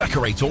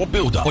decorator or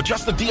builder, or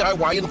just a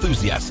DIY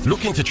enthusiast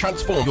looking to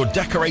transform your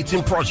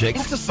decorating project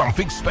into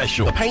something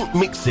special, the Paint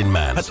Mixing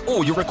Man has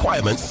all your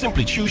requirements.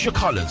 Simply choose your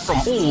colors from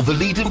all the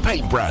leading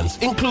paint brands,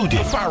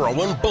 including Faro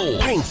and Ball,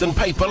 Paint and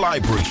Paper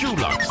Library,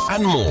 Dulux,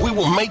 and more. We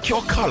will make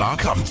your color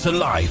come to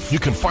life. You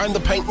can find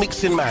the Paint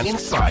Mixing Man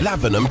inside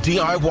Lavenham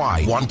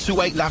DIY,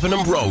 128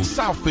 Lavenham Road,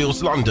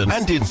 Southfields, London,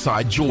 and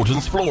inside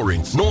Jordan's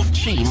Floorings, North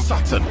Cheam,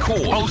 Sutton.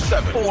 Call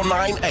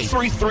 07498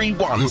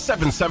 331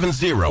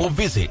 770 or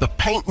visit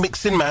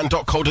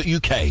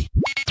thepaintmixingman.co.uk.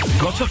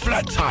 Got a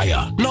flat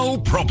tire? No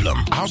problem.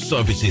 Our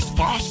service is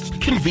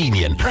fast,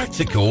 convenient,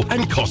 practical,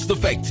 and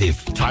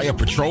cost-effective. Tire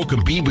Patrol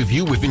can be with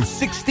you within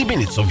 60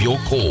 minutes of your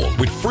call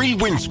with free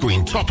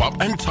windscreen top-up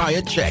and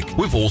tire check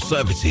with all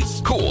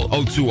services. Call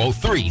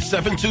 0203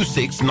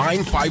 726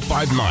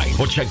 9559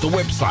 or check the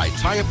website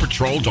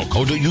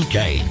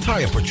tirepatrol.co.uk.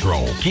 Tire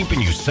Patrol,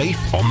 keeping you safe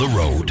on the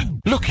road.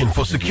 Looking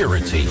for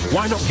security?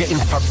 Why not get in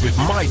touch with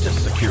Midas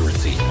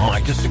Security?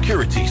 Midas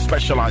Security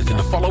specialise in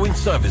the following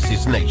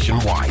services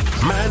nationwide: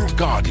 manned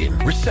guarding,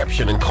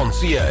 reception and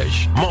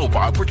concierge,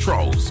 mobile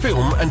patrols,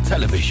 film and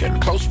television,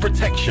 close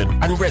protection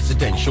and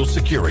residential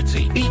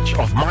security. Each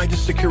of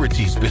Midas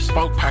Security's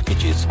bespoke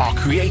packages are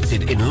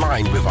created in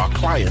line with our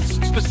clients'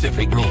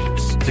 specific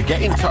needs. To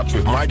get in touch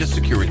with Midas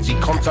Security,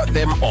 contact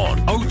them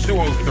on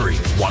 0203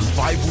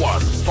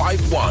 151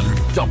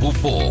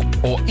 5144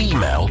 or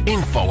email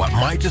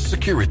info@midassecurity.co.uk.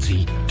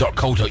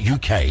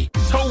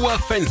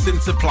 Tolworth Fencing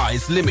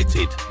Supplies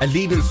Limited, a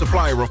leading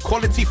supplier of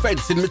quality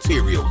fencing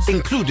materials,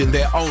 including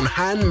their own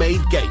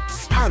handmade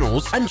gates,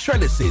 panels and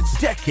trellises,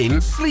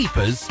 decking,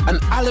 sleepers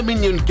and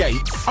aluminium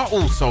gates are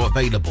also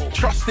available.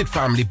 Trusted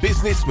family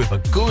business with a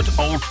good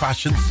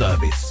old-fashioned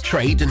service.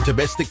 Trade and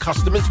domestic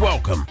customers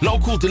welcome.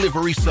 Local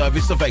delivery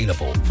service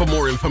available. For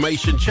more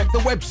information, check the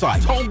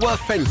website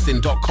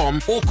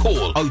tolworthfencing.com or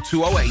call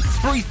 0208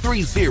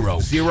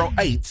 330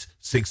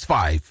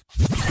 0865.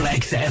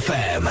 Flex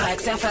FM.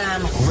 Flex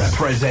FM.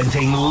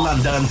 Representing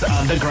London's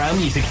underground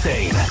music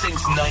scene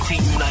since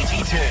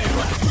 1992.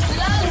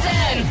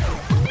 London!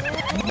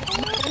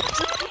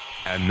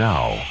 And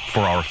now for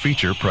our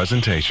feature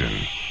presentation.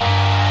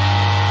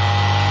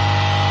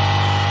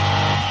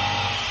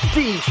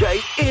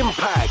 DJ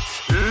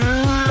Impact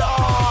live.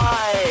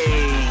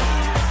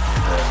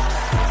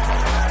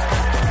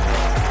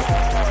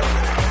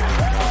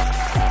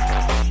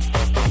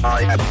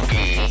 I am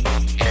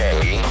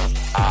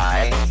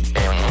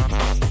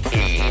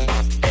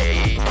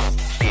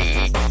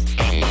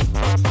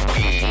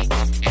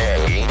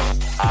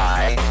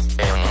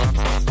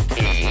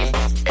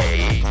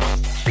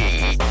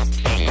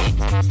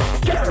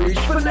Garage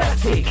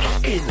Fanatic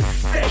in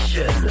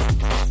session.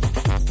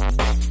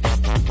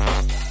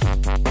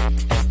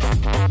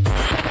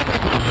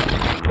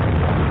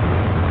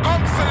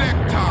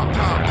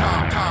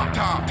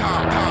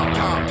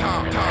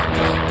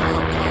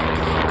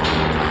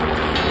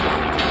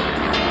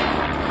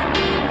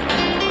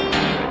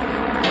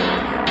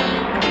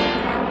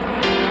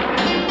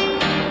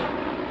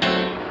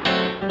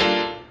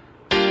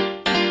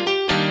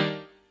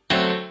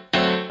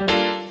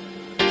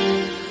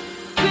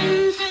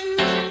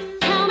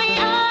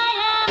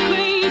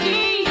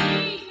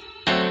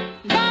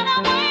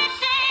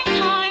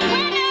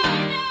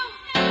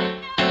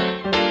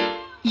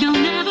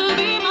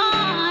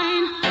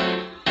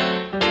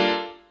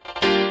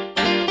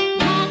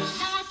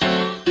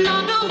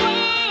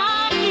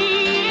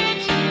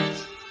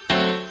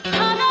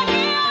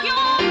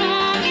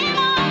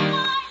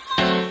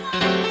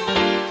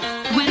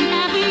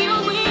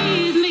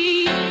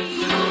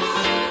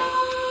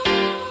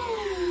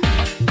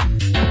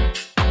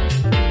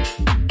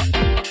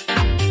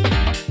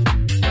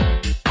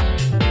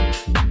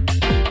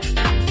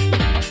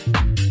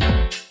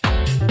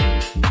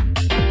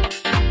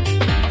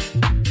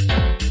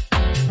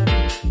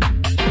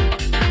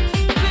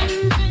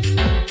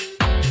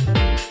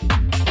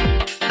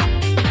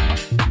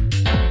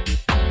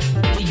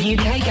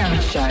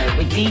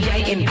 DJ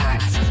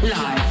Impact,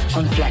 live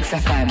on Flex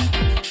FM.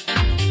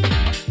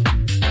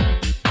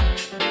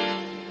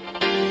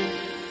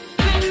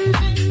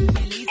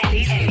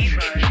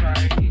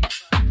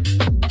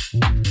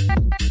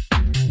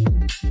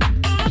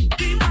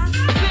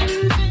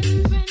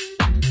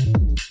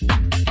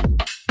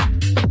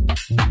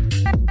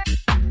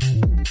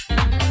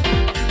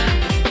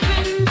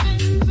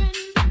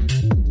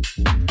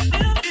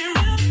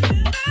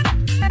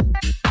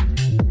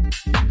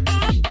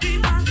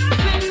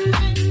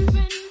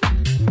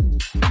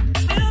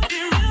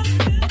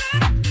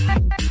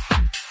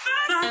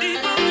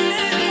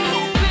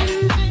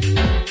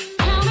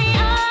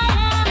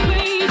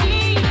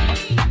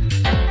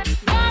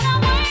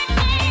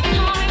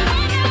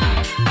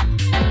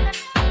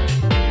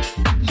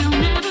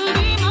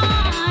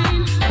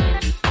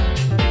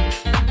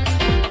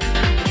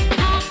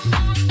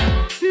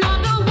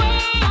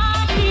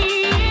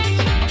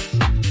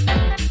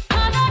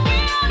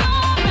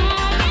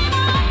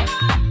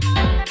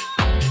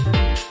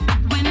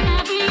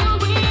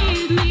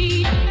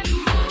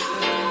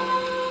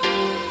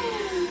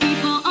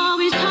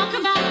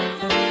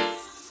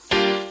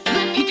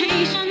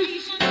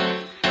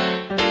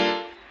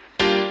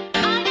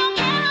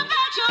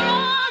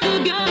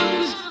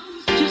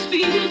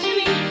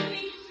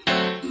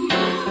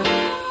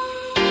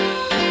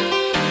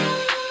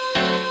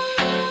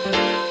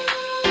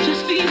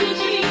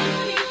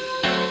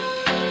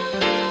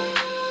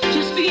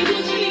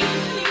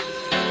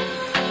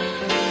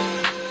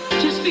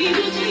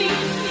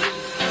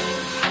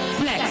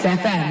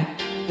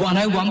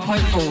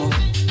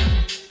 101.4.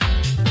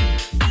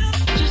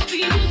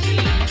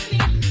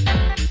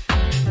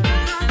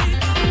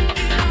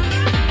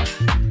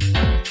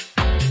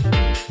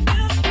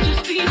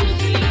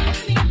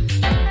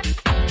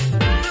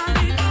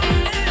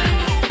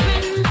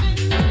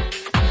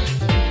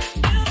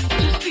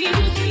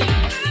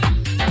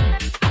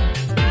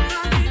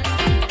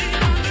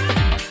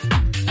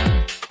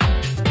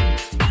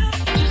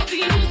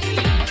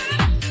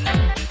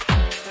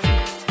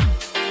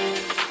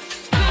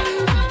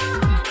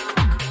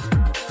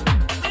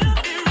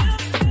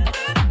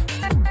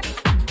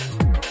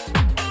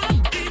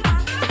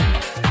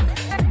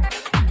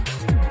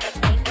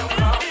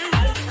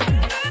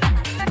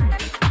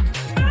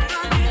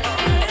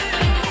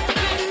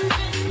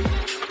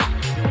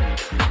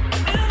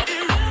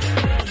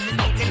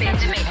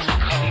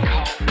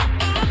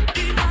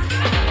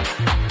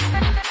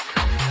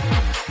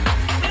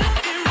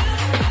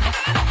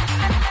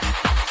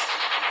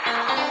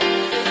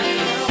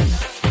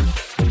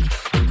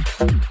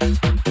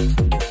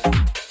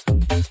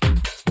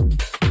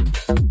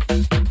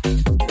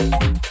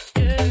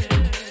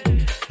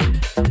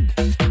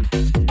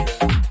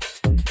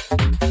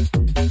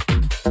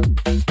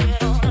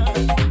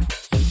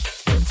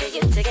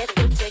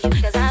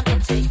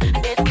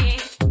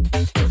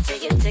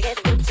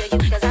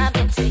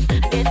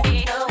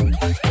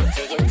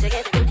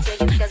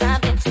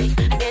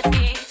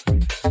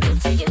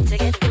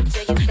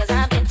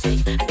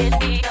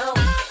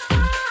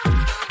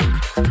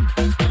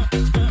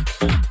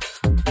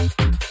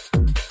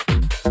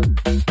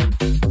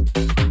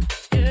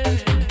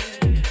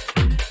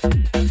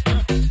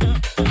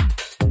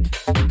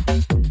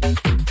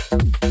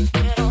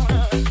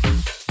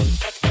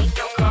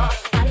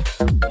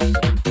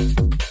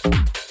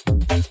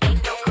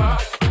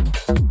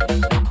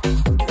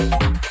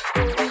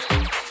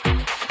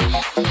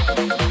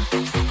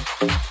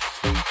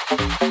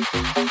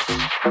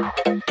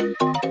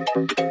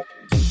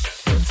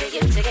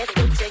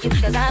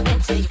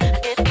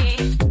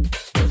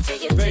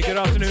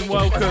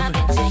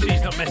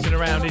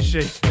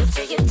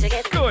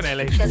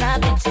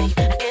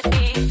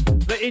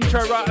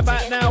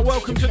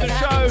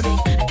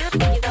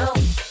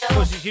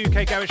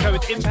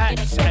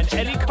 Impact and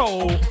Ellie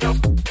Cole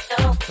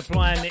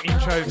supplying the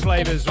intro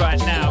flavours right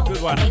now.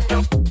 Good one.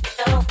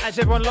 As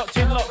everyone locked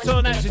in, locked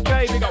on, out to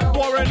Jay, we got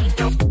Warren.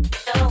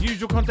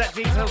 Usual contact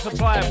details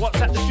supplier,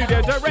 WhatsApp the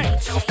studio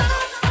direct.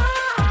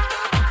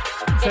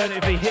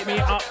 Alternatively, hit me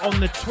up on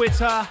the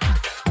Twitter.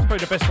 It's probably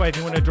the best way if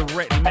you want to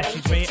directly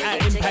message me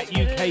at Impact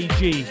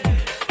UKG.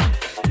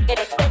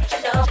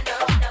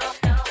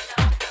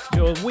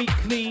 Your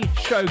weekly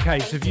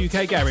showcase of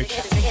UK Garage.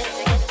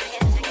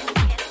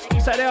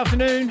 Saturday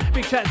afternoon,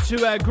 big shout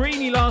to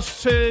Greeny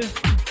last two.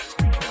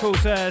 Of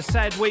course,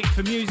 sad week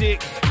for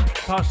music,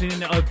 passing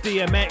of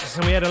DMX,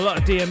 so we had a lot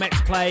of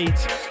DMX played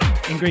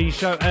in Greeny's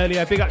show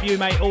earlier. Big up you,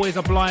 mate, always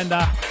a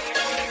blinder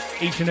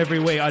each and every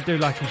week. I do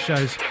like his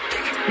shows.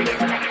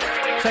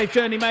 Safe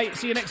journey, mate,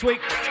 see you next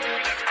week.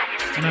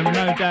 And I'm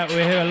no doubt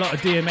we'll hear a lot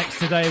of DMX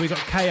today. We got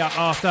K up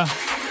after.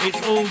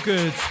 It's all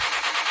good.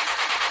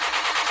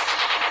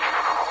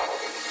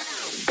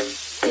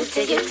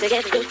 To you, cause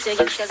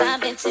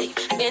I've been to you, to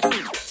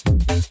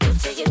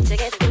you,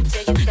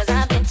 cause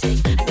I've been to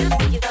you,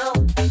 you know,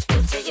 to you,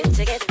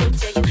 cause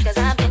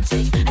I've been to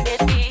you,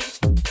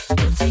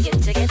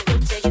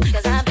 to you,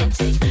 cause I've been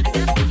to you,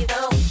 you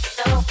know,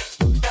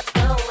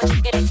 know what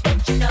you get,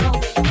 expect, you know, know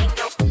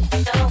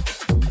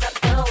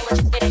what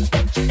you get,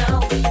 expect, you know,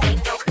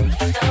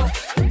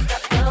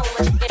 know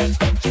what you get,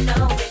 expect, you know,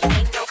 know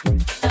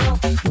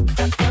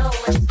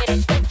what you get,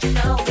 expect, you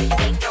know.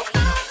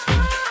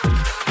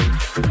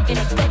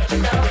 Expect you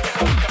know.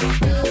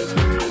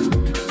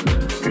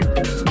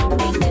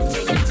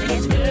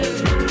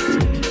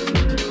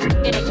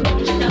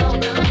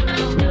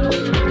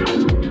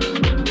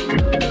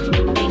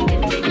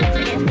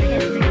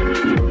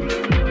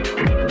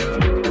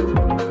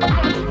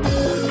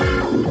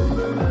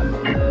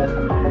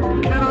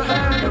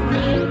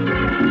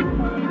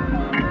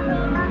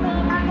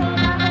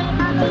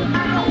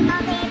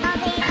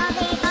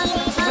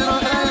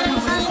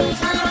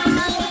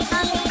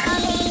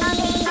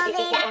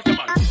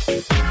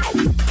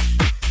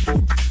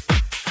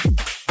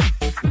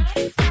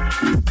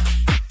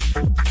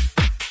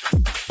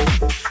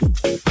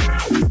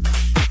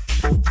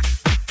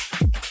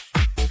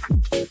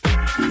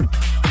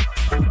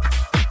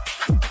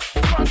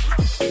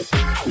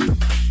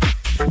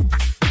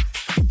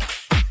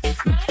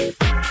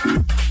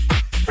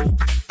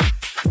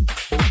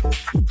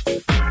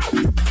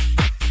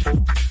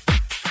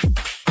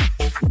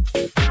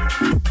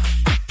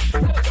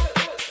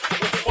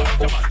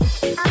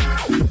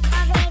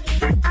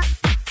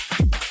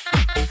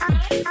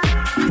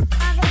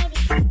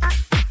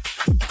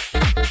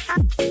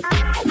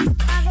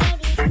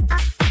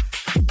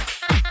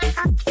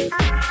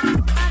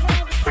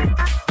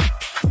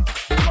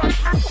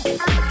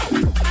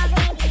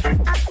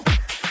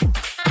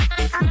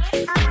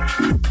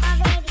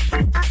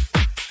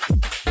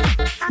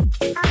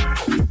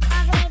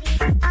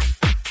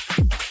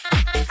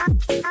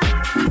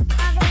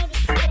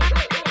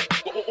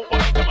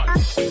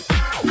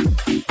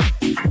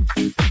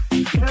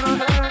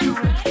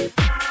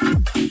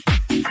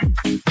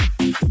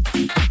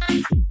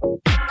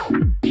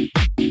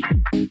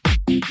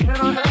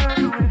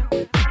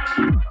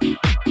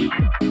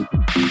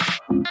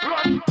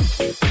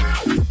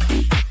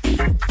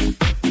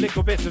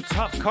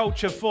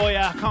 culture for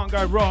you. Can't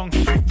go wrong.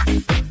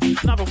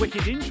 Another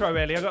wicked intro,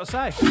 Ellie, I got to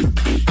say.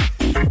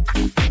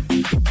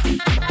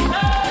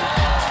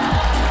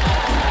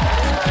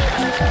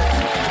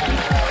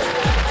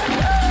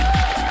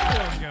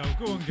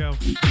 Go on, girl.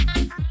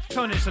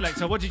 Come on in,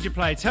 Selector. What did you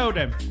play? Tell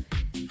them.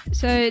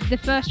 So the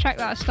first track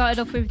that I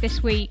started off with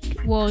this week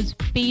was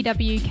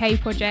BWK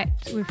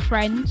Project with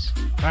Friends.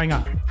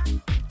 Banger.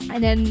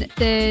 And then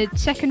the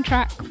second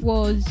track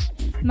was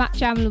Matt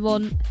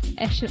Jamlamont,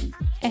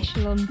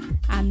 Echelon,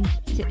 and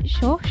is it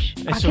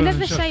Shosh? I can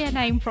never say her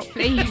name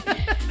properly.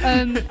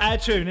 Our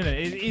tune, isn't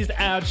it? It is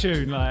our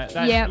tune. Like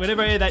that, yeah.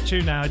 Whenever I hear that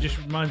tune now, it just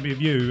reminds me of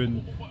you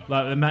and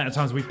like the amount of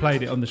times we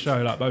played it on the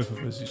show, like both of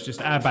us. It's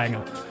just our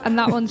banger. And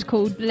that one's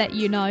called Let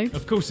You Know.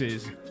 Of course it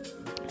is.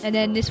 And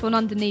then this one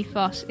underneath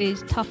us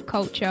is Tough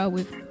Culture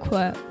with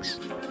Quirks.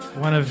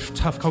 One of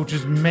Tough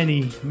Culture's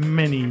many,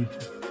 many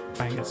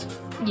bangers.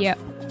 Yep.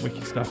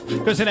 Wicked stuff.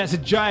 Got to send that to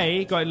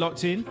Jay, got it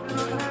locked in.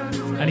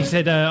 And he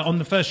said on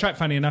the first track,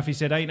 funny enough, he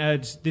said, ain't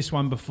heard this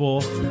one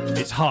before.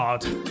 It's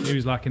hard. He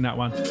was liking that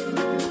one.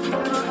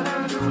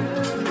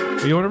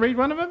 You want to read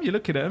one of them? You're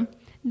looking at them.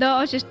 No,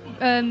 I was just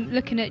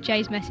looking at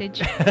Jay's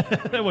message.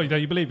 Well, don't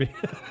you believe me?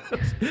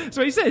 That's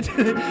what he said.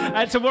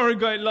 And to Warren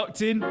got it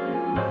locked in.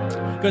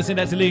 Got to send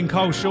that to Lee and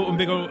Cole, short and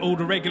big, all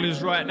the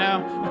regulars right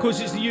now. Of course,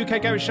 it's the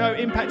UK Garage Show.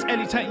 Impact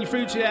Ellie taking you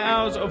through to the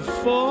hours of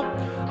 4.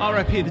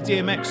 RIP the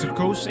DMX, of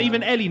course.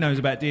 Even Ellie knows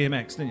about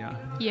DMX, don't you?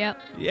 Yeah.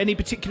 Any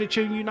particular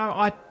tune you know?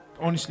 I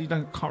honestly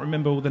can't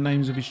remember all the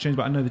names of his tunes,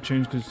 but I know the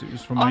tunes because it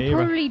was from my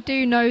era. I probably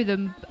do know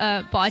them,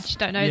 but I just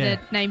don't know the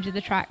names of the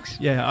tracks.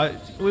 Yeah, I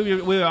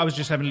was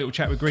just having a little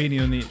chat with Greenie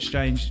on the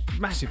exchange.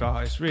 Massive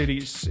artist, really.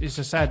 It's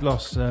a sad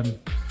loss.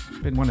 It's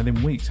been one of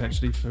them weeks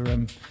actually for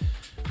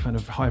kind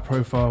of high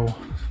profile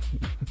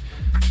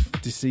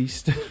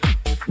deceased.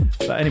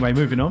 But anyway,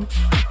 moving on.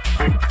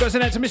 Got to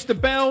send out to Mr.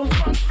 Bell.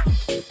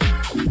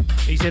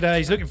 He said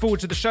he's looking forward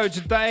to the show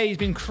today. He's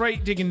been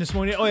crate digging this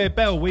morning. Oh yeah,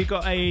 Bell, we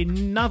got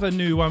another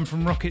new one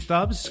from Rocket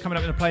Dubs coming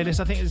up in the playlist.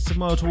 I think it's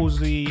more towards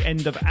the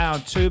end of hour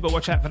 2, but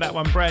watch out for that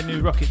one. Brand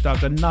new Rocket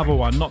Dubs, another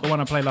one, not the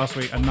one I played last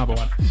week, another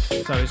one.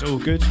 So it's all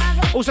good.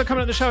 Also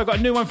coming up the show, I got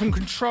a new one from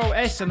Control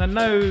S, and I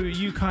know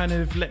you kind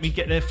of let me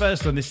get there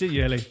first on this, didn't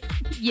you, Ellie?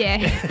 Yeah.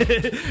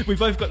 We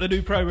both got the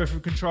new promo from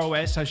Control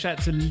S, so shout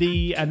out to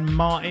Lee and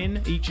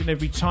Martin each and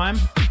every time.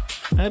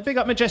 Big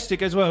up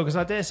Majestic as well, because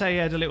I dare say he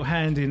had a little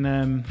hand in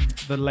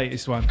the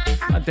latest one.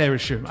 I dare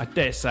assume, I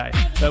dare say.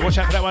 Watch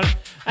out for that one.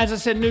 As I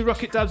said, new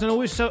Rocket Dubs, and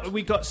always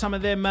we got some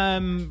of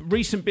them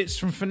recent bits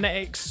from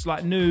Phonetics,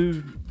 like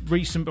new,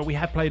 recent, but we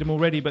have played them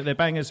already, but they're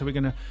bangers, so we're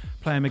going to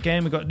play them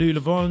again. We've got New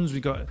Levons,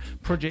 we've got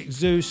Project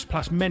Zeus,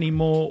 plus many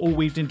more, all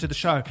weaved into the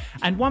show.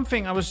 And one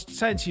thing I was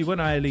saying to you when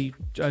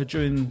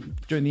during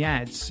the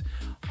ads,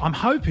 I'm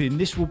hoping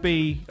this will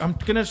be, I'm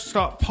going to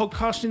start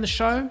podcasting the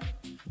show.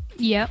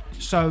 Yep.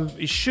 So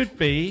it should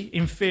be,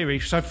 in theory,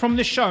 so from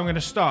this show I'm going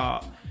to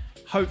start,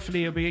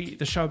 hopefully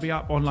the show will be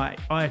up on like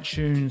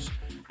iTunes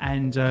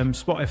and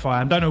Spotify.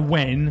 I don't know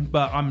when,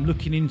 but I'm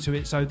looking into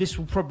it. So this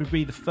will probably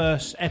be the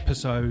first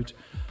episode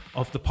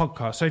of the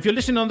podcast. So if you're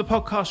listening on the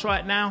podcast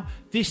right now,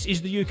 this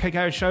is the UK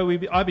Garage Show.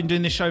 I've been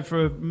doing this show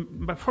for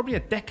probably a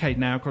decade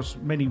now across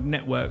many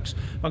networks.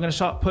 I'm going to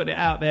start putting it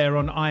out there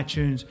on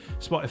iTunes,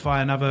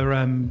 Spotify and other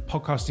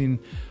podcasting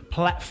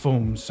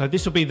platforms. So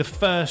this will be the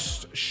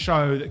first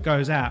show that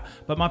goes out.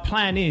 But my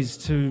plan is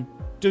to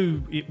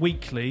do it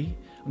weekly.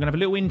 I'm going to have a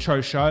little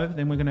intro show,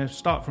 then we're going to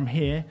start from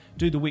here,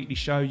 do the weekly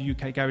show,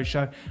 UK Garage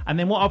Show. And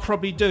then what I'll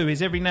probably do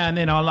is every now and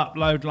then I'll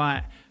upload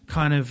like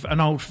kind of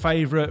an old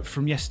favourite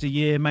from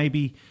yesteryear,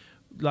 maybe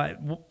like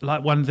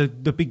one of the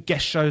big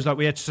guest shows, like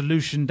we had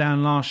Solution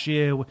down last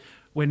year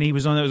when he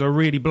was on. It was a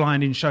really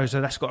blinding show, so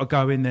that's got to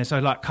go in there. So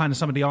like kind of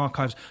some of the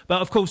archives.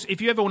 But of course,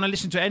 if you ever want to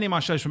listen to any of my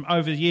shows from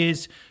over the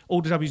years,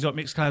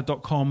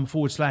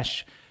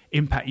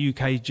 allthews.mixcloud.com/Impact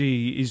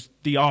UKG is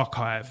the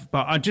archive.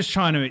 But I'm just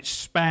trying to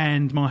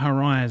expand my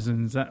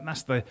horizons.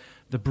 That's the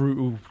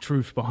brutal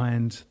truth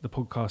behind the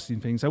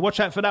podcasting thing. So watch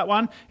out for that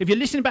one. If you're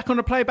listening back on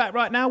the playback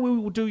right now, we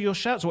will do your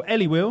shouts, or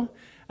Ellie will,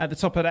 at the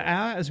top of the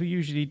hour, as we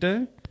usually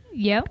do.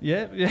 Yep.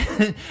 Yeah.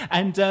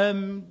 And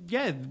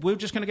we're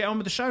just going to get on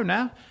with the show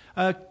now.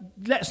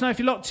 Let us know if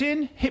you're locked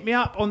in. Hit me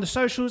up on the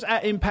socials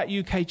at Impact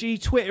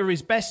UKG. Twitter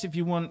is best if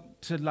you want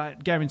to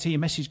like guarantee your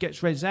message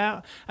gets read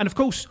out. And of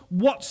course,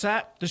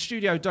 WhatsApp, the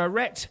studio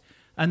direct.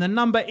 And the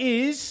number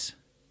is,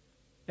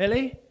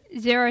 Ellie?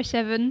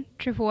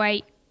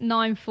 07888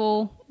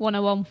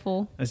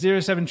 941014.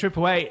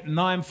 07888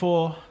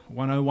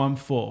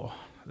 941014.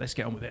 Let's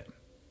get on with it.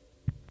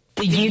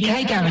 The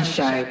UK Garage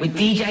Show with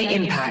DJ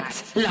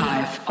Impact,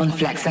 live on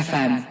Flex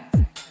FM.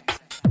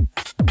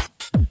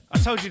 I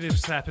told you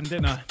this would happen,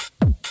 didn't I?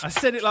 I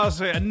said it last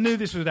week. I knew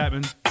this would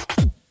happen.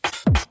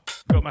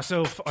 Got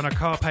myself on a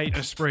car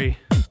painter spree.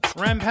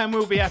 Rampam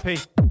will be happy.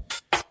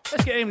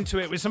 Let's get into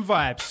it with some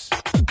vibes.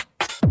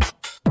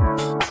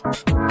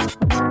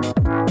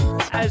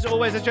 As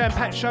always, a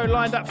jam-packed show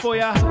lined up for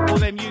you. All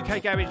them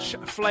UK garage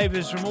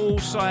flavours from all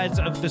sides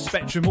of the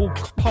spectrum, all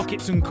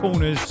pockets and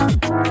corners.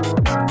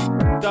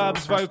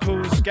 Dubs,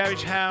 vocals,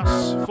 garage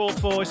house,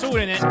 4/4, it's all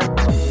in it.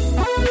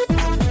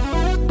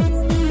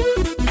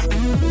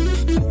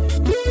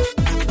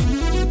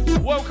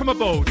 Welcome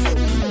aboard.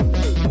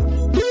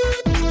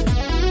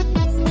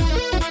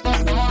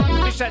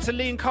 Big shout to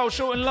Lee and Cole,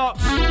 Short and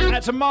Lots.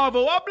 Out to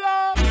Marvel,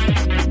 Obla!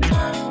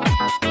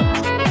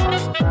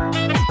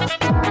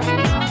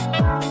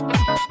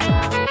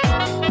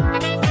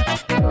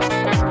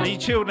 Are you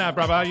chilled now,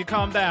 brother? You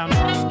calm down.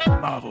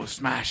 Marvel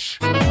smash.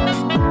 Come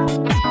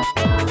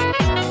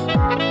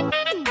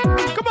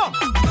on.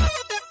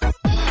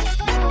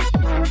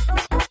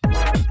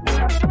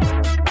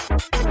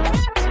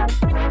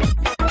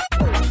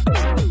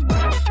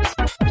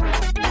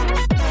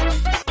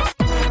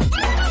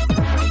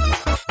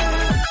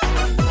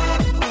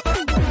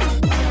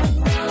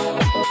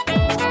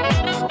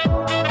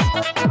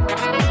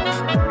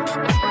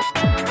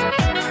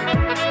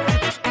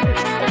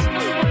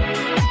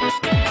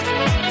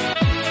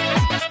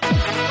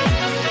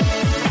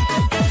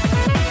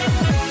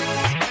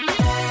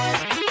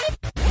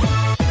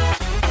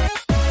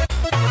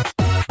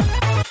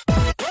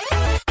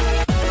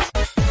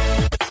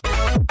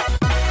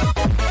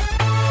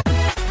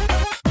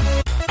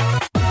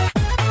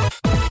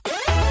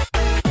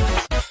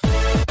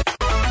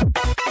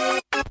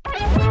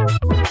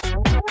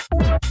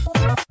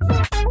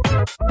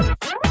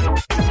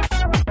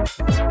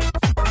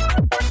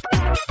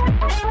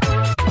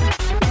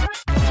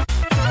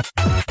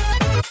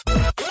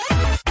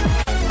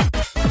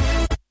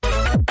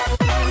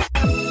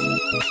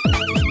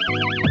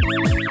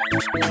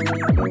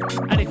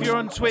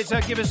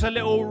 Twitter, give us a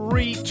little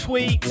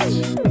retweet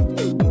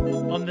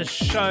on the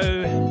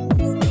show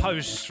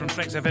posts from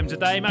Flex FM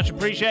today. Much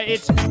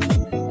appreciated.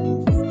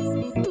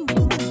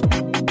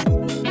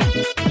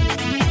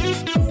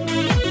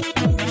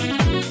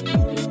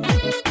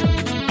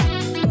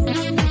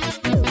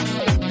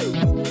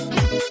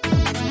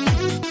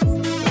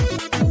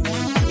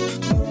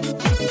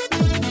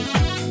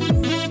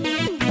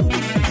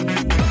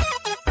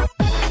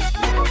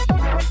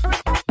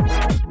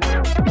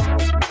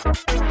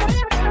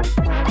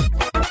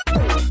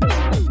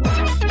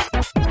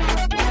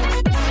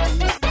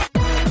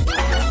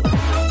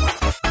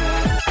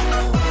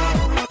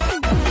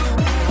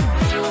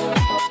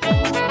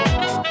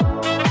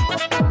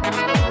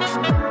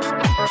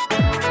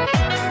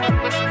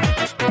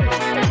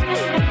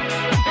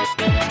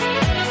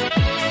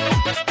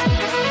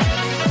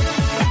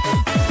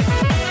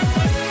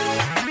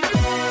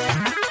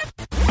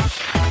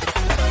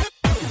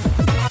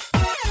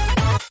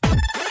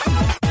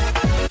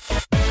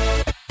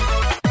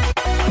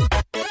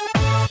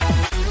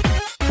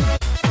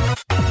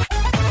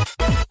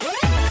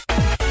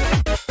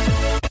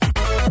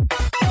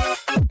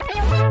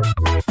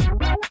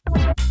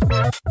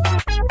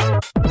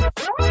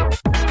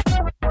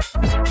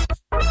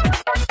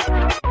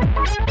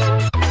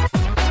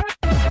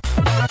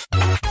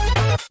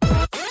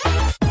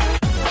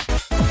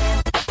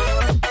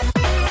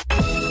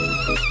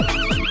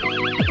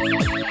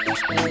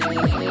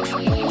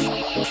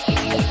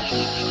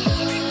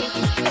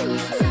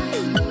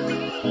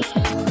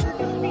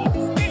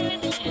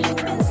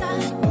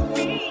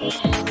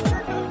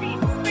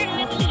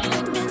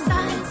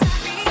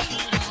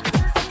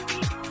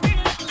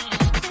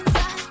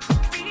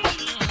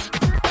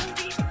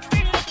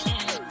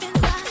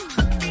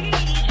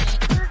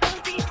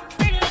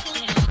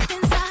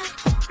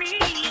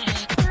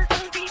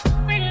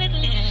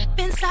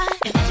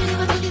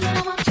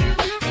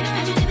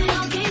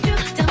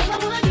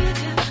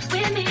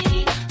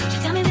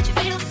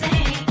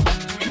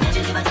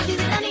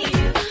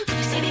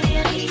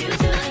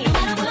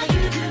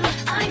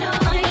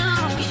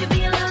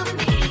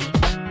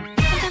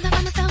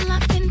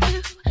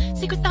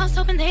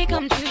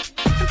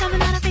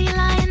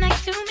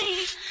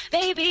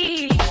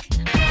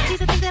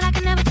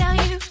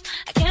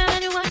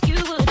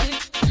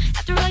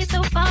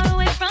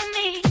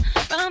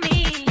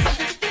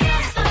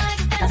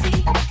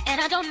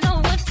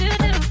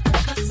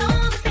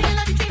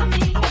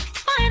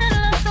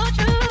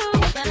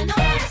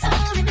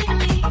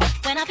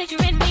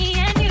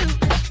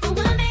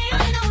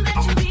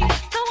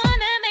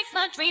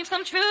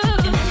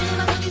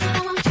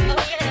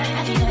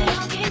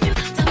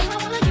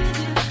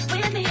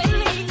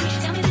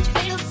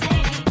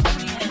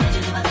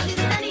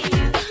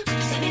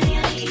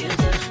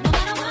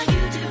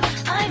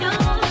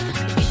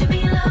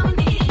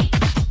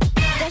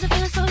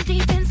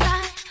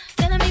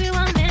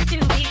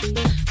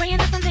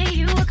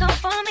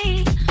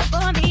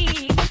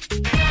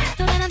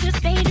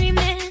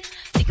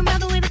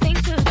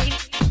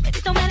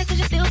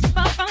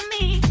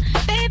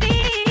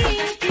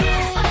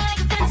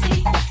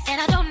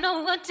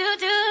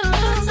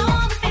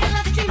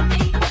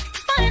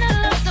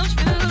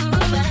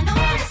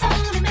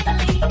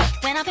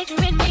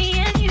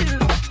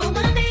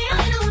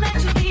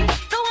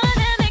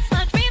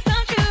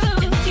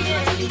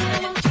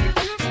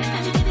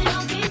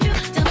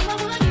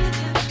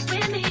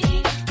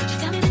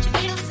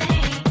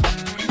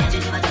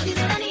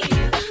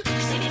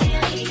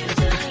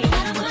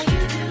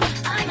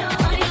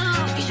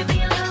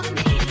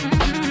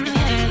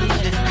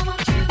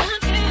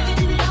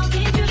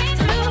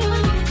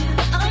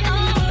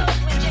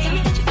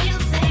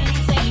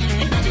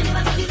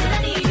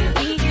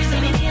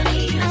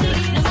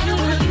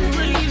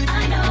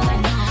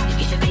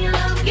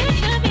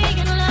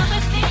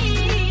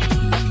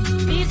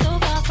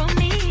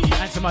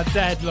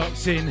 Dad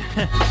locks in.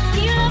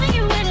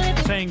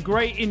 Saying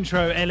great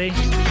intro, Ellie.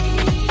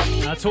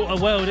 I taught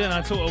her well, didn't I?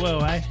 I taught her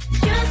well, eh?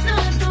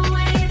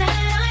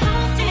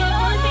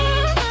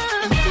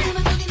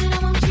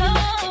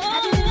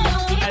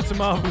 Add to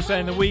Marvel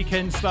saying the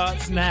weekend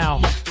starts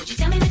now. Oh,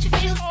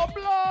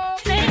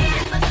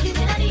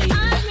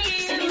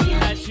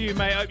 that's you,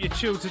 mate. Hope you're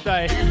chill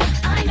today.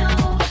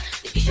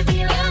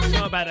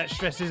 Not about that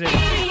stress, is it?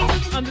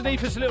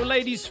 Underneath us, a little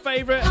lady's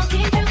favourite.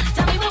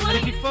 And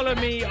if you follow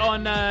me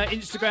on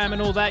Instagram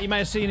and all that, you may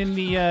have seen in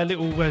the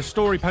little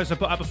story post I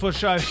put up before the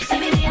show.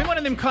 I'm in one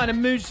of them kind of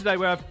moods today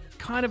where I've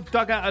kind of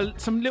dug out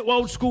some little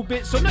old school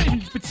bits, or not even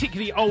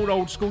particularly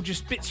old school,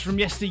 just bits from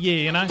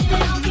yesteryear, you know?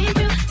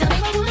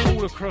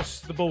 All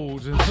across the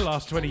board in the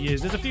last 20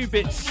 years. There's a few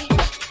bits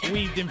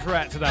weaved in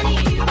throughout today.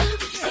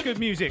 Good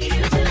music.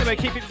 Anyway,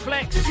 keep it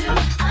flex.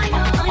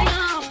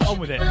 On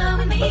with it.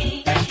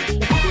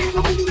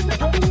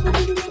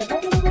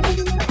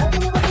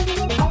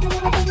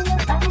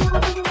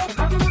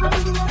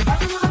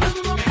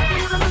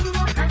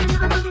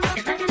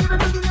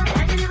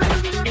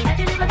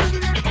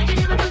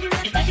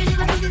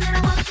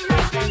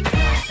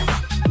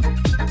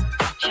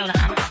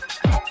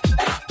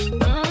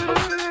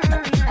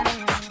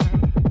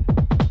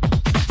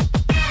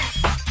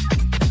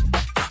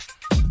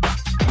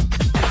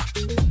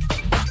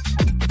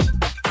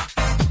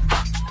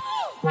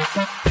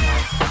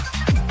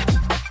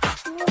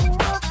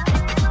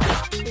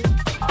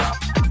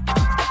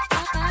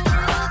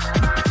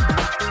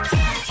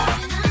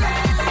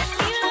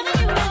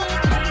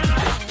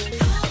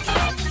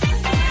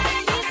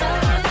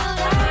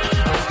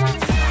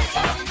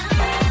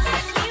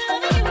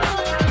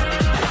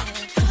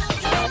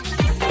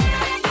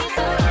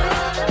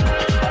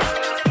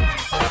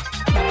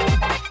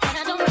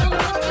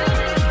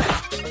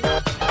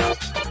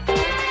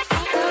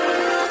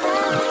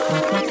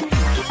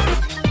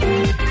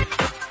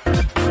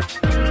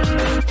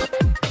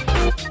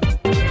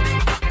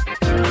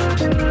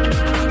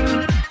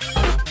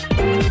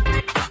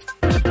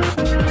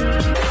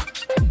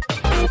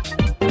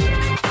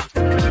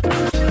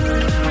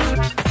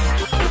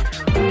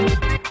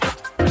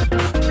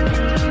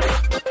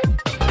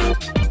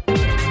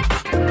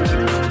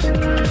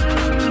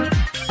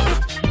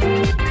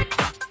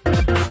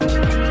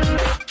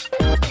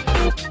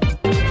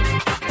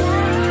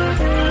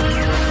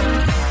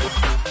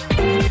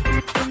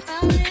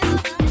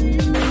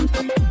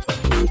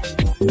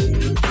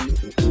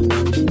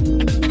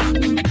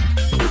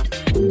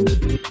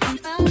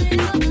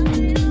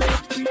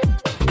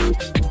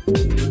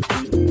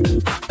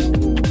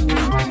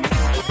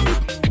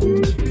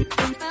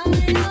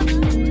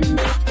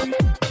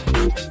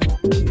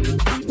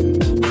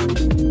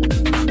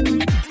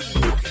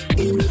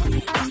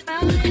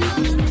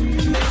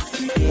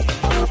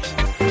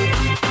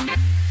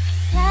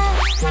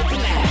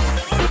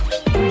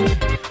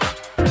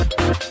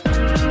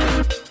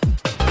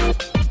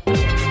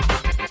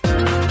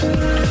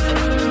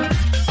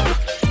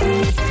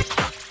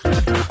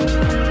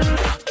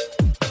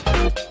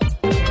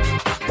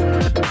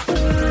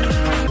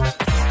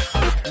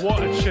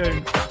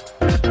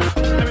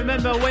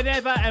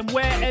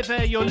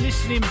 Wherever you're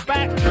listening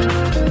back,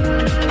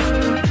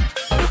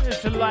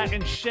 to like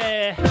and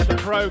share the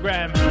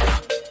programme.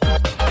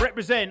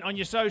 Represent on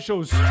your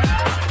socials.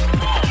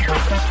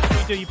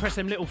 You press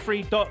them little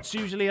 3 dots,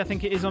 usually I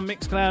think it is on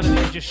Mixcloud, and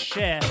you just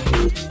share.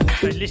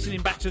 So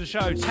listening back to the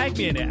show, tag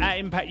me in it at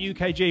Impact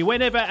UKG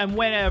whenever and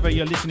whenever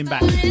you're listening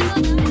back.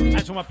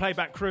 That's all my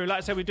playback crew. Like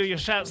I said, we do your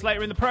shouts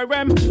later in the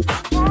programme.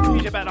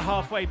 Usually about the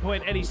halfway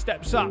point, Eddie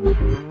steps up,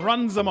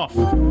 runs them off.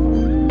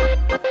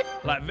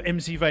 Like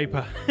MC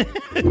Vapor.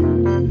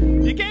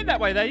 You're getting that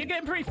way though, you're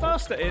getting pretty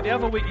fast at it. The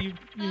other week you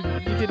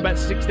did about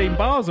 16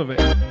 bars of it.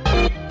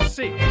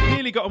 Sick,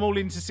 nearly got them all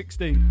into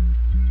 16.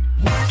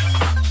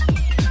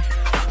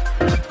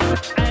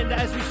 And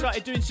as we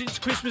started doing since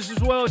Christmas as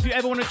well, if you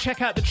ever want to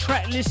check out the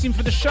track listing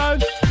for the show,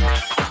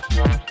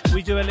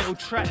 we do a little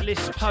track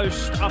list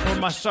post up on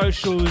my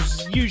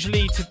socials,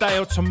 usually today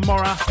or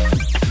tomorrow.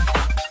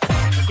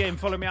 Again,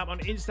 follow me up on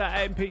Insta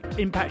at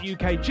Impact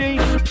UKG.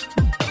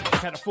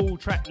 Check out the full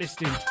track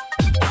listing.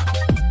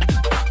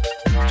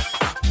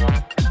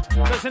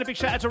 So send a big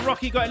shout out to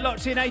Rocky, got it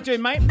locked in. How you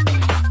doing, mate?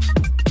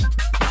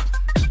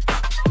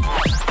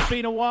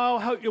 Been a while,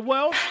 hope you're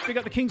well. Big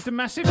up the Kingston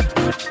Massive.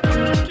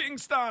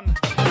 Kingston!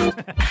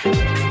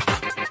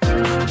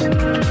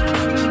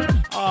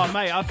 Oh,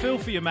 mate, I feel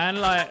for you,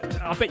 man.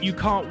 Like, I bet you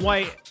can't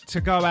wait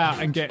to go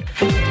out and get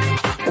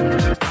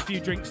a few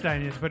drinks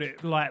down here, to put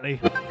it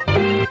lightly.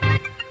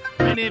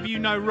 Many of you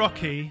know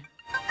Rocky.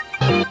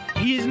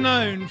 He is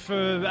known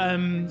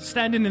for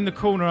standing in the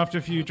corner after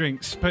a few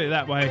drinks, put it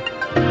that way.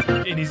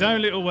 In his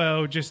own little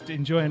world, just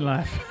enjoying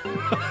life.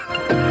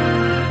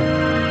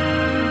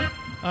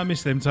 I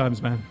miss them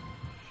times, man.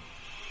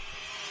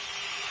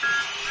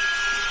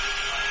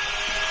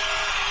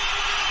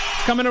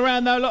 It's coming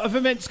around, though. A lot of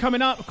events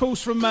coming up. Of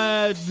course, from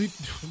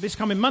this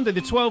coming Monday,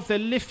 the 12th, they're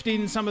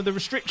lifting some of the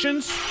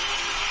restrictions.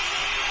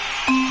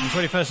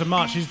 21st of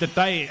March is the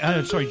date.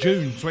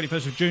 June.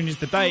 21st of June is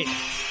the date.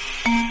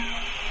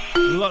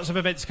 Lots of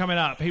events coming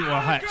up. People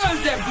are hacked.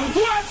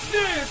 Watch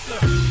this!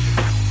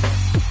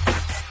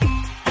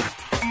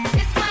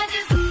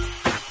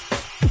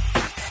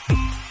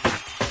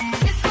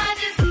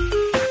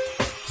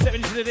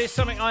 This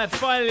something I have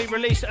finally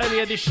released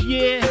earlier this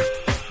year,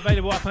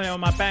 available up on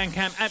my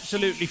Bandcamp,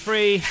 absolutely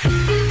free.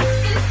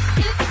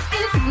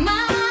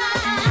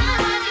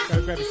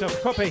 Go grab yourself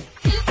a copy.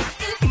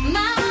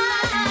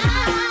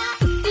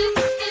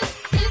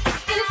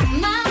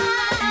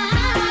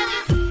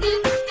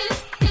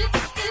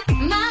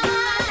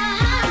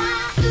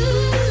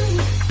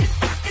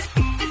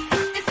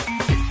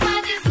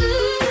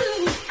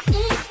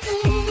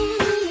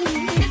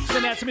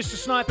 Send out to Mr.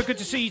 Sniper, good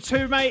to see you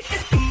too, mate.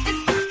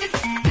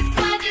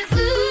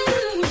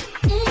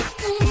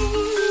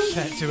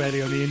 Too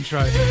early on the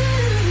intro.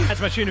 That's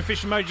my Tuna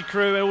Fish emoji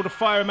crew, all the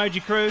fire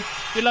emoji crew.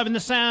 If you're loving the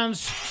sounds,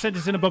 send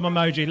us in a bomb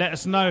emoji. Let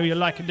us know you're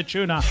liking the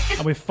tuna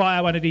and we'll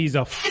fire one of these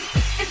off.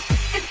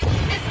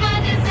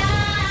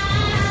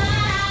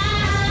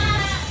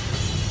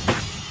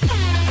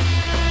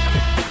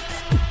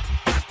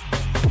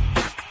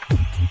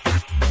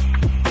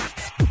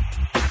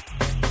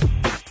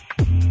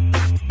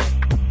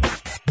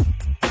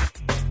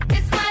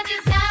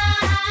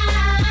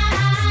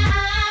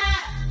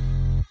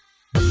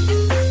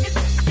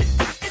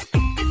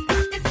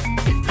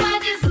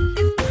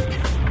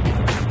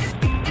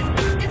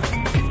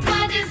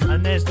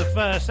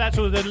 That's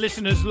all the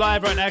listeners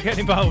live right now. Get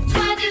involved.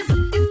 The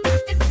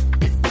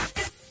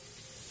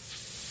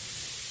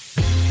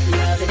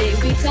other day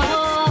we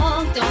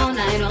talked all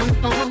night on the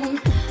phone.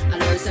 I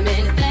learned so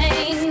many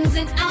things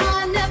that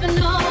I never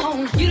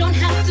known. You don't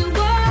have to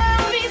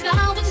worry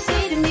about what you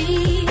say to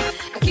me.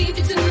 I keep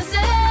it to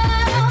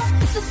myself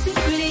so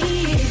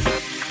secretly.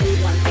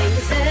 One thing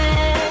you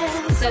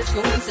said, such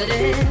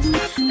coincidence,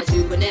 but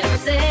you would never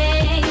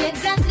say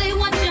exactly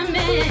what you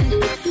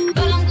meant.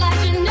 But I'm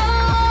glad you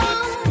know.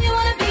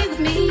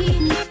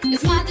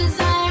 It's my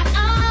desire,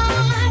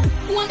 I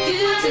want you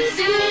to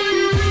see.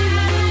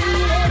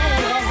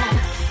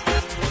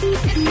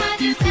 It's my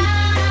desire.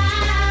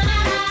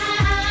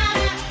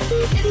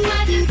 It's my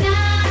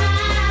desire.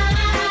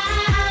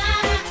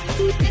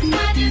 It's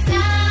my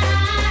desire.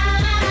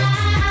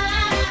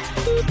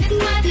 It's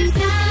my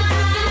desire.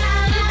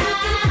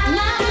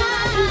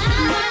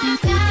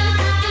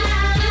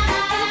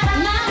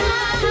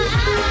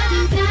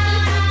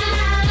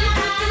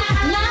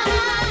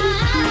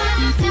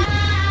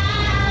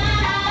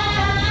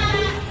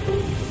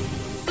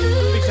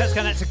 That's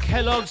going out to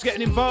Kellogg's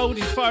getting involved.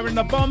 He's firing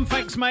the bomb.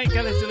 Thanks, mate.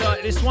 Go to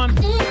like this one.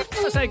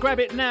 I say grab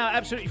it now,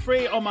 absolutely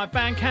free on my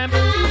Bandcamp.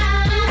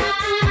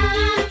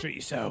 Treat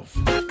yourself.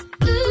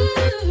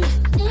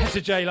 That's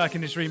a J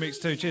liking this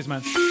remix too. Cheers,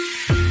 man.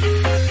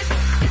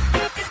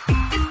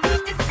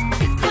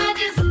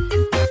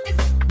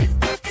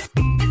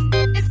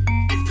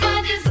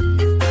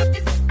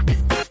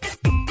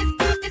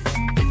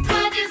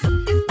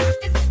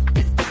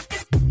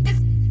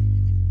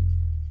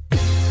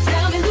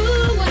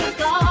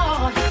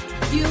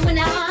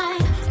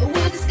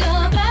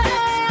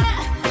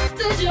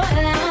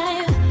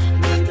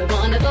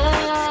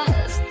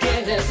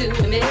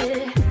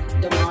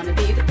 Don't wanna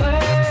be the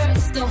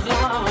first, don't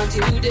want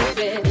you to do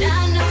it.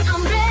 Now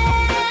I'm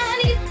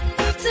ready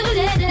to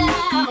let it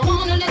out. I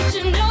wanna let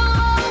you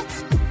know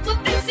what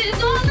this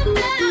is all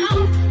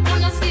about.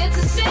 I'm not scared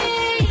to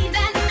say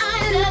that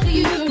I love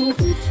you.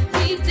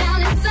 Deep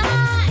down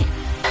inside,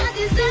 I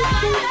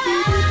desire.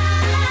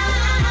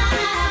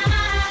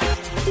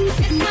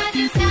 It's my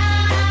desire.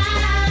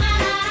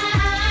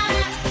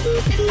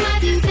 It's my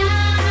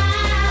desire.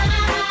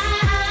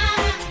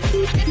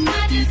 It's my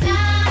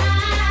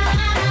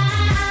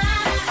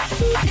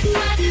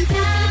desire.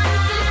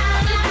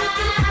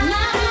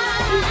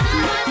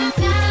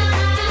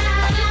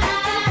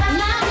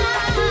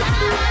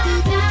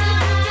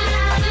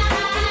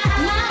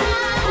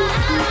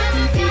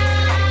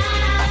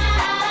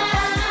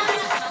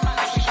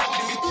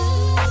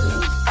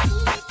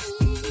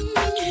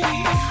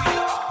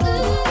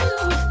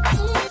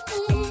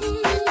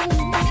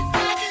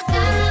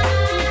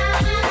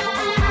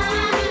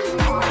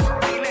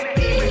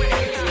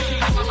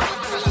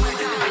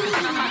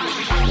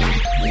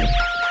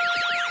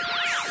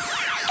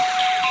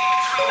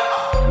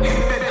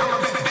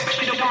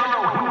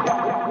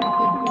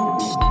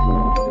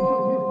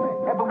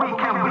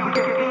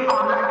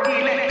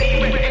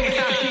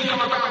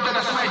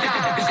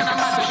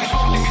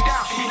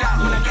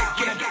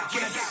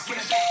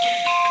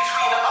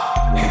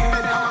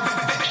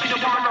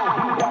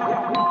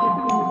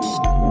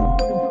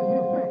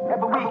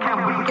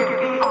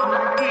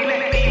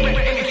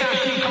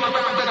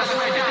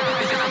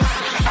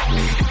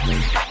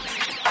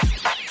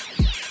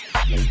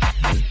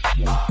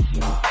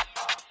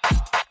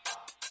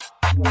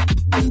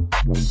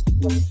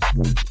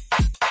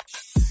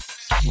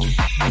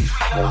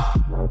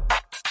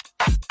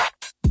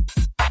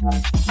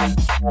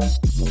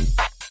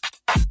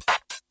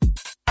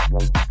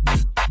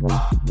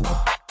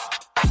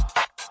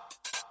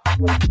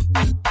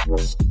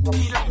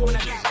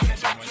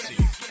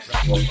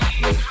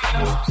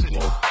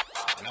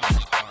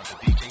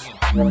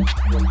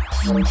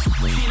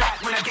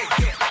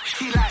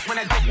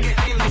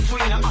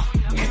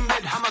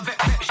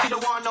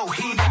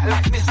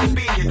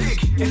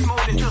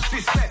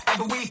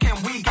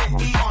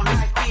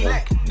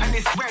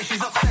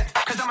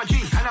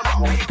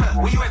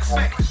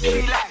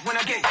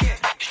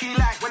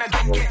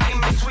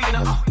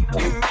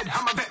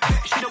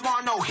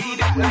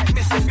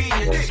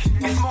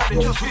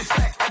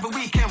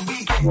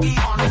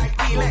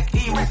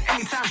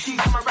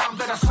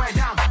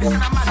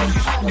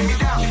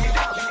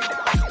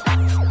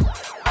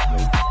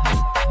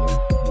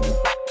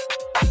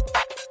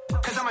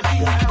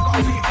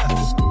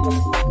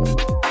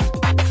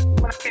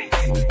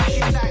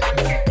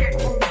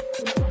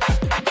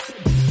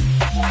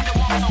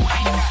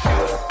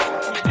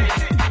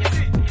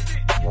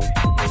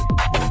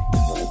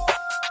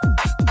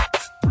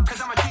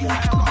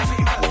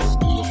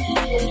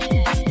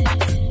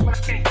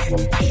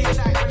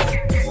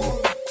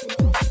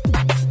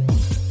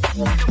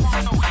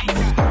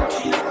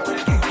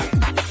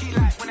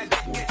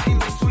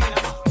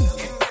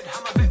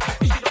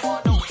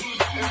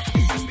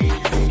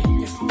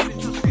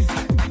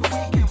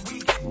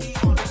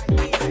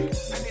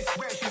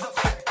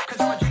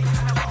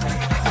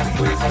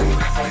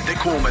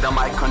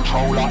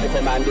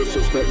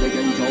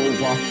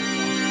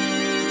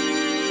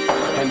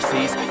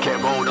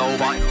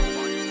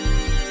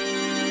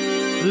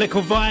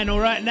 Little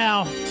vinyl right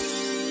now.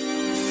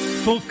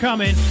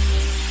 Forthcoming.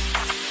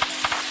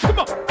 Come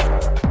on.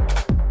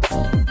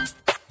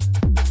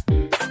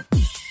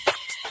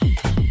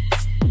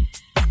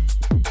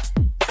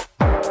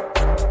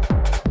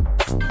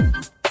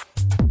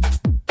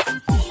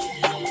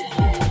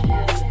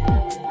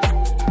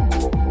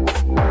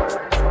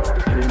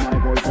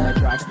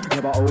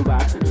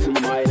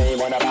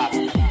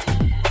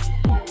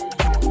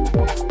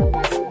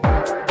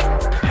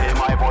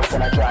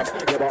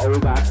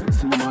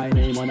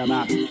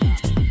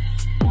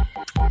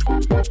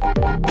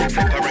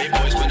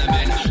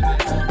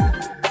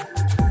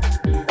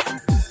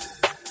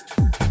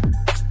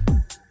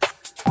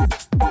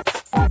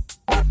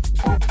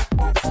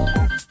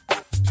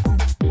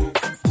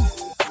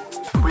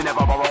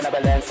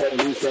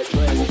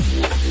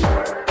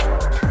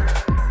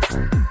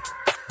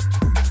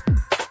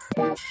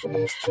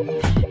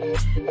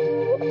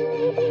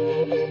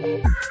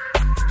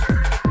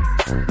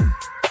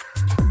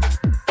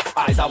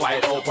 Eyes are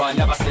wide open,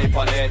 never sleep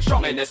on it.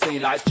 Strong in the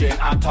scene like gin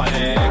and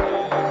tonic.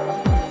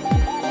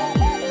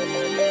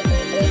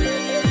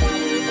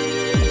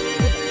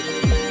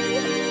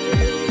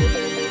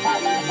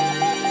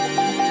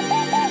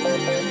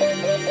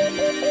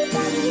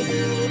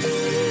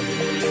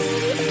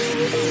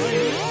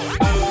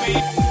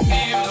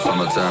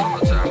 Summertime,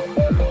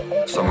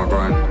 summer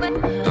grind,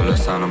 feel the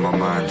sound of my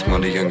mind.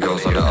 Money and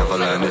girls on the other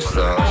line, it's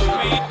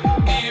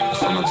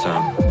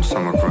summertime,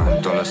 summer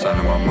grind, dollar sign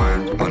in my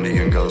mind. Money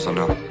and girls on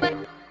the.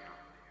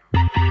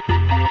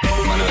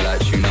 Man, I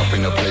like tune up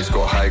in the place,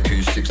 got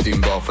haiku.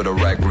 16 bar for the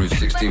rag route,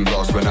 16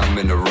 blast when I'm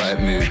in the right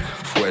mood.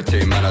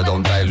 Fuerte, man, I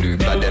don't dilute.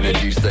 Bad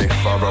energy, stay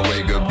far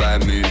away, goodbye,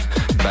 move.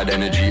 Bad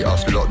energy,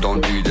 us lot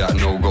don't do that.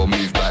 No go,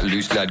 move back,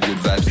 loose lad, good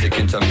vibes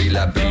sticking to me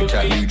like blue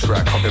tack. New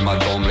track, hop in my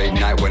dome late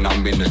night when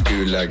I'm in the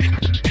gulag.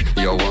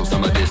 Yo, want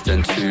some of this,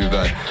 then too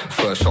bad.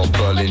 First shot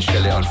Berlin,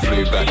 shell it and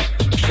flew back.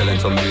 Shelling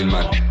to moon,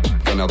 man.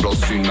 Gonna blow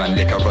soon, man.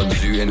 Liquor run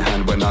zoo in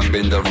hand when I'm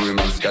in the room.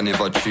 I'm scanning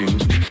for tune.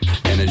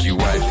 Energy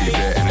wifey,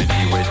 bare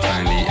energy waste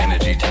tiny.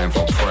 Energy time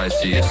for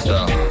pricey, it's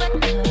stuff.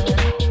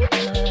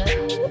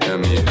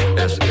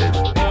 M-U-S-A.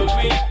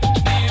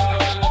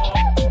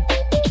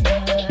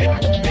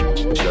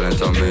 Shelling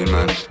to moon,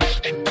 man.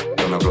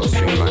 Gonna blow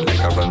soon, man.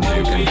 Liquor run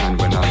zoo in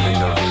hand when I'm in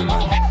the room,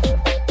 man.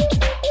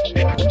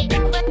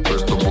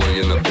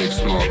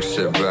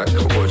 Sit back,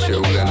 watch it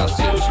all and I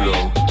sit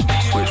slow.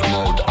 Switch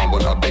mode, I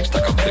want a big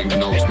stack of pink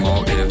notes.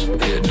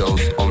 Motive, hit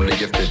those, only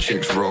if the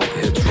chicks roll.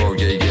 Hips roll,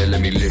 yeah,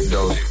 let me lick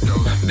those.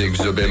 Big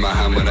zub in my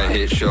hand when I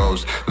hit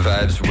shows.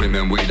 Vibes,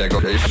 women, weed, I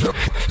got this show.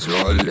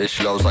 It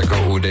slows, I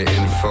got all the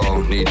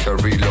info. Need to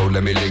reload,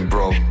 let me link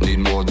bro. Need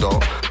more dough,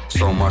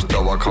 so much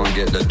dough I can't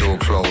get the door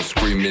closed.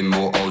 Screaming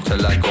more old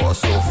till I got a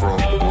sore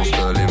throat. More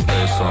sterling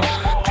peso,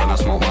 tryna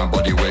smoke my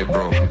body weight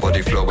bro.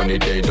 Body flow any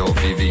day though,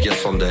 VVS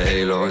from the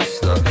halo and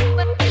stuff.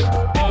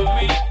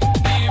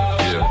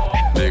 Yeah,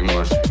 big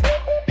much.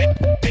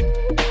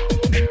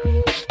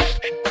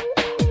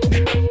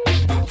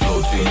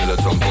 Flow 2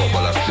 milliton pop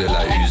while I spit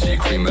like Uzi.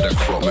 Cream of the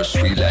crop, much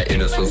sweet like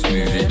innocent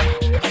smoothie.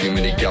 Too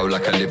many gal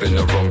like I live in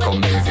a rom-com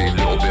movie.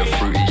 Little bit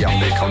fruity, I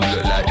make them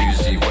look like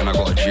Uzi. When I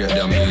got a jet,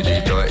 they're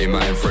moody. Dirty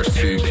man, fresh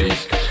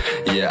two-piece.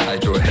 Yeah, I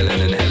draw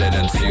Helen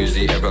and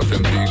Susie.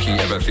 Everything bookie,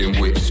 everything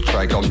whips.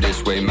 Try come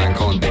this way, man,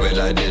 can't do it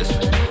like this.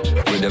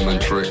 Rhythm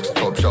and tricks,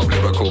 top shelf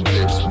lyrical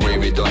blitz.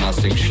 Wave it on, I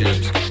sink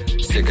ships.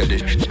 Sick of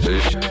this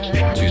bitch.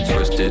 Too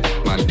twisted,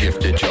 man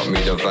gifted. Chop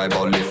me the vibe,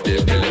 I'll lift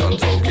it. Bill it on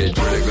toke it.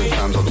 Drill it, good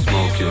times, I'm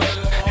smoking.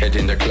 Head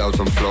in the clouds. clouds,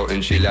 I'm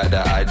floating. She like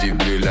that ID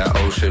blue like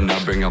ocean.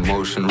 I bring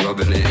emotion,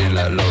 rubbing it in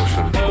like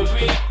lotion.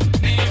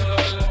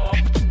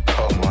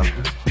 Come on.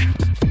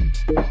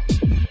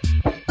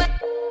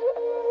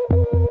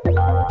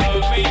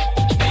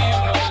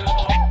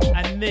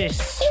 And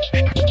this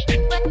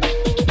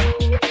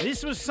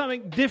was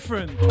something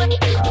different.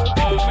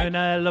 When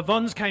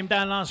Levons came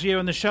down last year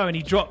on the show and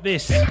he dropped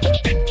this.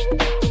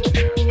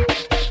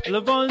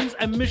 Levons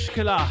and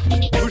Mushkila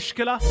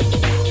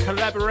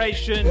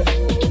collaboration.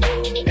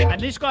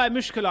 And this guy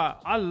Mushkila,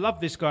 I love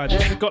this guy.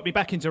 This has got me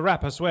back into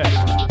rap, I swear.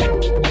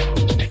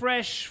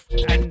 Fresh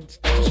and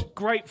just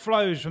great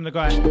flows from the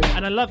guy.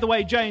 And I love the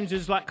way James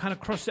has like kind of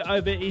crossed it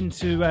over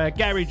into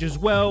garage as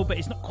well, but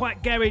it's not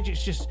quite garage,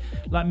 it's just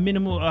like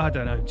minimal, I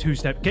don't know,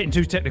 two-step, getting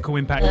too technical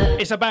Impact.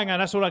 It's a banger,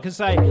 that's all I can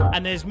say.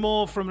 And there's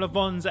more from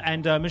Levons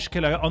and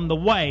Mushkila on the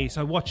way,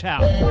 so watch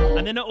out.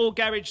 And they're not all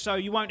garage, so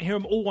you won't hear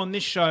them all on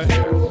this show.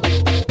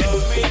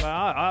 But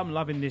I'm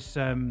loving this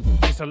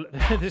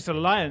this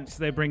alliance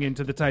they're bringing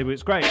to the table.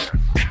 It's great.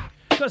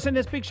 Got to send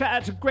this big shout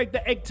out to Greg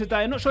the Egg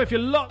today. I'm not sure if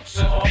you're locked,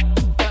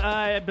 but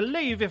I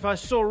believe if I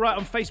saw right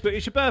on Facebook,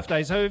 it's your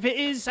birthday. So if it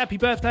is, happy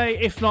birthday.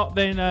 If not,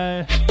 then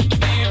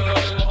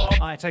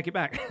I take it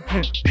back.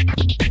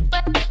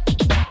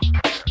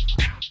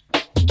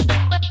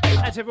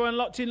 That's everyone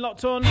locked in,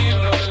 locked on.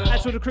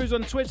 That's all the crews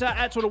on Twitter.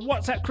 That's all the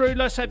WhatsApp crew.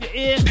 Let's have your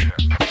ear.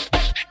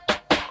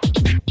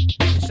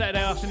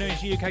 Saturday afternoon,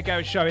 it's your UK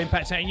Garage Show.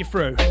 Impact setting you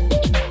through.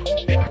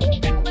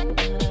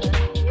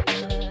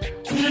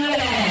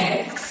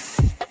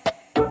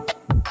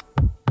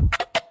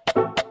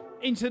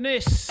 Into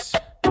this,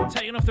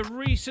 taking off the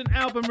recent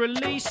album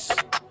release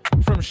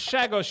from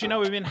Shagos. You know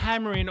we've been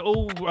hammering a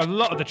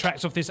lot of the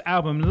tracks off this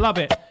album. Love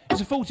it.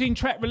 It's a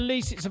 14-track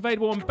release. It's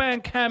available on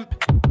Bandcamp.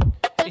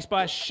 It's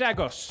by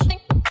Shagos.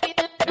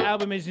 The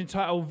album is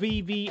entitled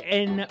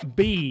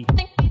VVNB.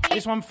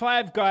 This one,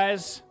 5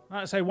 guys.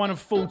 Like I say, one of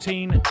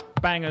 14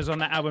 bangers on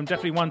that album.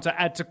 Definitely one to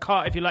add to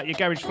cart if you like your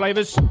garage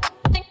flavours.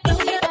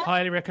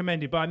 Highly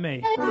recommended by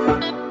me. We've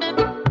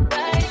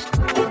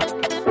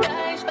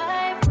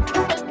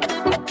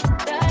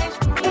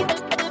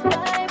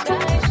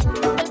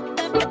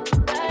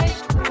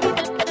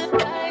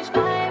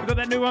got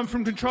that new one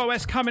from Control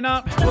S coming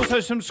up. Also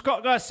some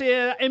Scott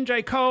Garcia,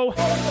 MJ Cole.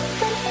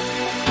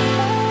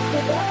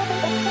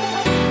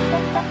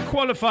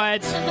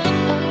 Qualified.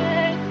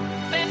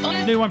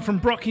 New one from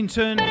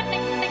Brockington,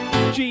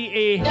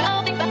 GE,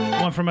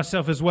 one from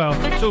myself as well.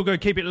 It's all good,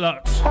 keep it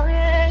locked.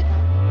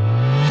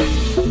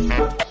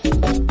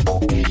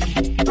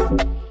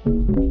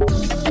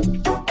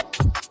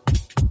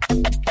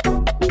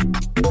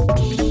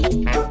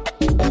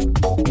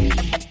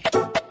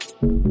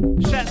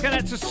 Shouts going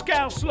out to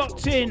Scouse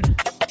locked in.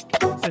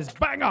 Says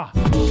banger.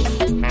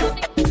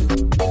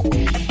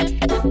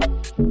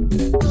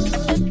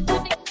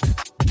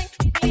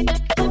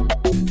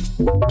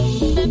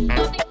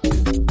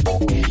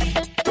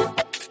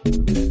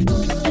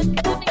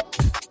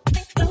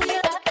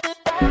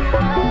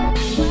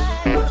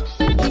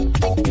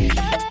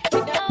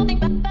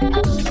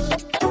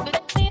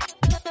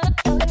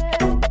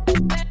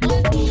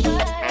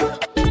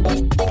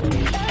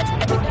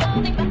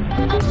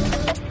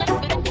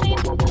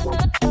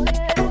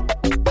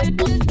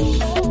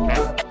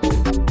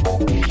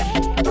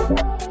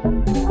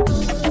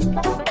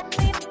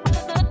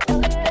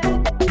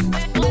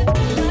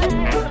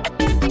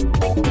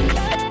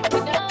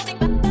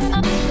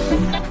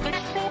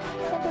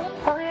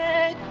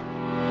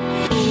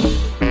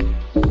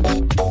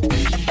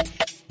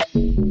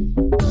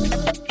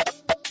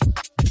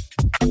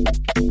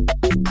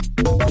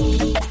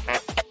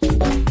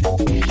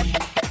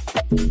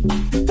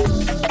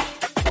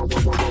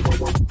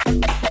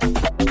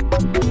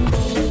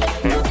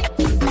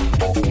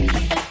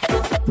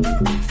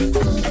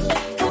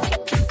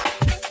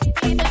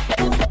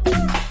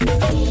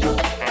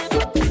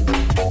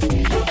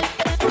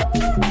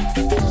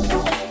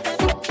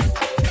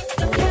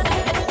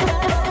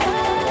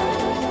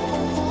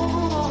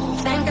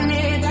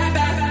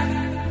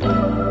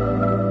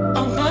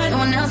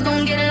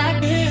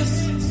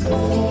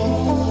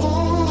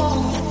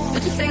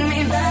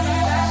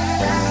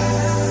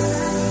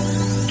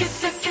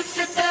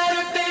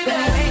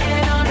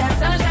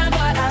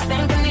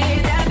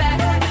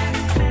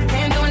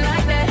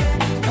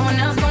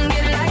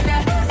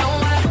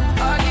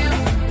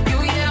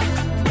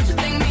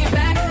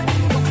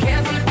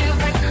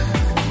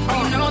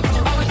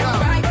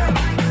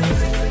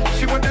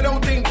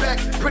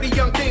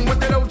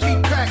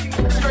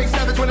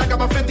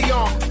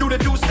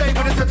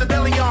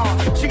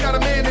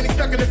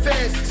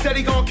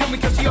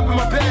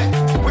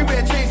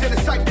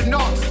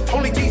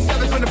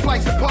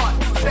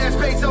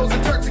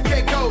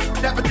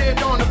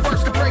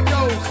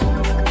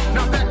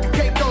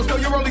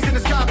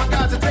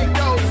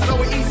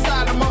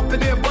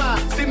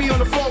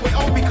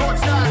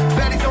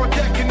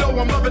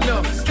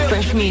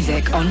 Fresh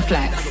music on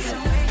Flex.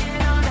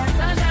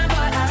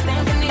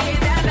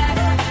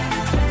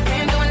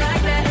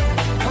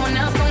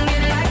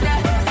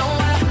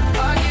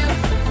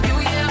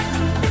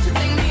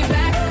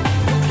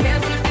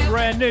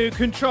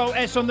 Control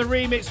S on the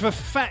remix for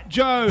Fat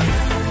Joe.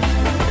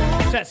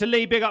 Shout to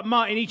Lee, big up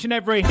Martin, each and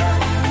every.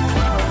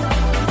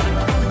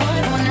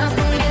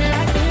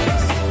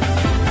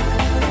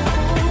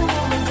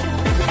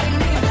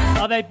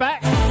 Are they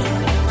back?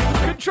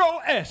 Control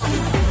S.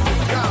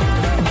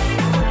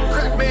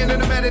 Crack man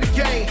in the man of the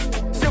game.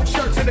 Silk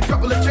shirts and a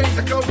couple of chains.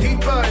 I go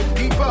deeper and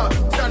deeper.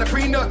 Sign a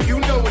prenup, you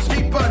know it's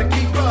deeper to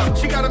keep up.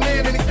 She got a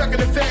man and he's stuck in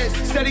the fence.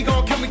 Said he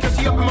gon' kill me cause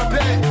she up in my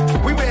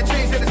bed. We wear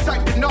chains and it's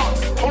psyched to knots.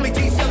 Only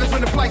G7s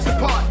when the flights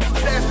apart.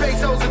 Stash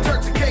pesos and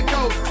Turks and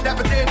Caicos.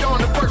 Dapper dead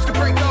on the first to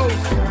break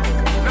those.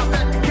 Now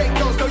back to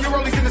Caicos. Throw your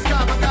rollies in the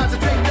sky, my guys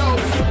will take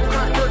those.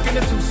 Crack working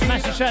into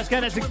massive shouts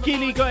going out to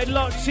Gilly, got it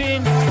locked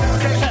in.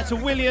 Shout to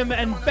William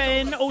and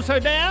Ben, also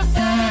there.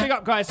 Big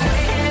up, guys.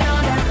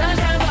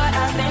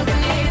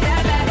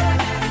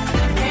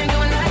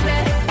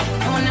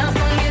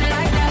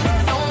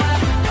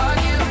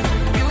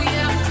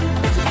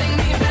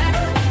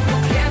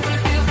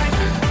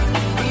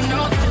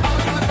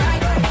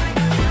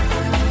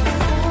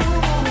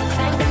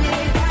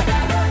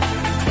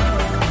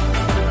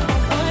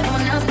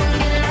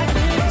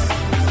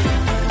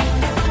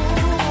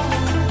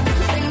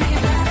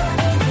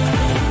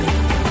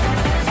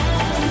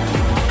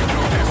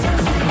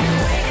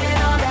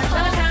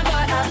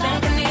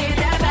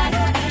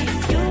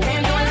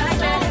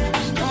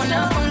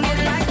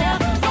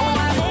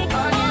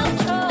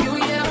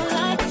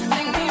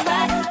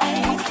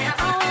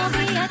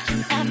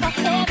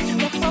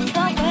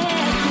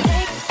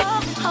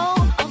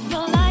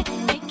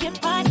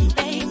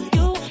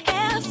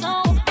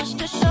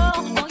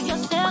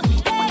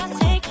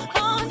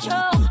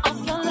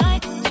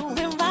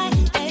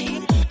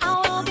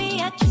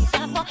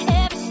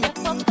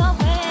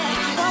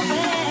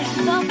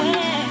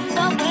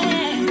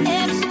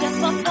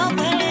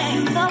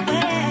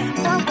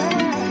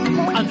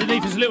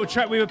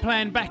 Track we were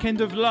playing back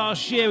end of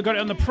last year. We got it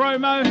on the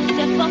promo.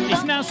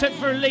 It's now set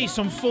for release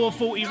on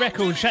 440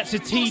 Records. Shout to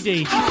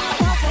TD.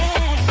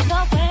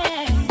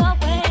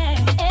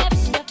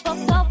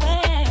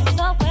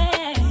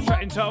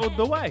 Track entitled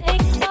The Way.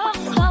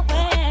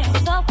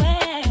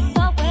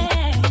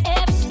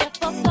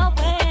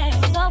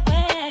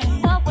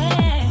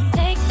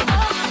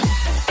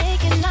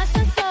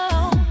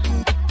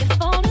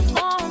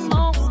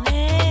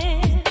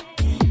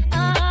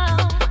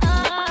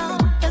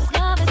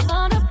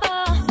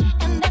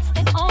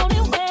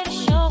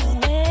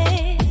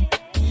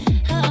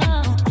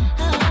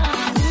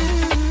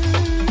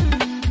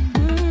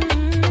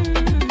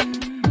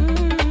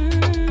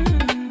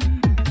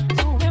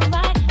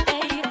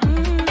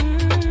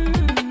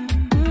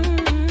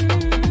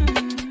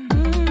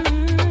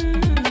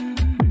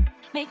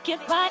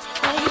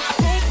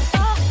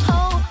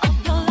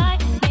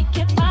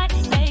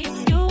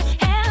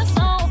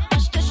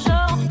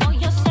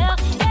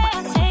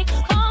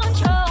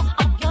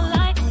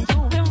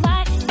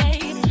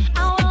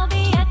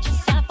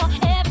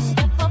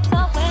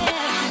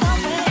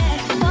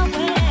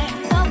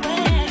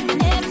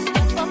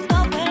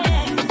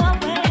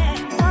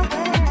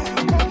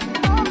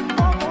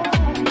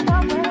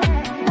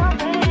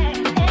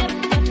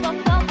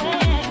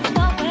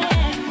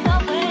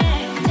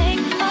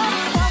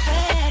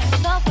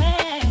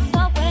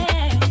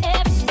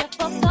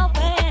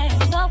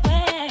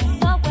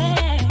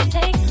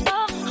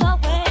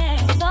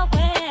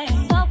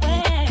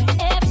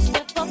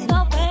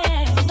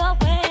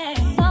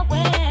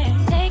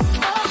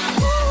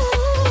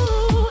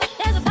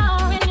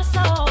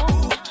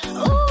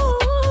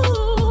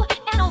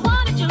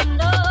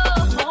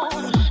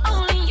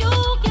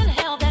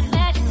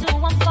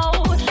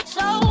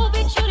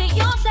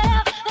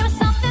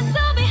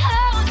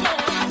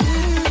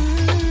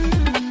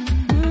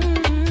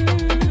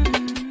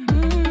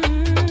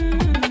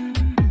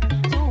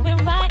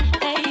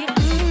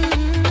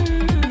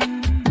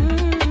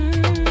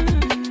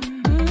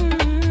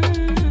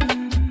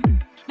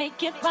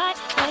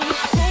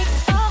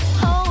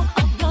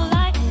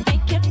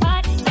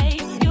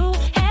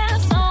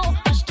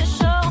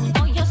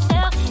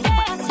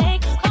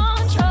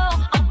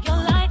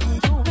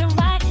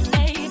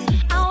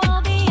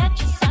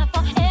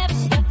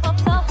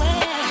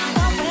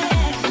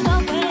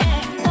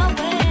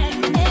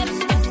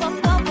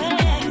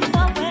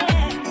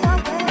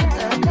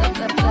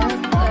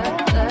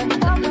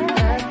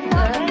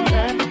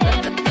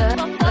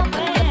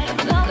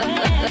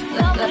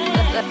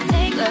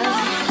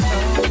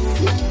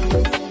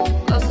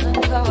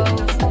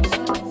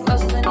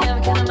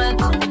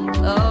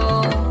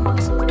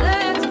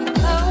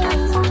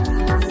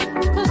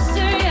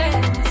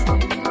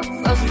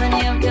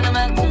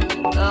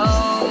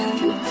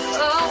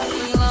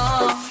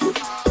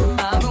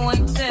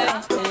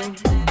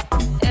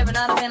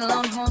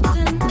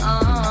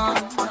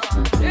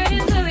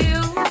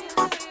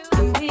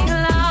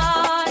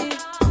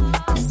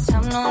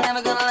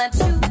 Never gonna let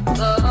you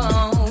go.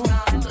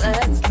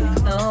 Let's get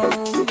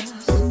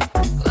close.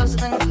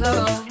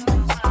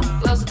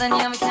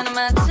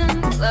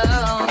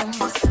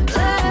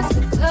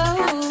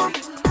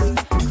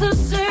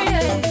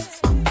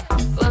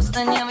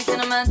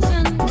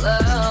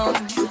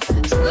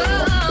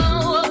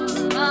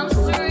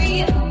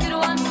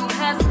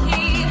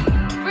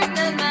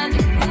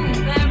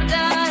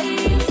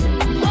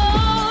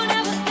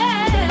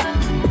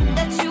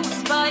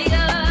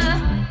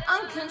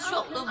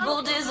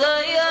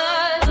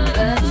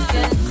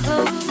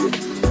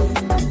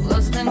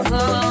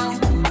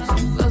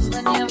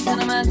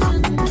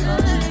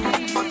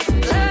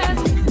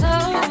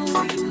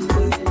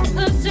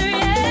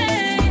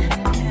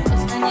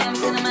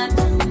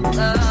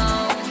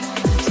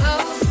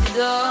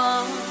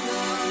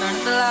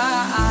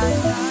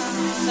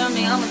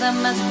 turn me on with that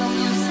magical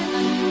music.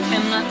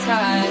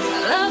 Hypnotized,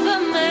 I love a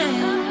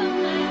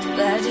man.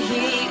 Glad you're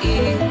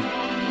here,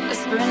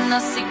 whispering our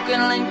secret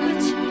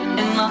language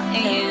in my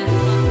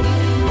ear.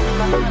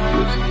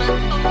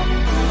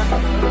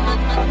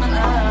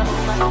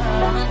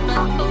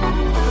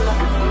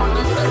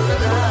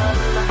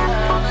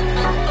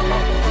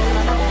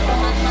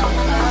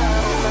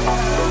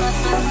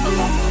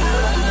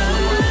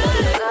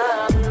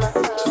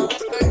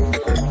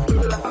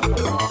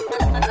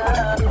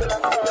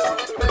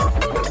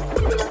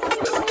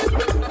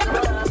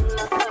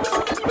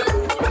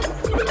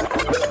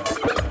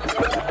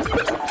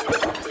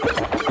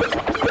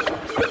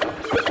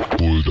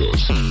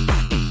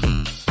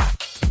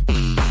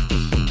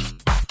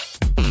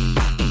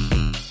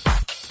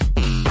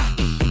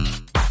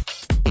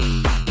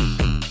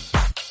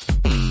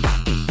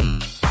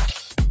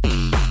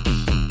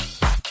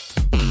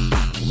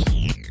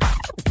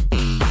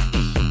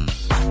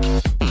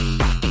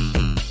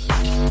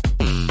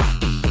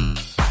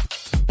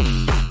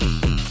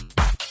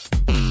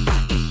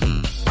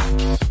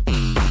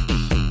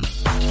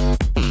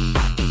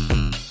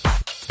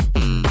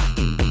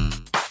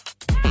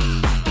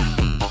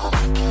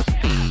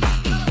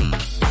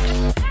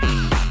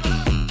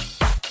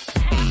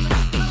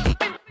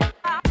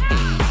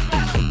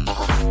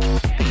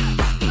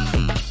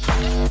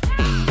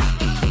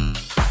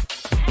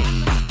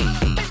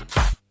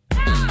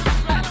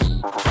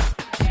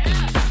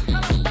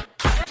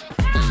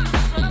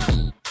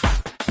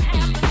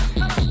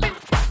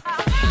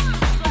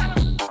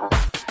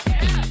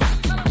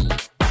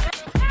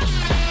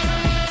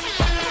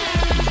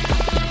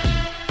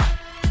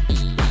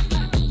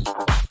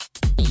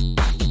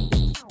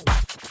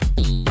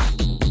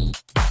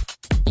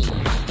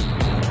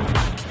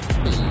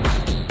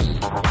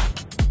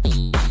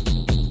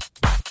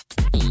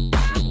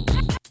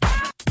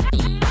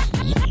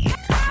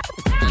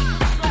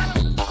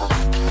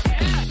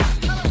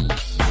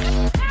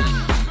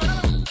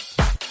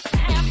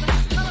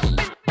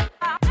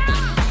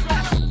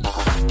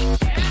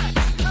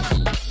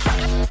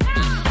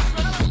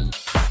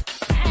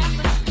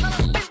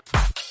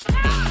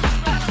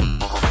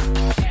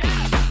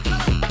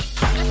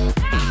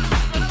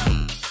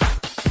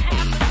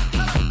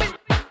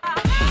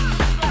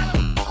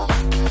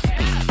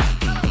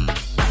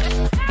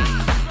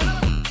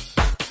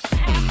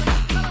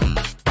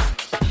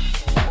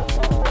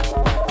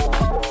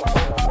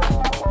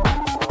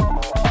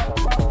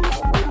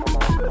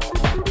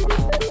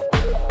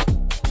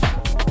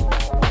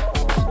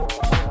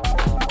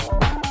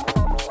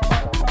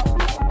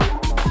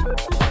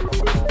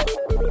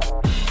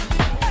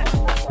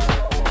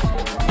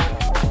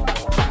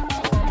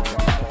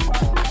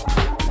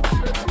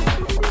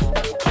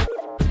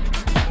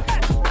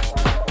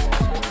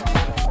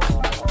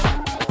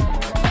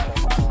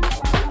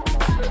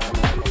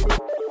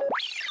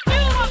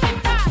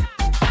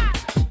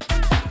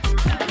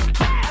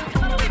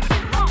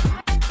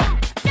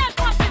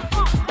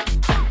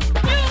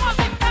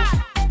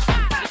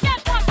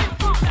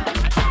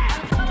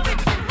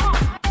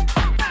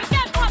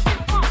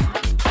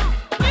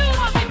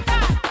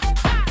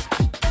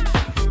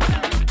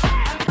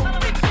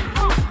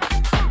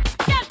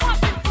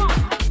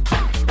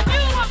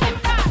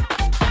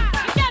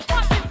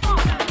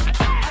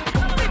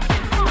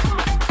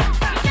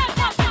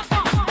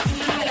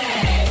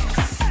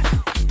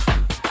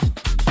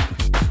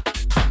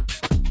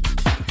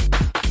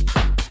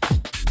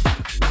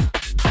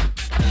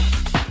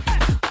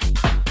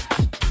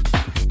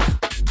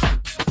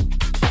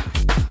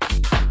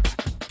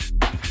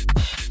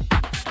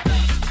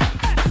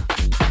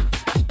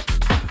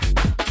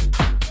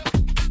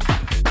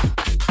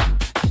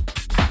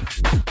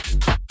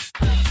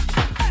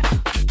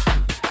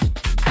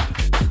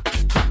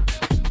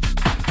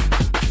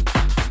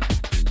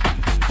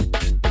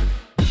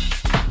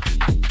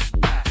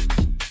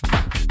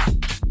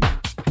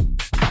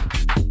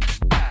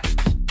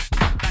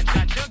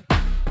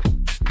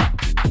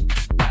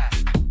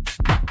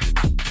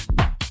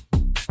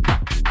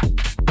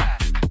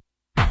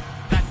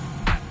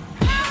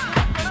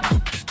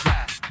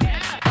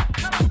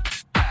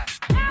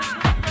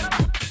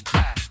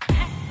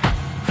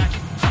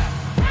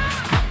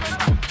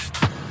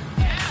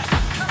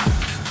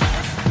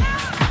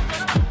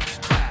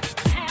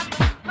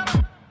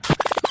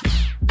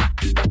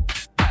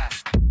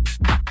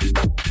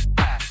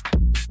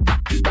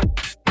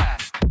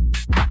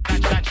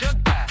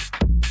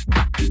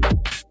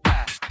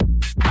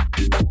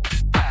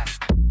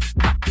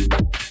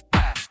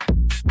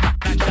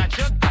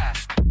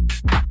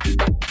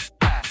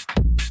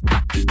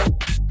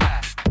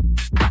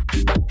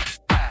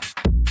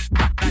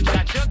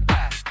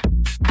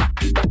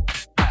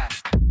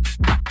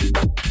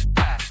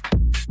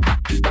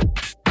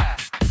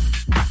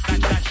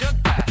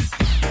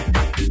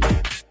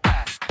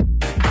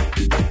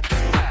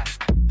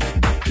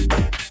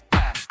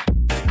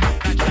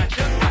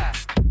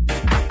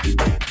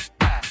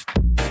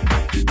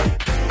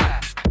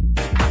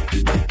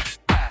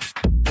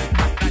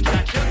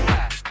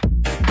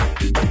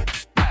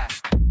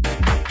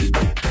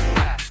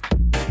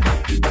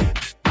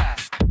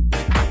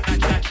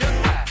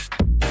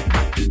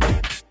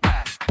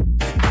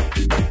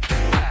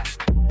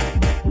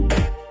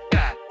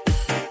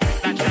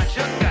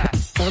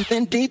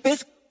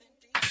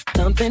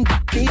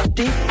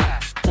 deep,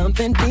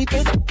 thumping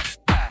deepest,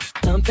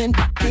 thumping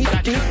deep,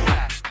 deep,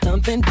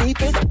 thumping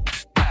deepest,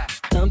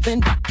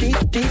 thumping deep,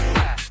 deep,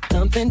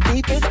 thumping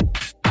deepest,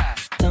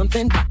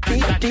 thumping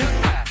deep, deep,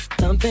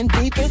 thumping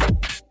deepest,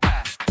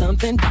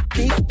 thumping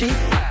deep, deep,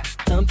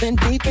 thumping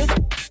deepest,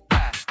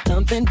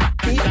 thumping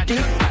deep,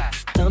 deep,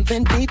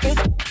 thumping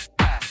deepest,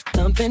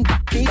 thumping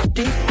deep,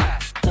 deep,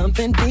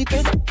 thumping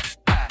deepest,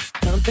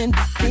 thumping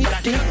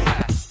deep, deep,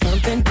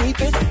 thumping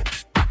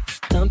deepest,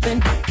 thumping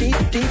deep,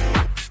 deep,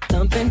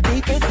 thumping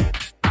deepest,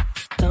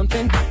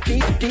 thumping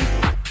deep, deep,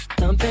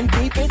 thumping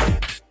deepest,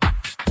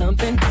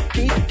 thumping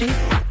deep, deep,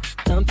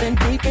 thumping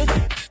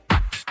deepest,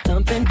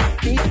 thumping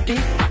deep,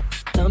 deep,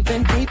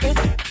 thumping deepest,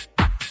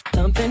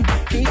 thumping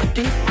deep,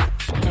 deep,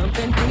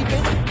 thumping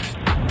deepest,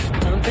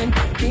 thumping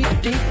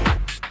deep, deep,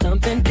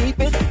 thumping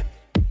deepest,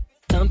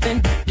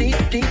 thumping deep,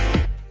 deep,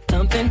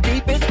 thumping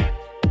deepest,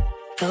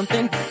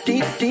 thumping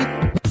deep, deep.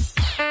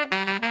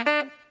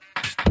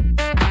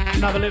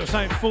 Another little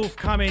something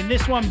forthcoming.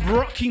 This one,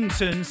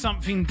 Brockington,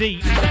 Something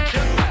Deep.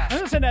 I'm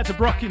going to send that to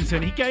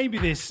Brockington. He gave me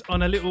this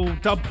on a little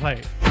dub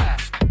plate.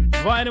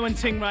 Vinyl and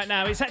ting right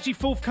now. It's actually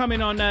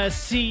forthcoming on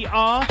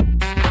CR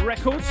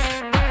Records.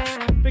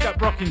 Big up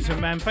Brockington,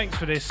 man. Thanks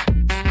for this.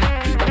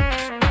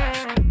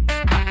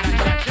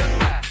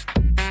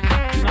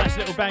 Nice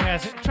little banger.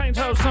 Track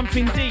title,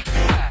 Something Deep.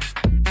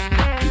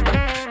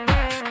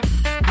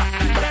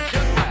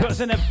 Got to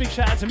send a big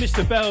shout out to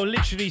Mr. Bell.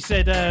 Literally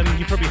said,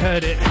 you probably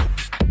heard it.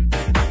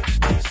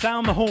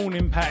 Sound the Horn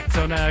Impact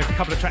on a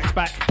couple of tracks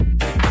back.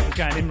 I'm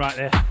going in right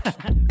there.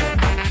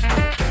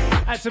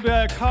 That's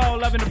Carl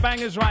loving the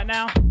bangers right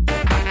now.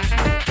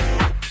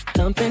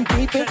 Shout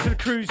to the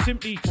crew,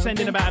 simply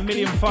sending about 1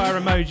 million fire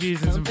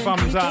emojis and some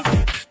thumbs up.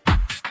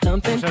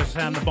 Also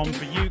sound the bomb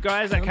for you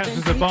guys. That counts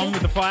as a bomb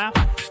with the fire.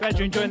 Glad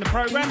you're enjoying the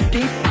programme.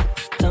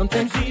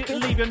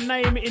 Leave your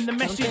name in the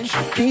message.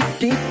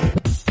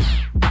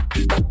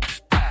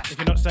 If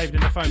you're not saved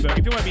in the phone book.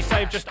 If you want to be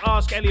saved, just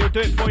ask Ellie, will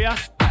do it for you.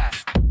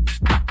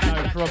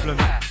 No problem.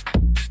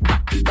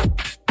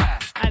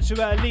 And to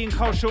Lee and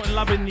Cole Shorten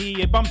loving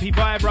the bumpy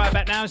vibe right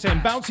back now, saying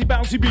bouncy,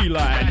 bouncy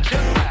beeline.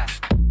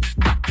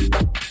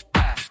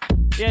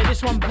 Yeah,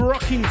 this one,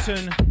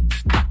 Brockington.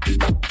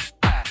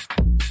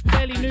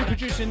 Fairly new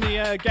producer in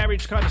the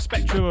garage kind of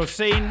spectral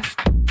scene.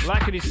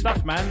 Liking his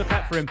stuff, man. Look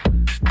out for him.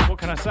 What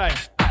can I say?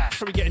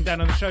 Probably getting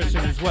down on the show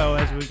soon as well,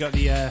 as we've got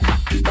the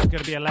going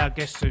to be a loud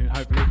guest soon,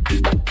 hopefully.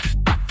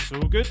 It's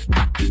all good.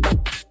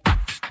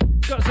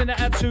 Got to send that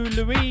out to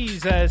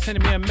Louise,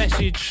 sending me a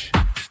message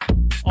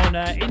on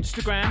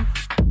Instagram.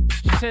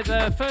 She said,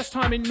 first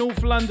time in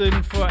North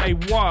London for a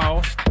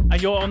while,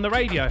 and you're on the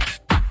radio.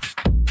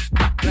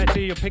 Glad to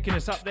hear you're picking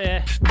us up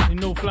there in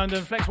North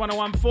London, Flex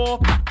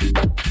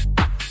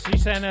 101.4.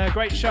 She's saying,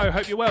 great show,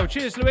 hope you're well.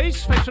 Cheers,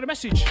 Louise, thanks for the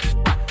message.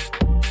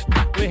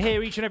 We're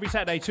here each and every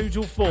Saturday, 2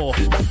 till 4.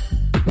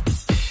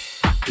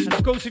 And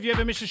of course, if you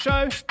ever miss a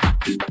show,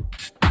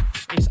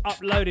 it's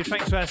uploaded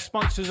thanks to our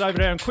sponsors over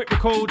there on Quick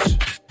Records.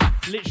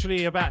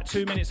 Literally about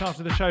 2 minutes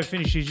after the show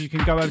finishes, you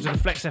can go over to the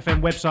Flex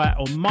FM website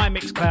or my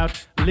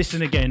Mixcloud,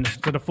 listen again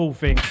to the full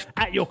thing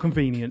at your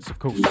convenience, of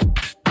course.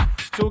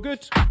 It's all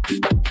good.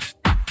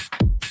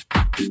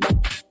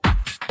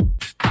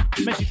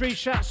 Message read,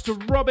 shouts to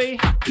Robbie.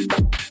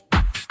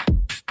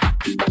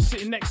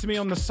 Sitting next to me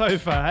on the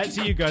sofa. That's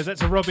to you guys,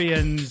 that's to Robbie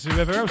and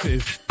whoever else it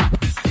is.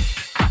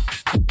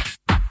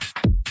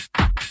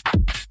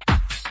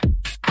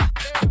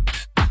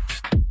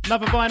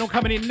 Another vinyl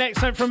coming in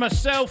next, and from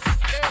myself.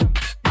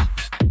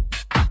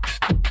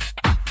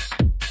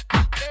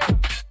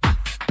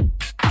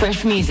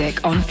 Fresh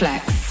music on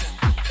Flex.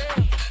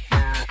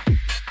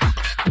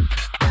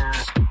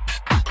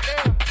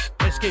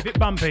 Let's keep it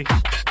bumpy.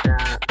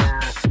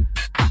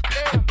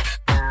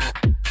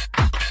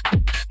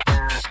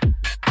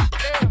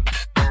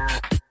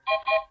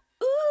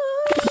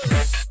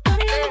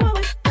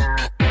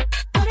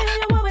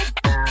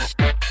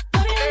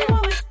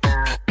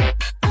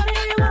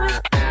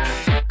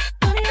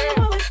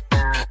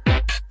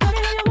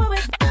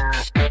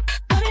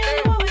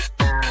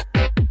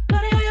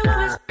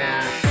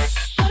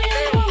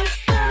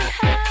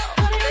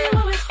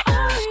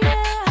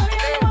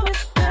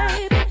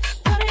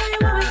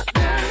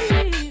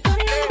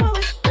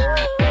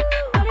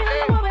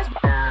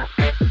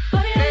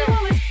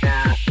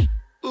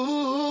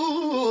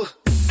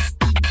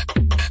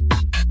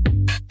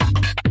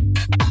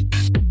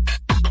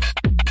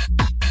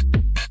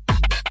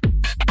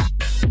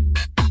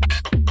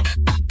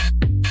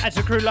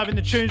 Loving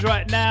the tunes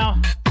right now.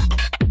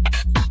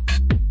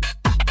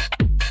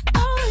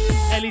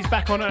 Ellie's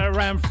back on at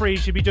around 3.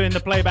 She'll be doing the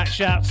playback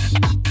shouts.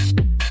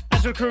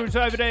 As the crew's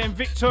over there in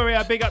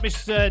Victoria, big up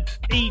Mr.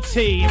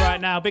 E.T.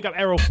 right now. Big up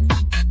Errol.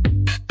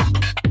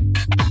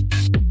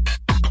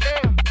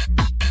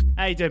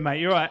 How you doing, mate?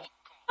 You alright?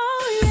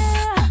 Oh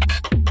yeah,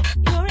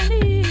 you're in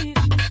need.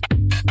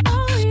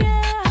 Oh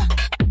yeah,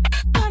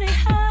 funny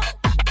how.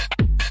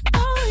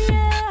 Oh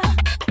yeah,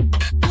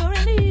 you're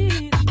in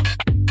need.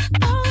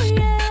 Oh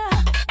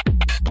yeah,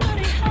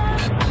 funny how.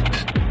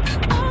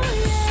 Oh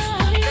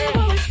yeah,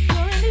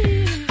 you're in need.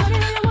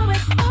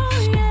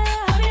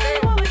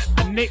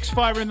 Mix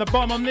firing the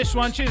bomb on this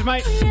one. Cheers,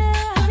 mate.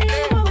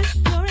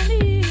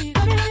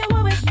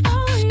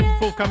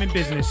 Forthcoming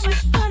business.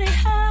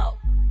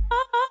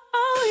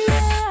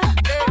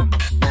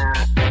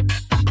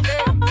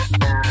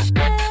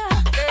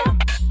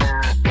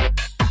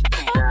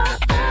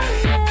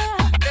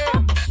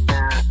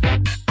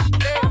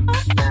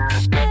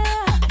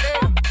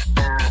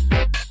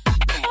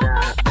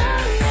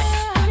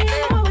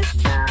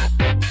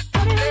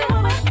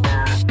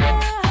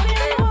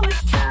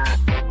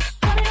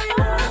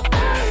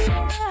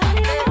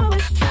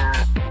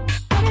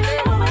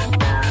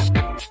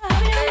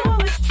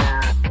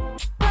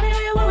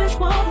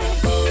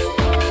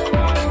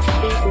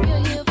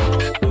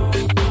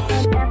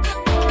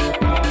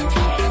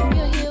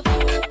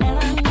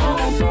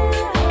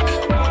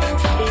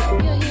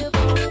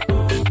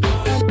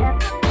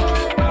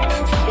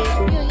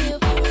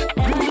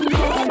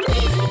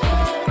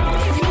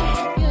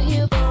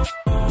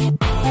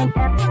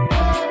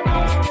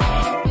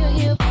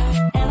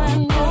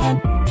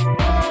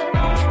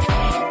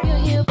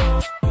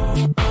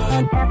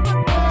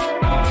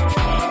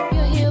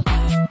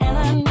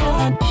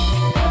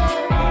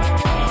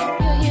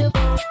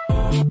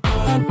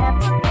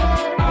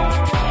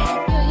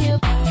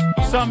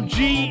 Some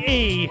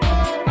GE.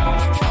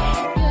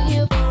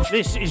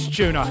 This is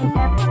Juna.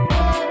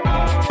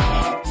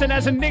 Sent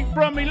as a Nick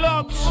Bromley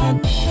Logs.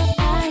 On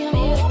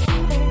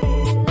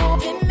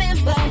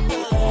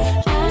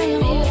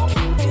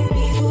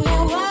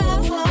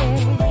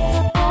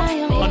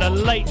a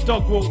late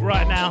dog walk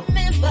right now.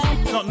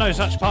 Not No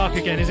Such Park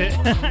again, is it?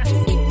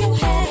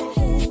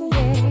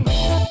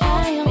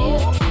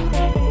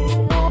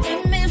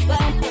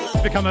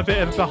 It's become a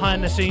bit of a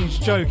behind the scenes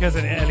joke,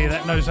 hasn't it, Ellie,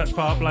 that No Such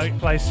Park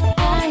place.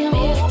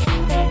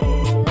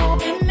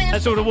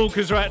 That's all the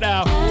walkers right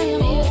now.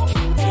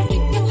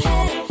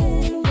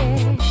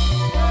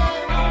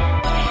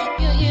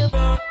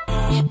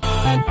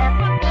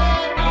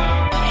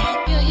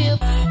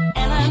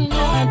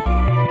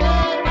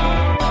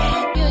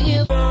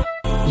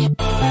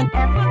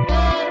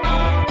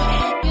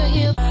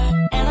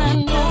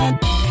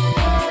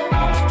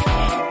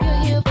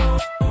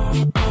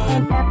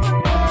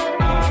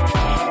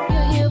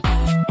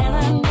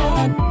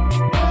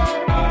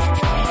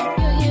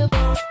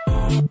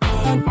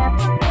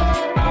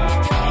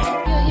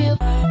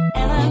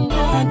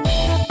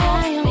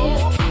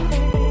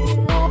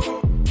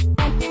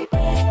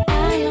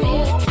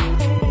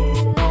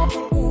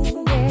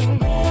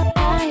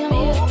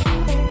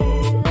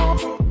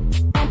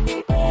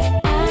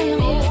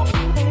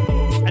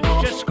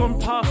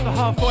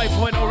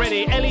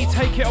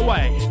 Take it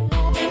away.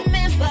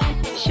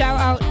 Shout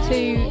out to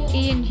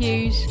Ian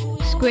Hughes,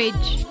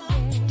 Squidge,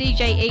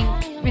 DJ Ink,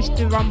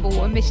 Mr.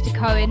 Rumble and Mr.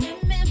 Cohen.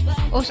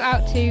 Also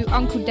out to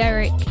Uncle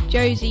Derek,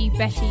 Josie,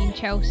 Betty and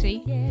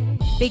Chelsea.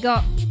 Big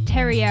up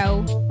Terry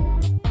L,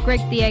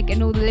 Greg the Egg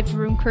and all the Living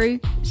Room crew,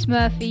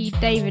 Smurfy,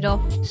 David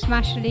Off,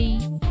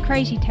 Smashley,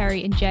 Crazy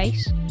Terry and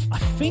Jace. I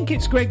think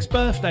it's Greg's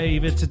birthday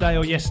either today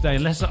or yesterday,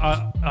 unless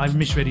I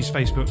misread his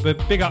Facebook.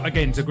 But big up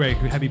again to Greg.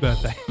 Happy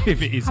birthday, if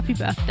it is. Happy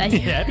birthday.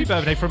 Yeah, happy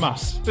birthday from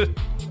us.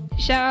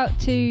 Shout out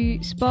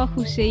to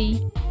Sparkle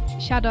C,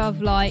 Shadow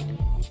of Light,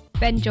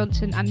 Ben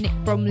Johnson and Nick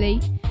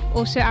Bromley.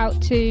 Also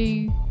out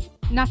to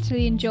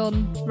Natalie and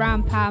John,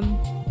 Ram Pam,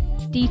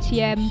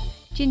 DTM,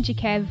 Ginger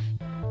Kev,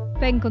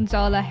 Ben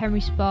Gonzala,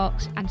 Henry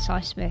Sparks and Cy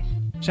Smith.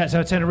 Shout out to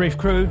our Tenerife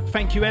crew.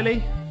 Thank you,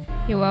 Ellie.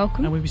 You're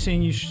welcome. And we'll be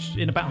seeing you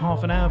in about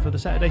half an hour for the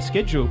Saturday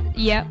schedule.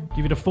 Yep.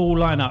 Give it a full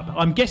lineup.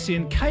 I'm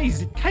guessing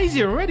Kay's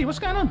here already. What's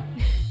going on?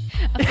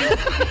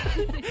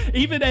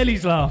 Even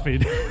Ellie's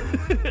laughing.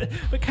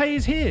 But Kay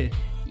is here.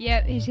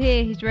 Yep, he's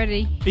here. He's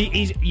ready.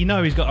 He's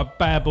got a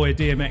bad boy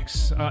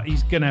DMX.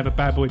 He's going to have a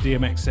bad boy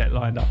DMX set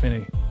lined up,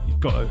 isn't he?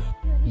 You've got to.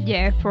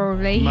 Yeah,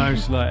 probably.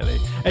 Most likely.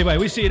 Anyway,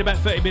 we'll see you in about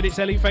 30 minutes,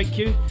 Ellie. Thank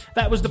you.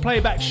 That was the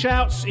playback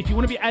shouts. If you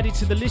want to be added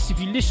to the list, if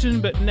you listen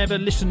but never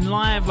listen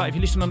live, like if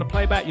you listen on the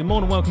playback, you're more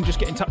than welcome. Just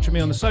get in touch with me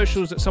on the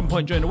socials at some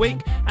point during the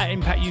week at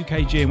Impact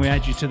UKG and we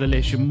add you to the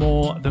list. You're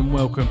more than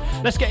welcome.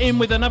 Let's get in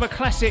with another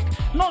classic.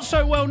 Not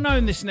so well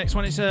known, this next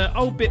one. It's an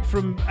old bit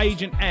from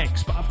Agent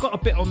X, but I've got a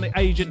bit on the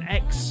Agent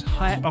X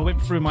hype. I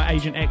went through my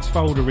Agent X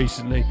folder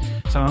recently,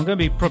 so I'm going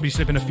to be probably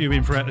slipping a few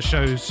in throughout the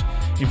shows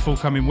in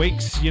forthcoming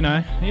weeks. You know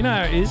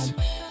how it is.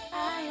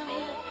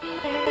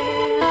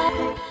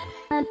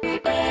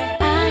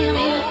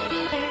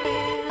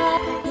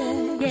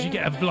 Because you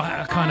get a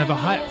kind of a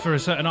hype for a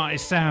certain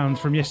artist's sound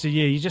from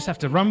yesteryear, you just have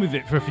to run with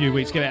it for a few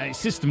weeks, get it out of your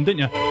system, didn't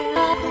you?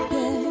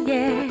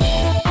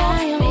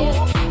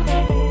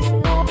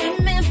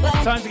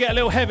 Time to get a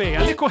little heavy,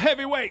 a little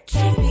heavyweight.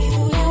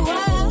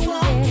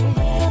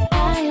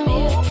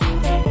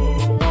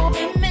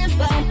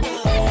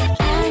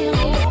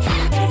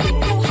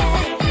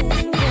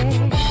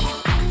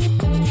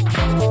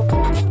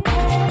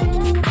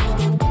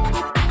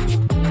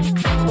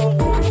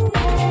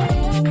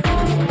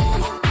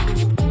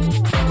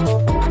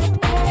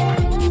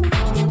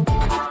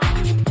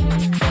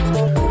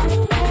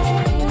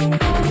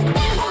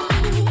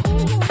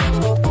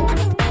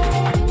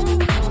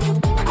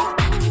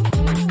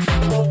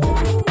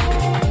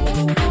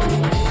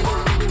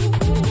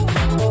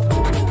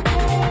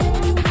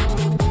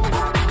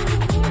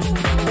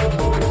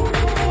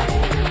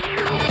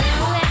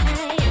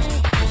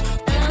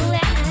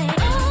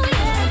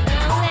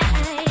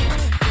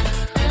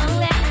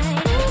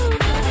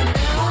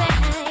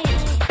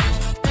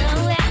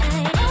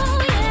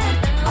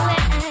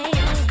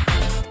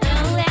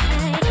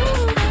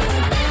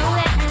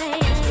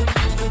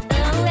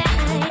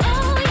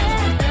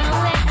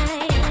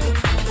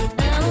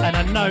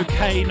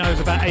 K knows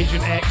about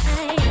Agent X.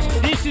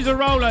 This is a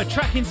roller,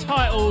 track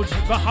entitled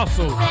The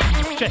Hustle.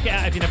 Check it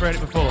out if you've never heard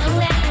it before.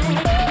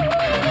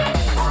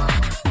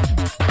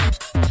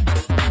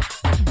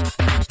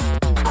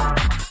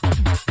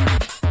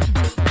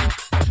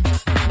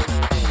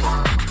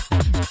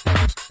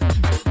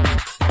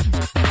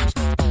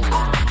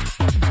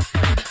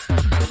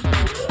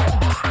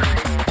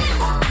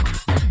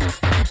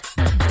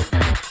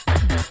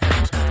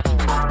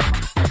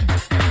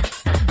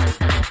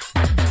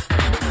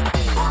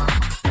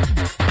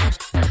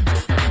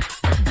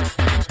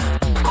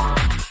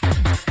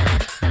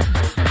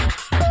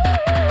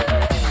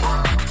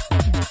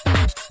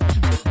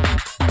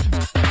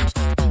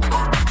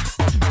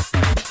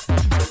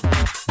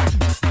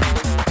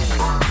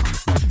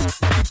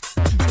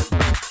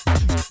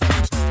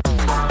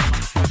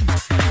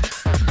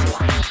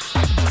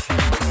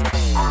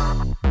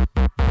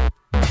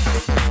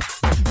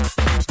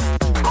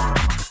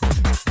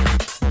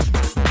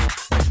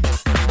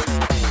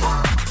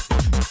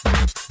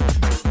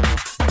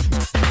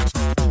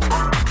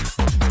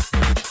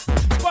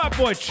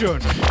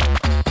 Tune.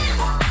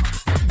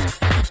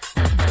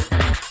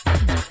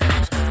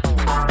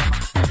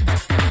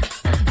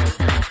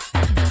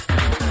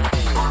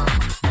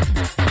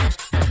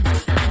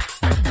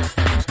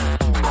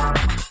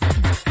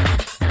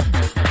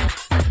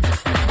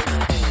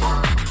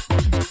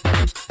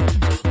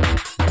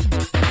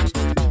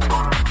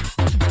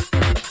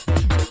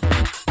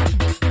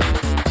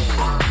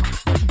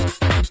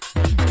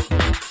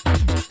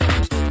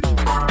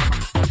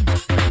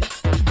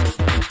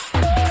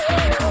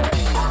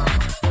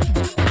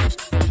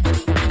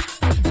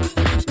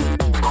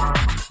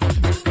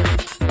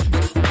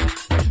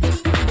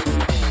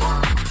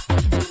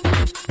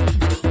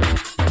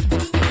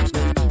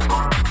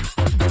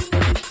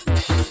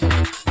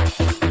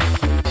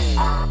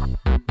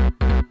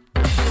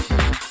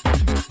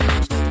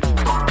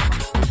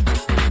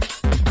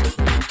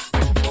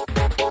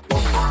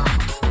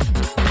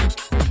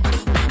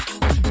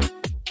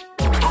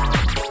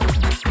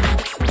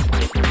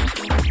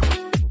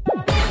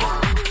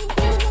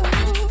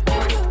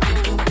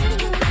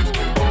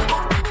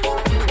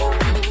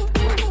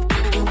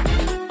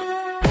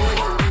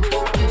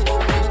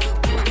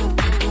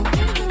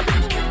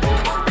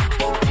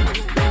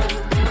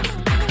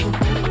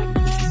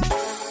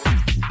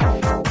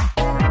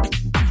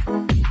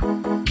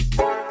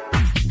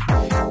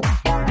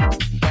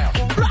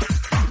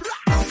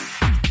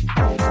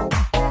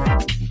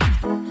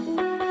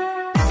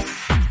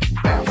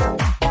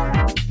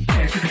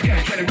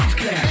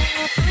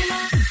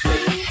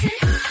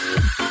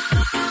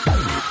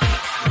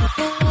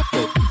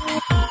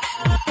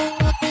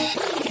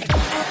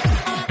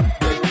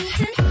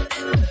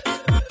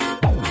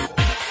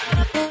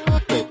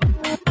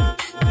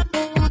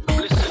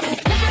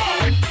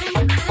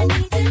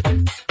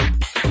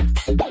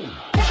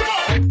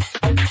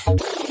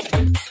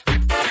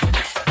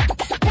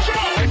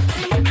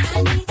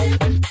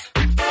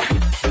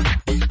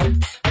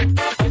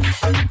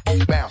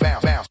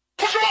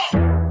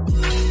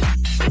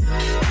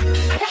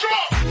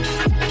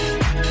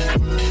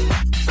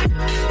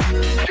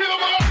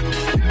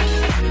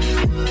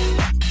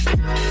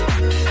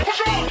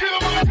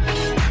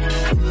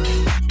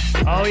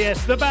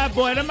 The bad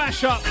boy, the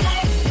mashup.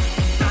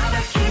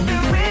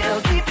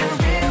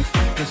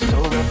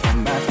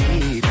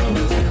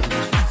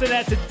 So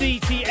that's a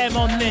DTM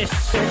on this.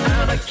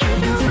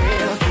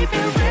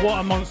 What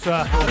a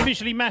monster.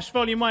 Officially Mash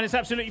Volume 1. It's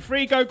absolutely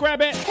free. Go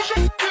grab it.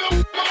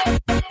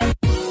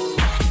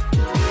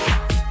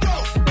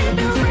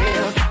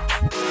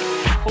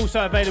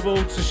 Also available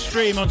to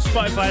stream on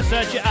Spotify.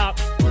 Search it up.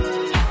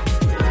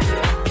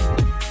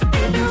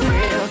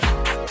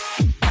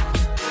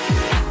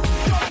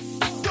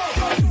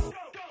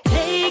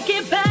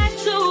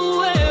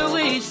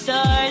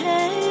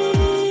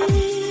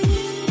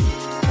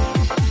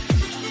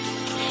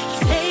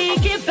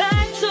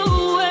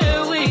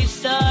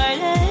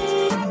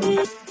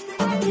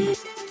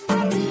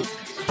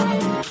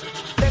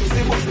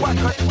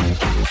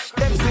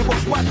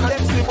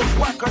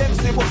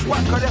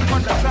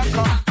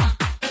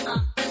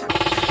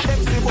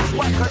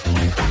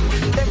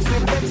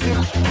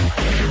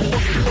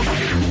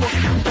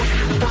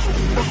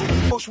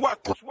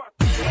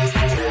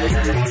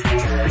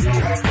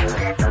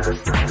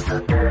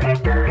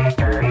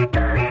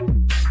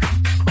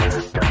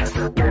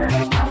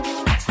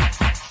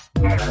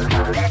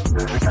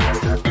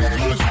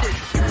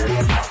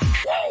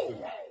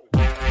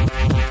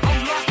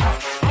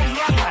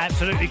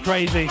 Absolutely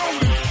crazy.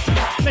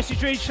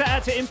 Message read, shout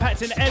out to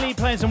Impact and Ellie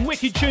playing some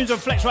wicked tunes on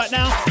Flex right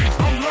now.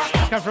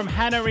 Come from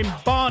Hannah in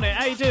Barnet.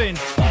 How you doing?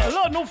 A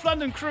lot of North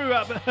London crew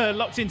up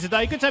locked in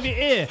today. Good to have you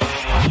here.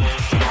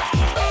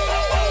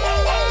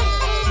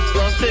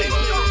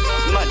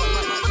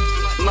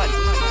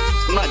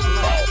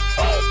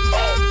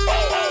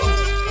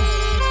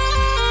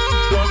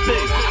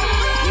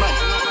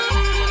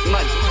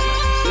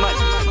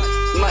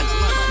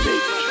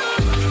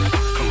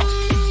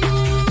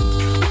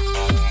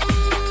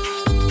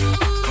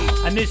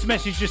 And this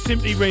message just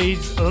simply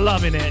reads,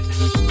 loving it.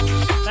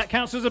 That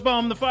counts as a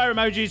bomb, the fire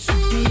emojis.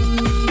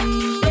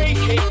 Break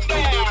it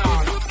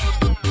down.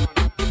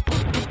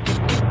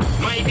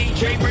 My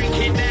DJ break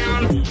it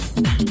down.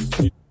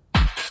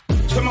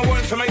 Someone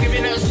wants to give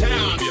me that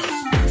sound.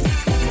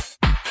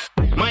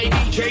 My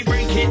DJ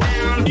break it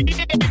down.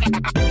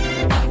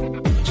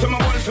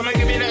 Someone wants to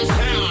give me that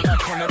sound.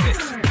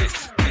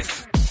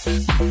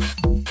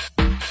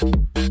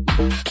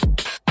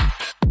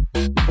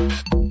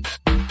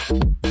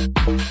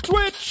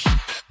 Switch.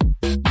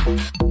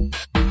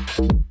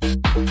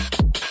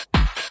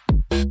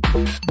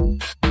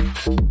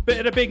 Bit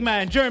of the big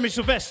man, Jeremy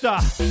Sylvester.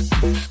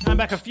 I'm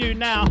back a few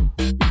now.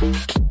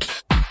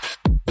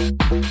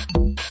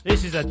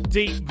 This is a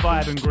deep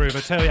vibe and groove,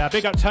 I tell ya.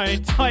 Big up Tony,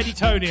 Tidy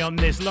Tony on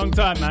this. Long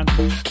time, man.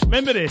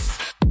 Remember this?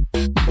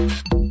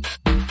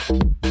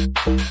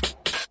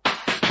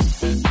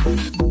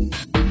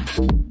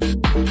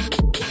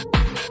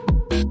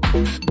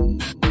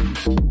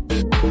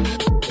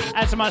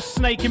 Add to my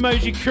snake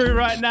emoji crew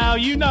right now,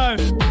 you know.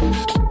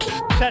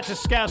 Shout to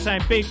Scout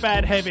saying big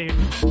bad heavy.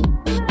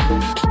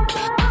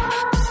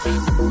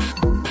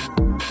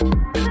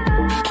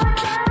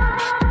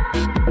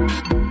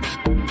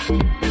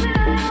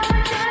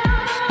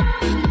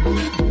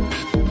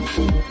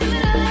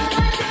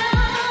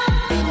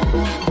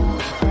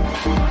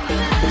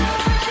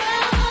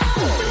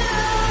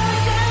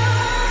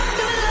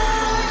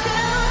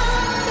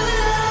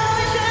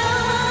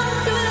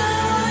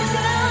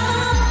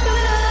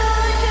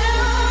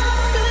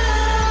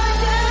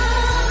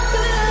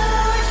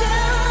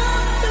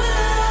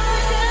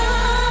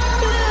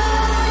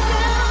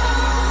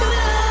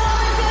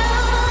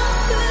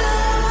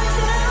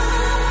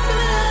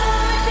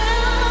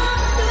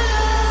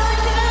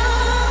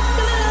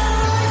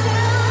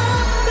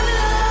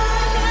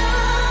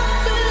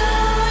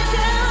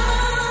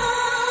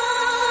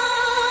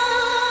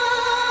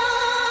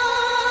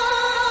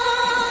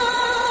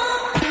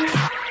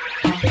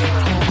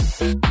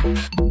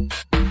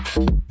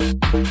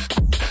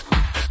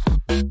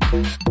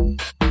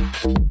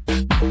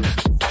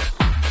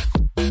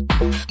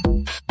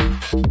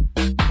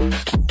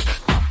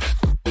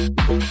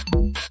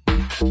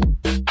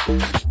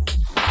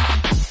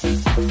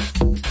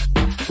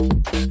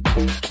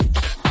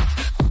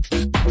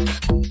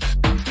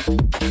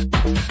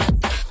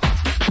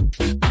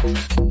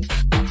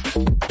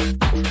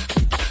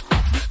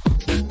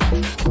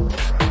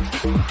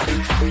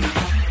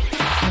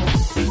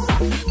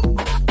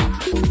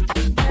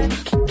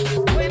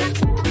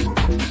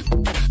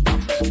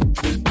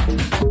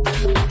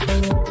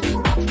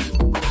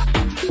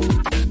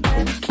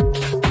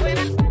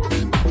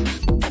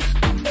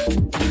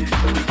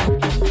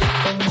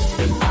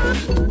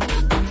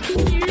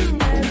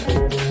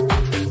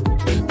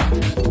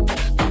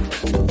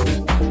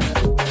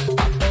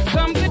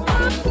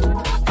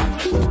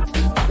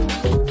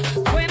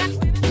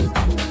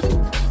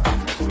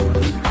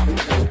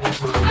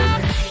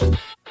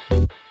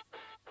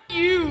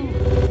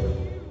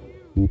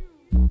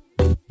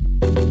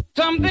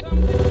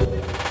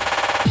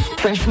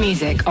 Fresh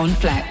music on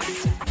Flex.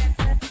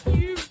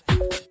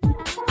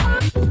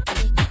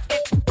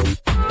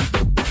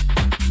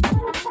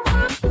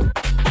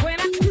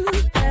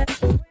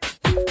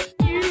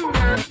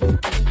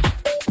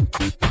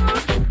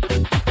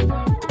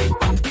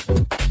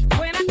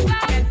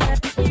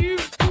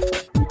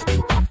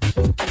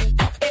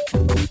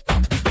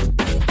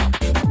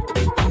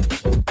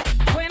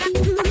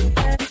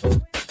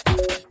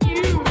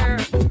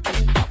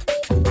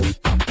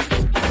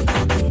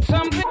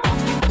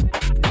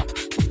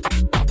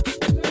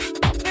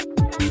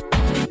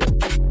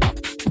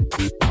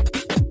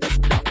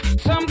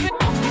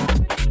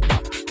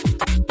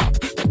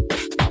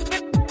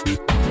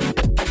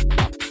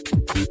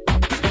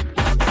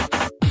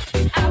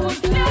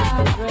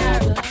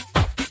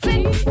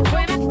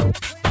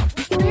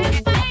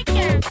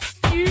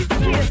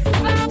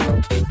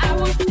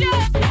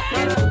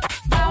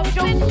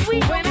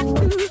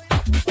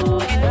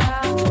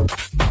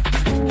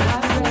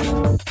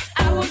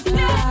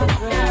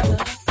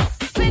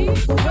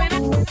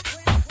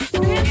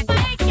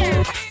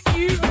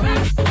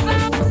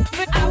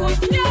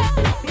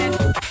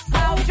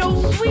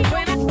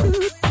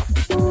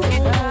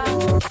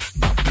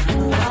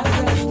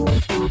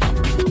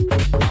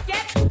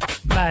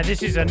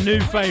 This is a new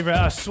favourite,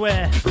 I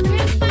swear.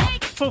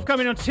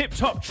 Forthcoming on Tip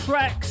Top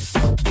Tracks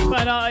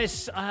by an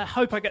artist, I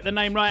hope I get the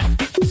name right,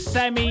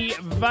 Sammy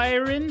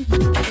Vairin.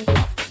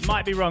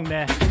 Might be wrong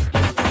there.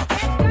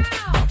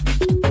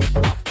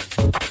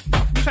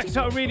 Track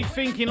title, Really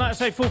Thinking, like I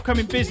say,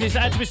 forthcoming business.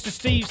 Add to Mr.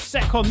 Steve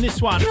Sec on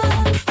this one.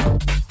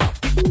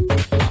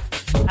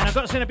 And I've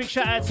got to send a big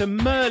shout out to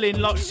Merlin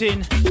locked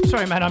in.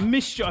 Sorry man, I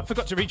missed you, I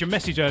forgot to read your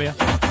message earlier.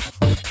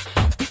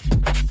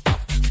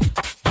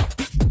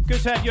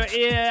 Good to have your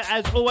ear,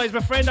 as always, my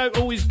friend. Oh,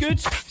 always good.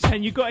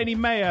 And you got any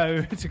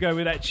mayo to go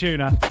with that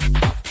tuna?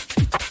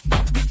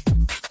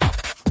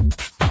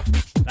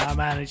 Nah,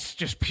 man, it's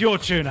just pure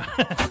tuna.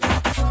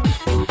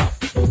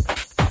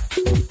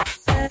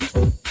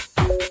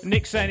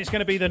 Nick saying it's going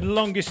to be the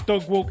longest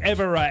dog walk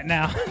ever right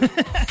now.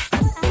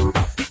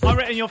 I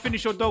reckon you'll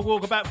finish your dog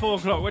walk about 4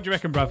 o'clock. What do you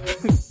reckon, bruv?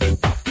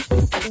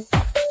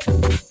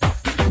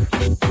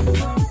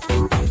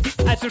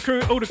 As the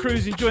crew, all the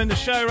crews enjoying the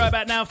show right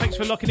about now. Thanks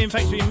for locking in.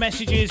 Thanks for your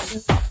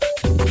messages.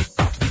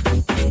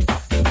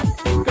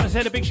 Got to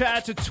send a big shout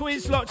out to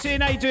Twiz locked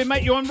in. How you doing,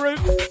 mate? You en route?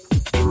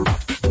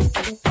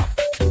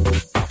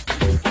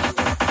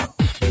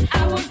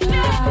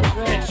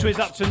 Get Twiz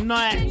up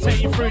tonight.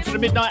 Take you through to the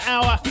midnight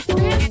hour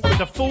with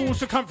the full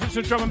circumference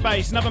of drum and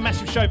bass. Another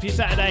massive show for you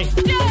Saturday.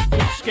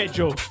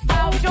 Schedule.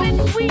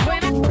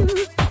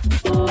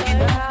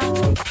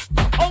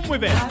 On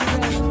with it.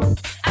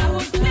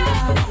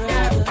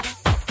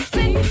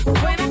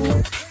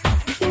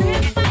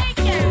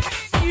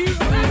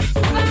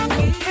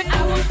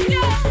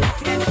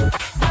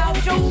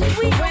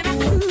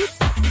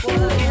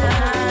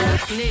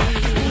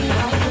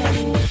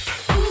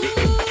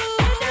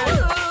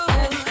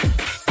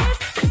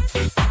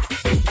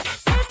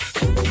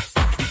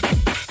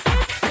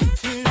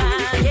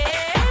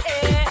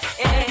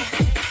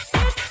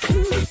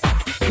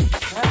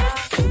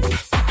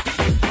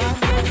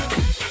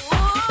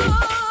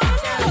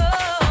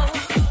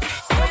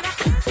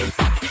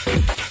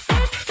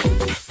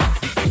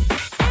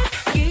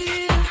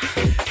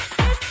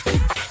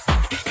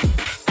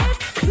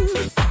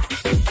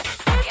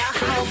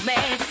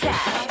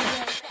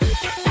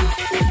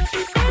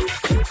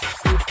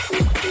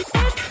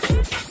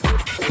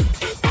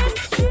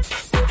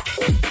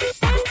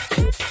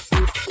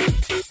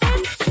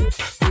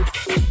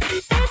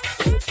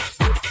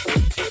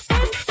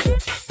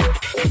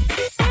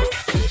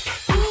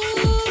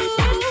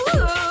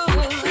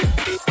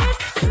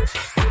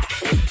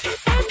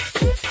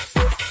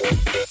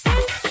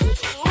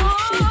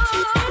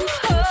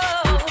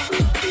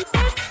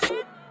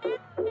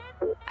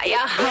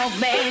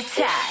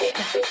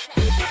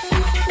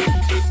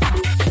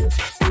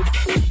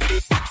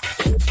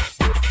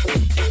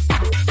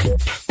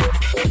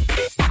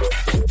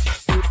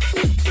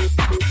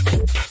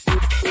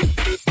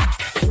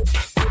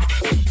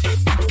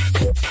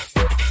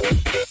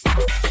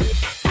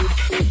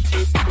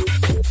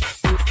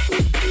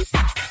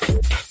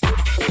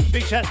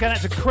 Going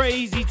out to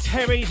Crazy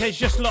Terry, has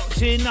just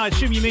locked in. I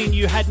assume you mean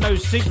you had no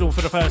signal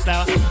for the first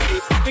hour.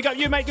 Big up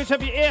you, mate. Good to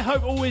have your ear.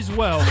 Hope all is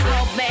well.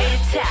 Homemade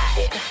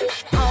tight.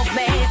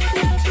 Homemade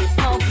tight.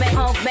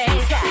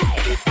 Homemade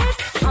tight.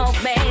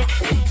 Homemade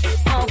tight.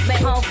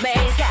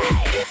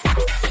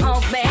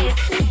 Homemade tight.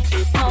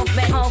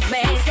 Homemade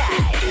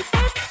tight.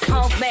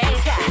 Homemade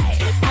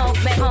tight.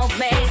 Homemade tight.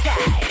 Homemade tight. Homemade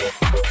tight.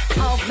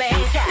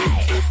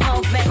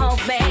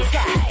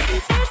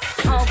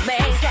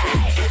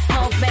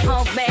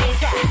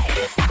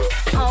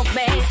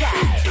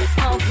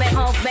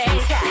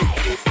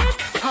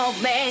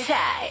 Homemade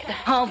tight.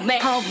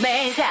 Homemade tight.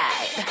 Homemade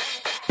tight.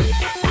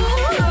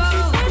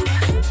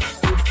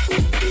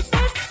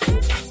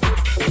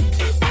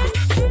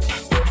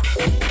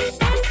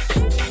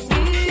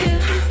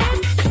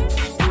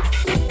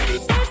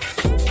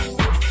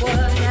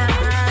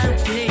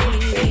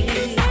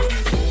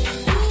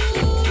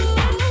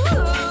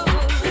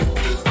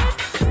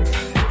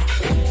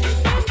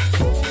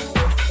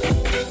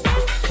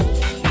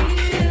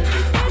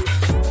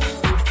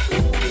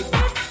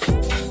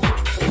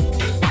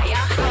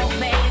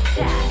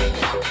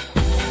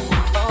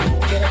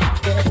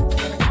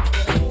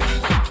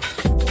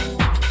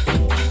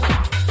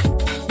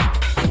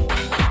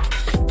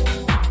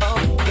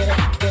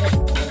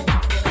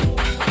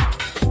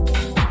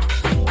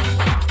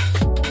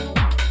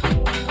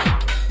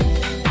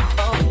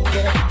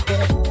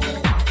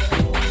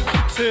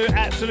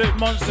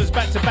 Monsters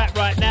back to back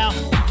right now.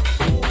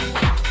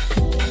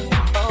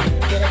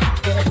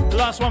 The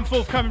last one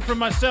forthcoming from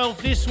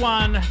myself. This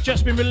one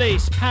just been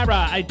released.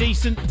 Para, A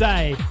Decent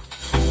Day. If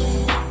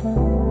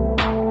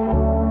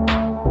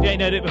you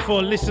ain't heard it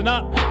before, listen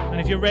up. And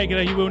if you're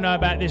regular, you will know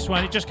about this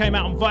one. It just came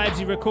out on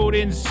Vibesy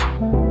Recordings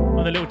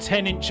on the little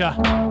 10-incher.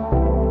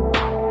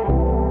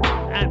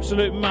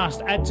 Absolute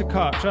must. Add to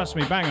cart. Trust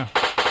me, banger.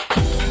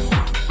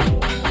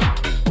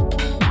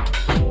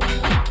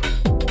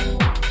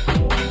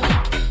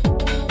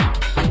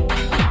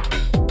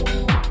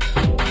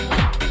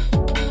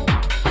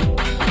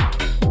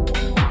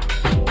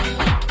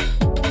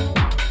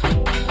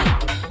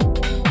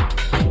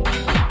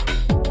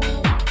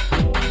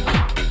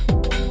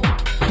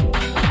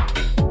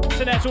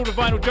 All the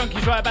vinyl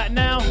junkies right about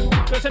now.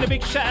 Got to send a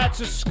big shout out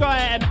to Sky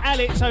and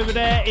Alex over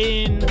there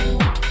in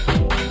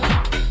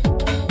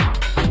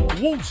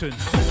Walton.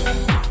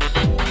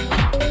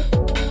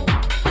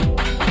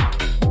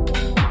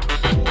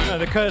 Oh,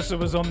 the cursor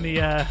was on the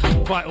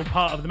vital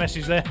part of the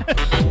message there.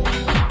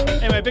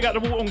 Anyway, big up the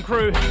Walton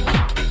crew.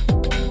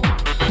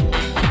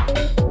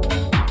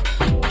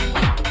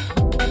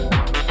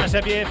 Nice to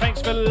have you here.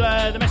 Thanks for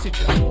the message.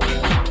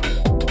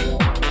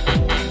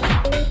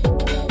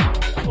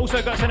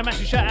 Also got to send a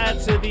massive shout out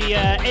to the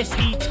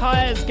SE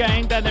Tyres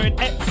gang down there in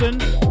Epsom.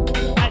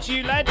 That's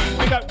you lads.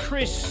 Big up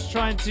Chris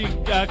trying to...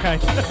 Okay.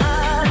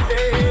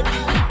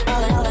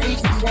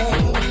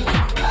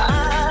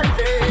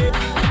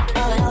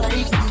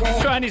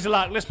 Trying his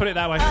luck, let's put it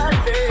that way.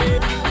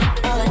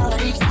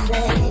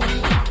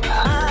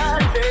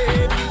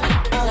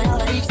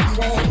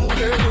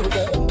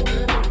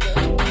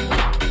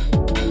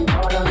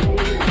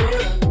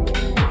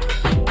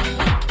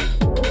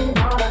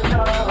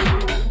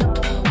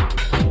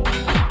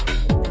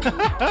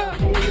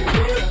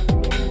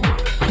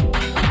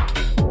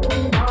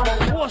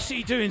 What's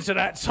he doing to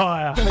that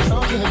tyre?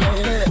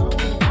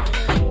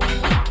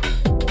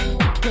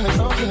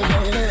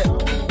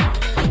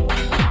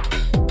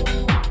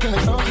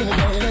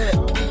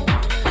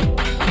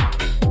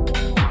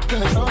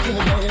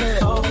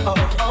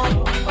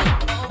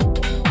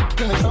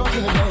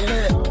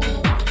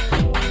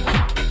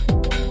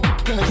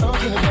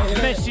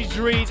 Message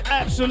reads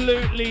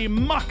absolutely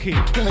mucky.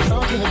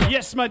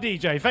 Yes, my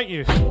DJ, thank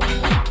you. And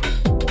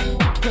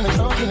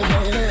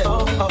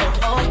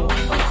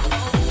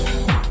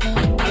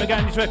we're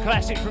going into a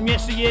classic from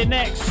yesteryear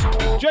next.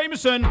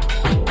 Jameson.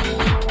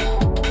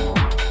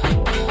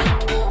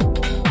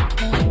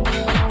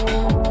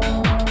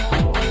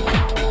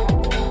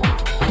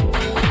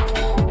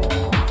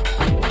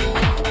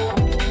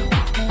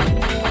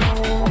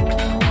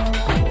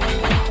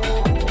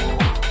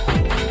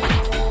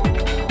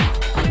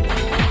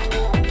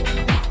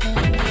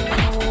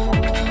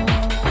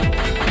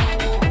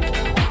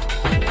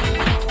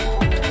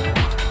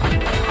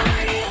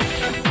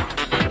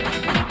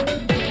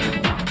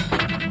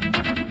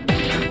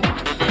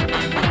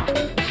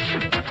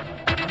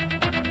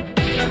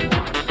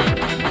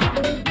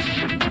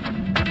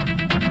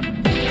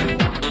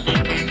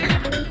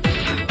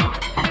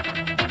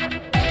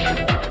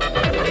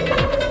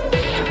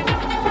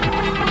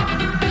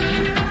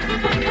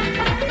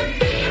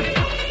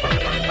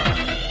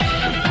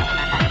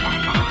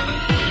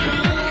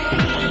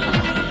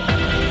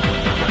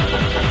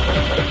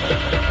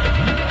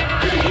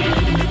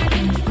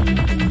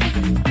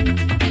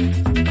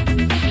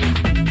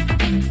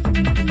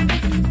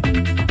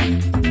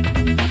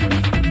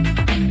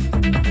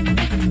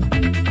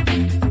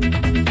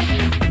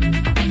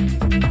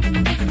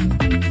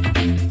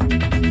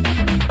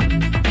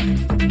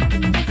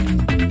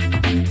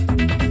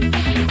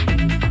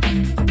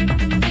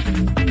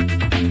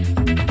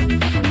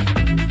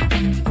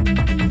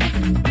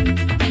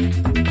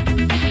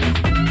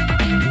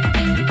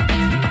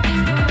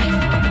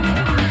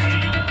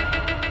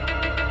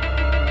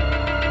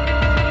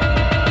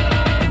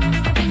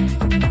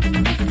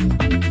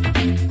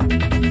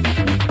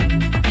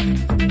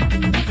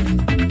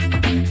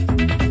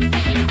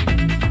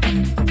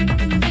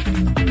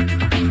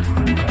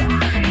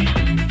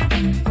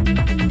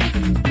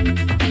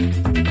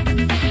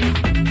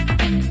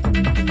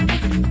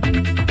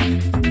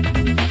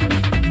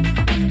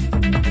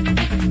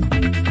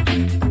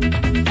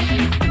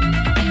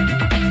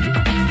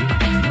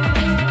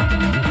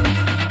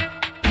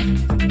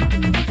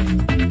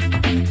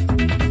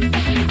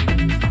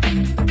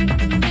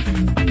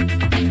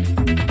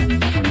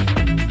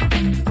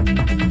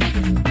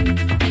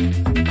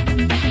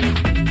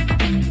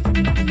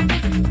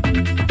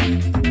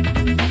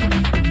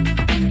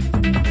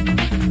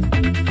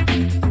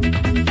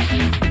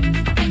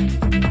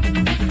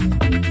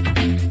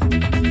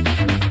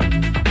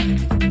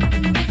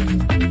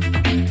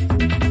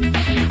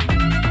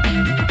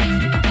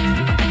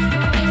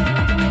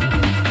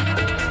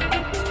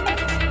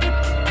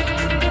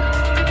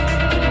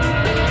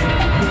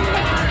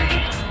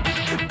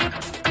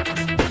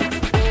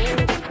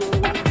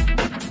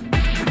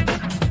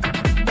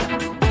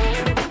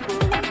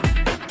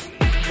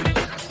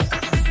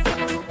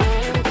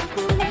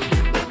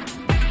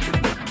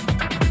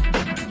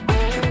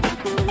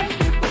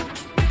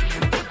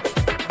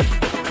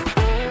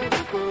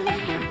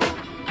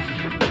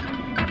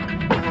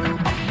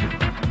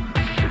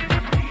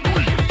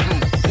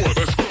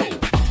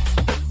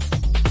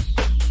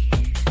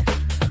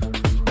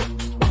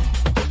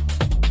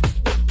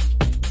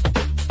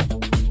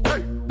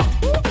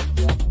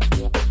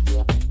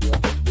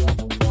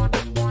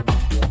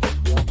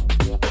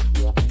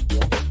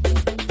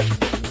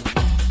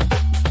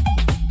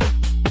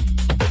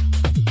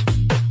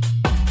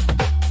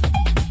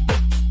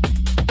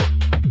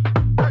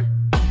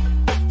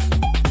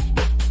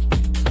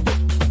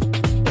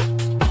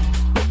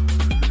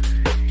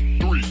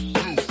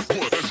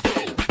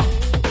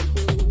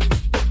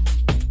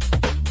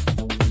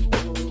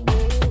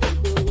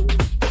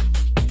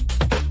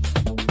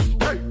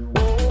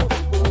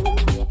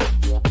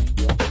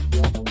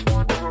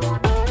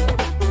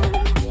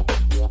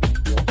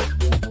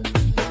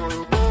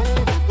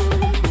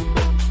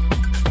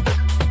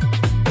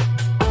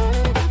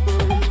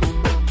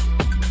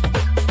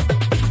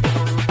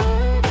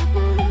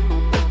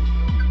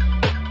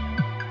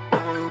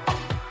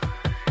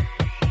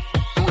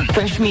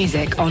 Fresh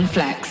music on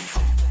Flex.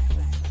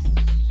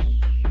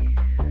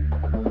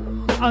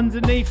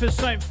 Underneath us,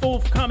 something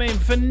forthcoming.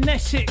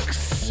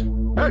 Phonetics.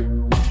 Hey.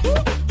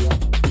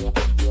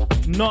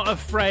 Not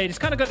Afraid. It's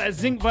kind of got that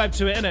zinc vibe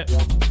to it, innit?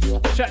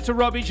 Chat to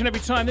Rob each and every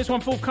time. This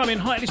one forthcoming.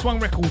 Highly Swung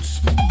Records.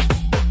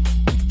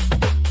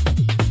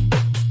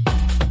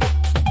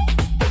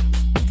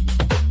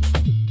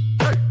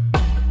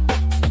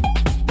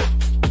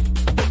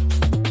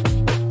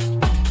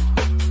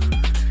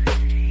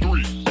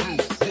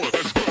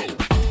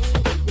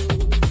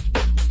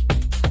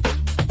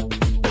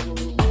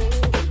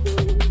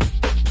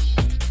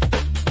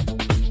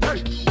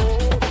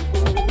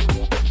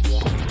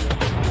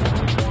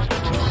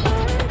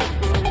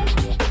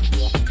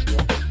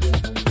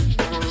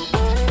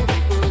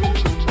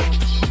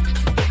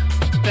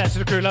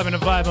 Crew loving a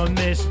vibe on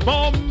this.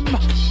 Bomb! 3,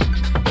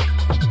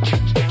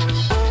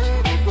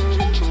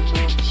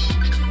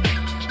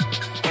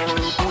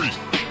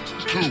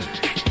 2,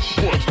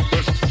 1,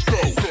 let's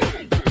go.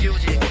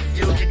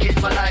 Music is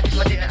my life. If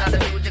I didn't have the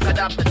music, I'd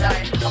have to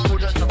die. I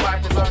wouldn't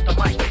survive without the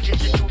mic. This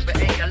is the truth,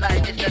 it ain't a lie.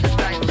 This is the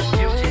style.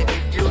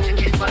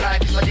 Music is my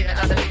life. If I didn't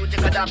have the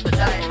music, I'd have to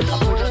die. I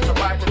wouldn't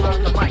survive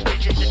without the mic.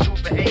 This is the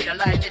truth, it ain't a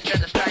lie. This is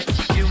the style.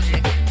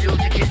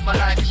 Music is my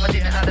life. If I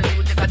didn't have the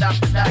music, I'd have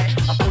to die.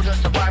 I wouldn't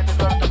survive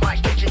without the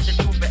mic. This is the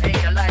truth, it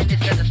ain't a lie.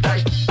 This is the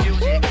style.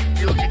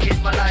 Music is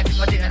my life.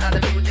 If I didn't have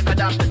the music, I'd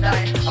have to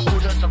die. I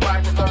wouldn't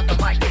survive without the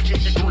mic. This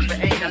is the truth,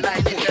 it ain't a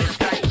lie. This is the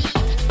style.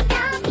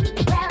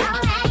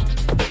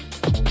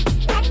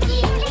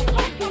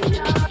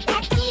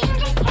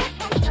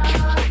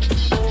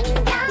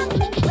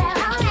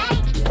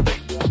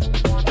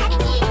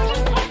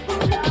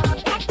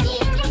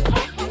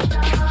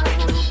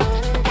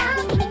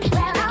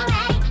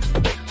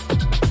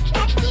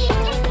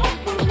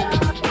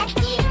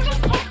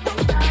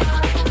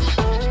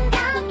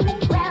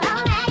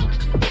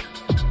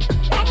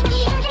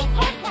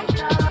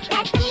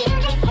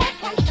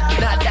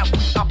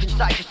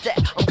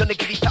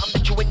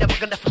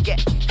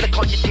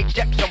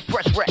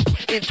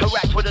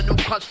 Interact with a new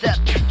concept.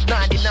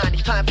 99,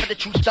 it's time for the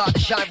true star to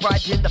shine.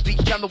 Riding the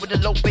beach, jamming with a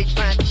low bass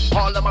line.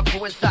 All of my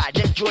crew inside,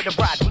 enjoy the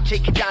ride. We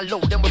take it down low,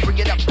 then we bring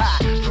it up high.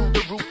 Through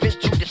the roof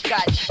into the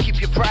sky. Keep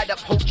your pride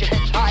up, hold your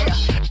heads higher.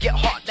 Get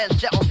hot, then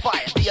set on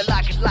fire. Do you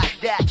like it like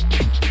that?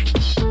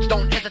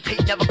 Don't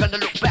hesitate, never gonna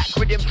look back.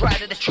 Rhythm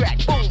pride of the track,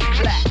 boom,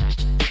 clap.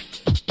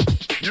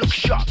 Look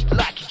sharp,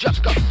 like you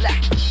just got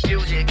slapped.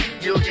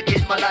 Music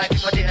is my life.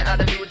 If I didn't have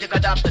the music,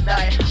 I'd have to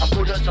die. I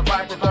couldn't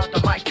survive without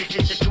the mic. This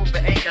is the truth,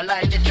 it ain't a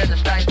lie. This is the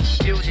style.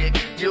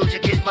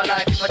 Music is my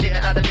life. If I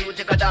didn't have the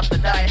music, I'd have to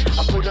die.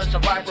 I couldn't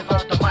survive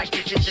without the mic.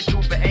 This is the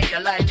truth, it ain't a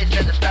lie. This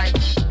is the style.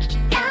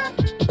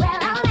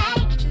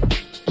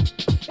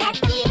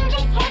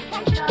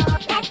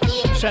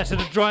 Shout out to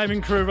the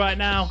driving crew right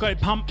now. Got it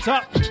pumped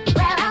up.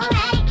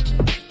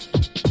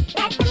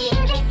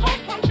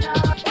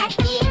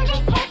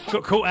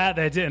 Got caught out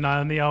there, didn't I,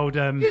 on the old...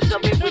 when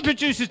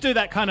producers do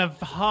that kind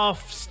of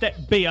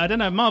half-step beat. I don't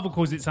know, Marvel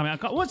calls it something.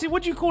 What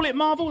do you call it,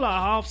 Marvel? Like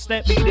a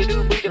half-step?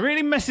 It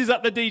really messes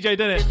up the DJ,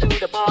 doesn't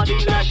it?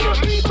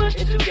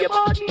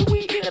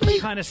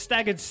 Kind of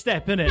staggered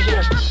step, isn't it?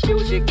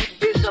 Music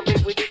is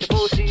something we need to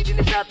proceed in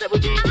the south that we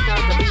lead the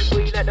sound that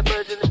we let the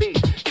birds in the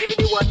beat.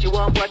 Giving you what you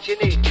want, what you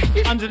need.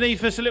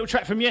 Underneath us, a little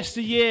track from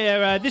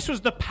yesteryear. This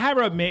was the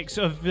para mix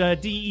of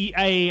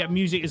DEA,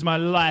 Music Is My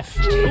Life.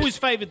 Always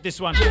favoured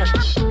this one.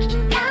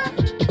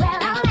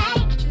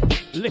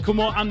 Little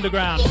more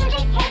underground.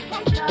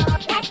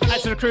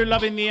 That's to the crew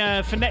loving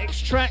the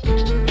phonetics track.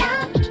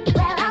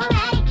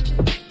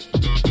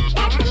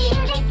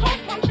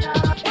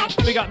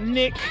 Big up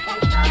Nick.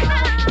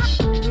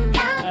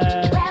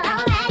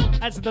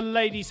 That's the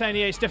lady saying,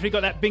 yeah, it's definitely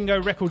got that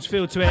Bingo Records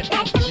feel to it.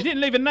 You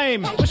didn't leave a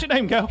name. What's your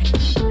name, girl?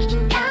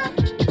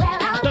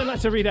 I don't like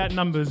to read out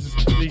numbers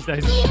these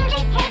days.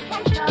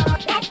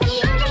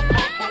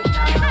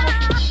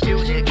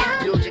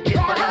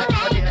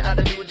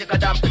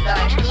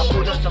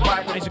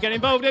 Thanks for getting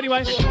involved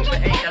anyway.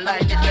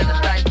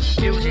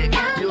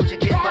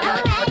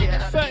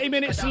 30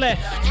 minutes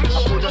left.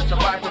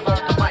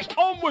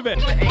 On with it.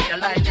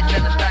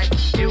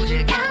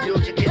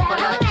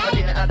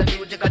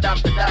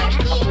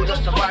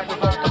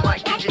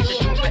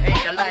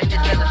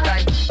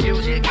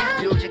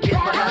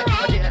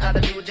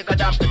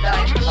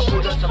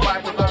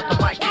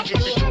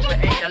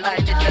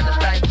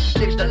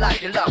 Live the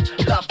life you love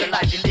the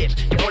life you live.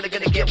 You're only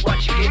gonna get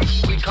what you give.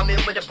 We come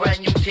in with a brand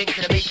new thing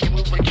to make you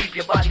move and keep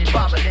your body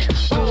bubbling.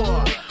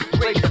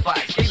 Raise the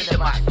vibes, give me the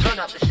mic, turn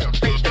up the sound,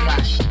 face the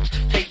lights.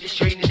 Take this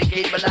train in the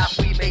game of life,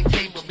 we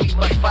maintain what we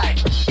must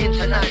fight.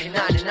 Into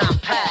 99,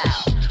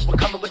 pal. We're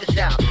coming with the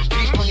sound.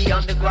 Deep from the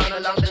underground,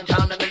 along the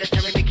town, the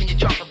military making you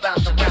jump and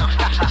bounce around.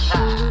 Ha ha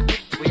ha.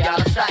 We out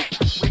of sight.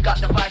 We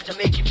got the vibes to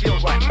make you feel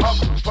right. All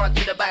from front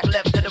to the back,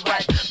 left to the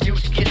right.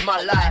 Music is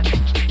my life.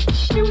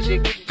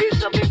 Music is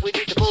something we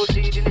need to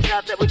proceed in the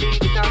south that we lead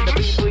the sound that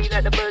we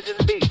let the birds in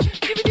the beat.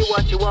 Giving you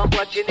what you want,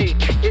 what you need.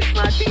 It's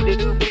my beat, the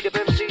new beat of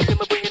MCs, and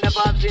we're bringing the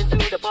vibes into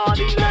the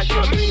party. Like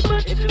short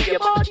movement into your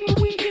body.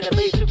 We in a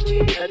place to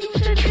create a new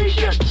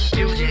sensation.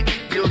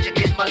 Music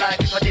is my life.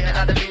 If I didn't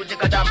have the music,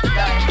 I'd have to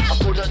die. I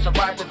couldn't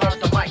survive without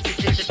the mic. This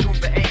is the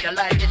truth, it ain't a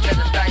lie. This is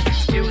the style.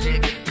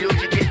 Music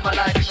is my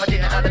life. If I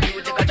didn't have the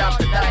music, I'd have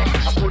to die.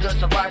 I couldn't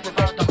survive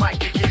without the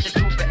mic. This is the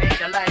truth, it ain't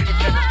a lie. This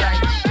is the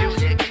style.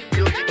 Music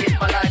is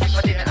my life. If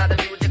I didn't have the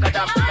music, I'd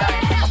have to die.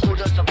 I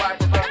couldn't survive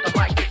without the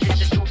mic.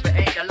 This is the truth, it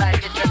ain't a lie.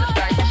 This is the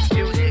style.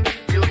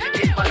 Music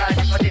is my life.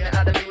 If I didn't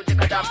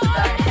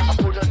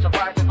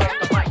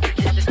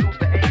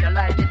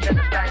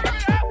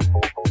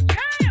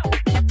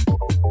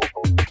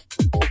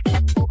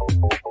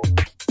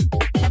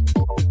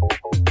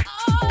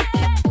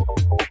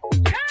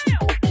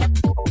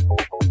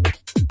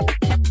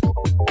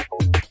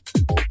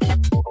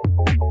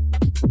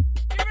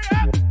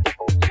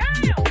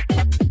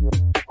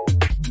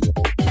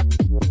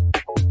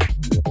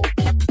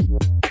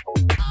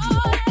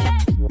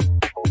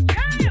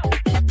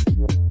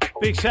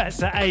Shouts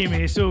to Amy,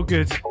 it's all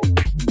good.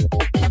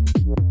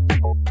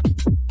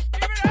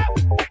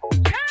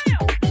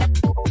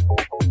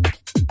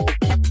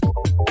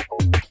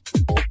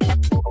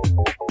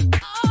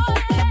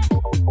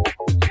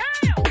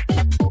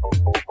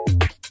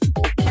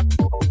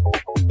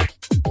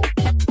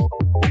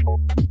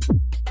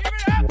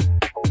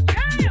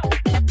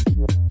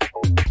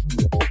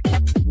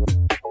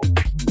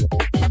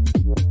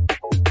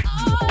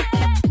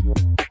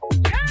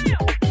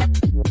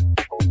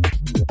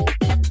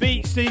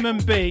 Demon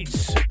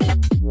Beats.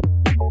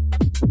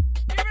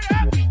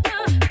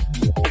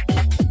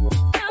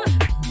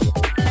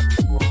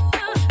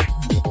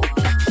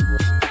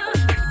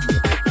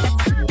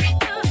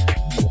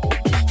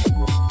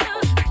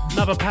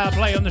 Another power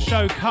play on the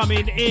show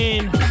coming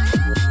in.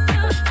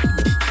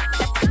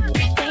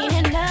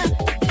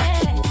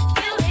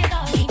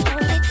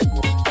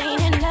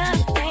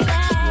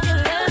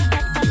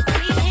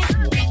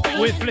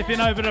 We're flipping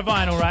over the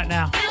vinyl right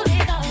now.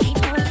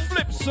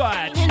 Flip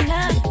side.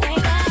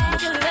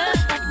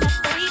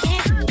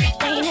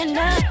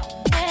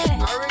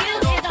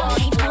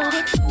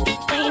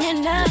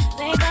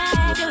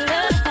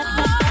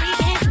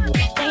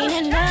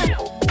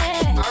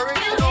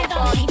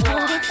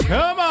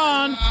 Come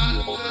on.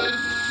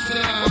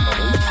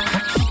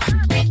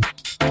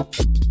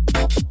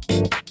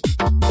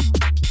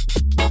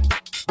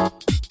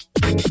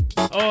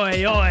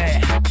 Oi,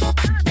 oi.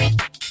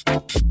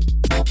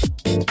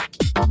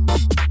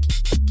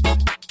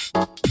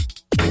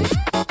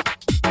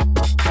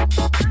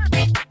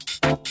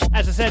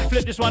 As I said,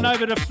 flip this one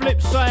over the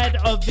flip side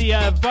of the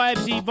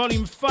Vibesy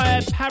Volume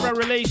 5 Para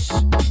release.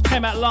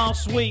 Came out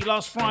last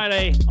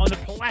Friday on the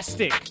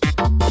plastic.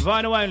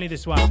 Vinyl only,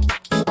 this one.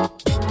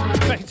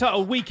 Track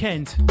entitled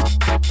Weekend.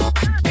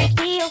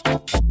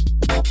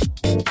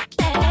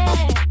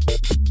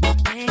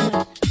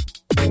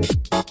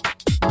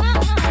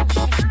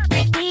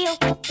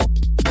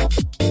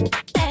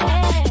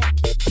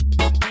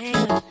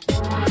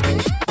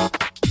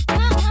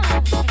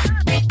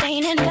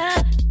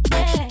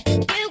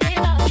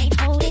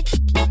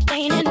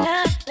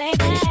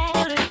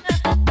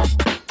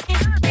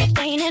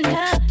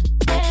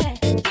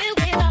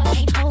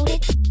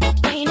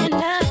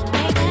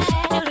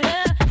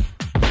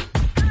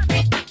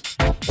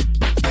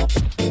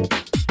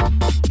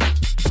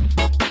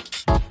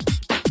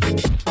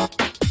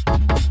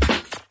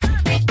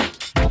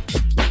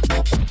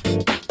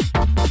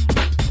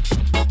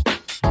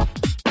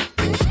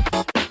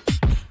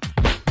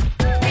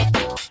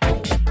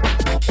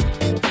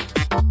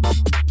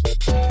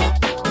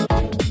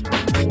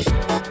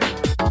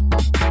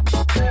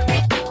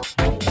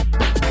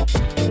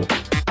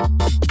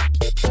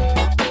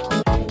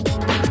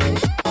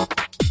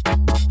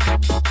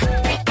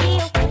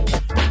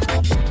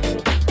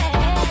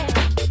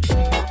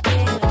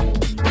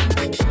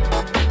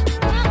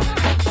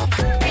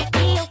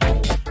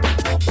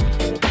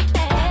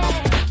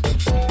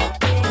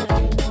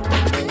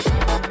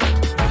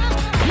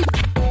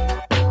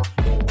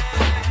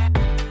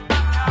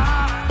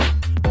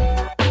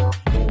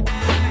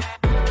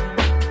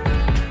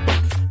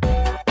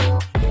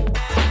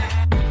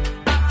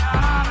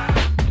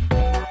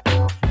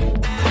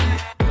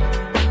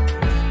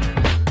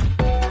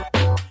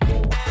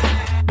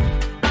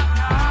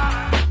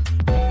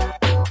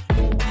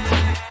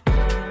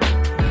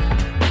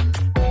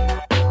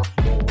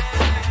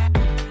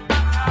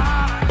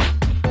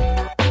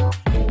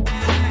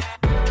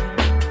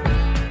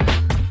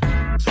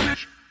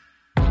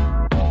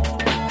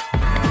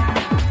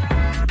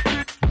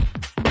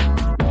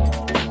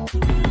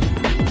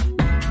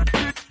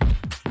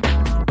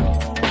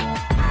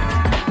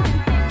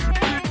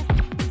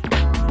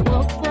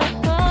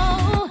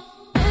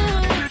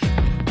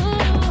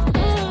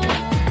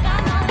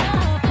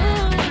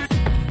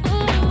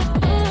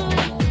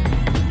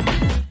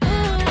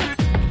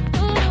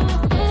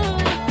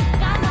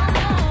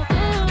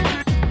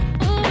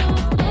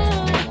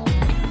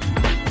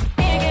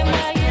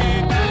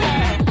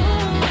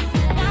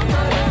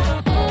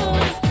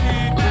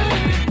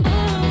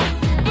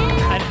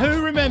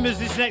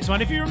 Next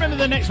one. If you remember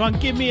the next one,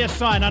 give me a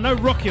sign. I know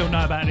Rocky will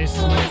know about this.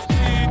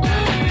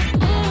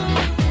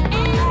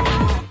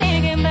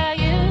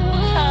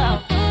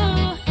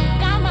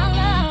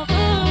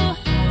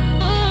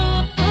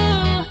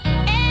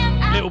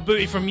 Little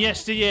booty from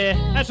yesteryear.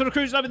 That's what the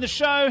crew's loving the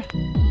show.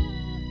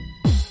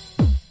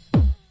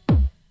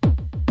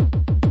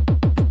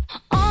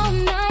 All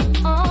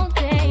night, all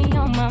day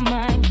on my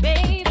mind,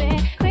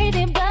 baby.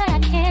 Crazy, but I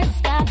can't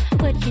stop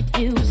what you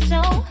do.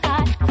 So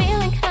hot,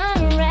 feeling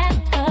kind of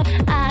wrapped up.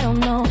 I don't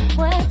know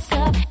what's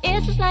up.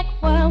 It's just like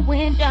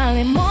whirlwind,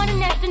 darling.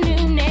 Morning,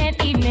 afternoon,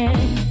 and evening.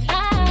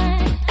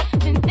 I've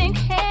been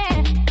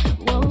thinking,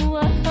 whoa,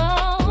 whoa,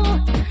 whoa.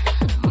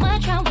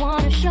 Much I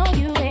want to show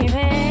you,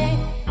 baby.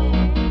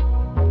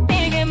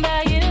 Thinking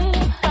about you,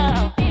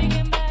 oh.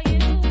 Thinking about you,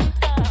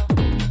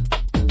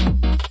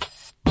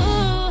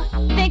 oh.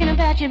 Ooh, thinking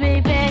about you,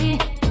 baby.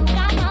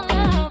 Got my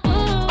love,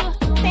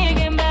 ooh.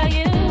 Thinking about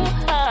you,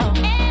 oh.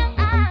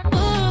 And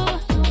ooh,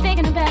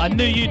 thinking about I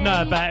knew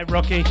know about it,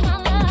 Rocky.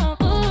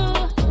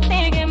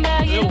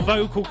 Little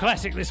vocal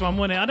classic, this one,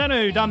 wasn't it? I don't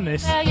know who done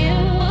this.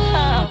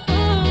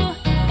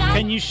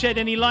 Can you shed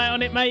any light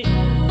on it, mate?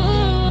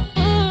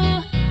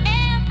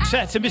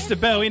 Shout out to Mr.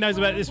 Bell, he knows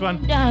about this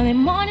one. Darling,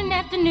 morning,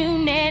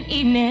 afternoon, and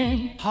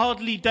evening.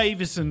 Harley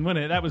Davidson,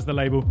 wasn't it? That was the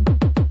label.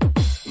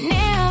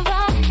 Never,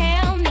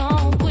 hell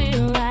no,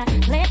 will I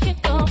let you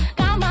go.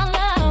 Got my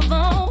love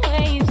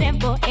always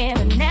and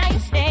forever. Now you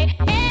stay.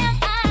 Am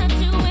I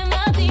doing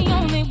love? The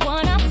only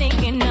one I'm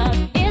thinking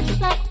of. It's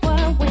like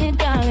whirlwind,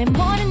 darling,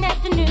 morning,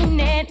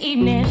 afternoon, and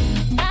evening.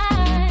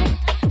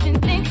 I've been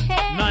thinking.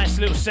 Nice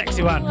little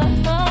sexy one.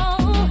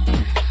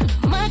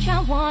 Much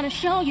I wanna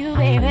show you,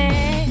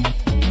 baby.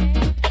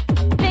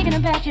 Thinking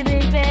about you,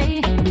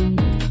 baby.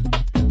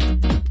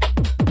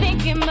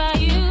 Thinking about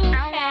you.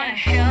 I wanna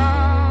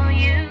show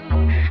you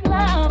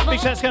love. Big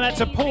shout's going out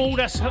to Paul.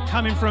 That's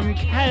coming from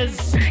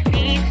Kaz.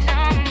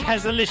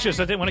 Kazalicious.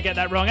 I didn't want to get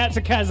that wrong. Out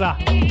to Kaza.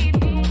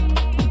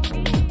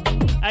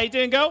 How you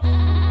doing, girl?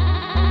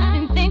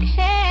 Been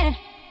thinking.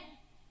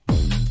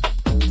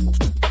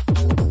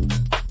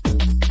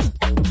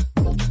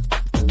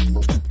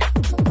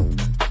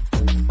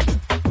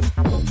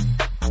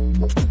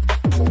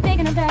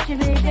 Thinking about you,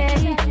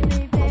 baby.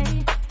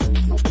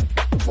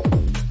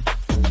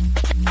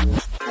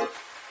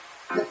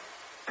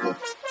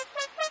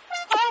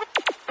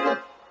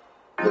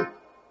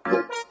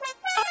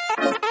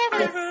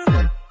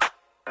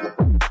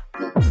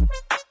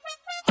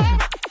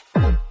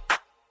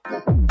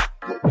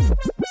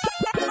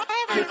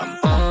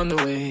 On the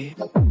way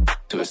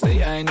to a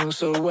state I know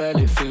so well,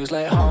 it feels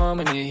like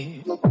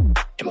harmony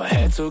in my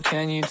head. So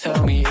can you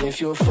tell me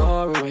if you're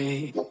far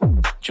away?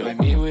 Join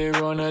me, we're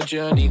on a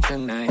journey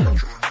tonight.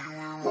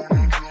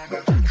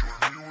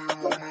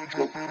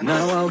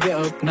 Now I'll get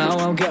up, now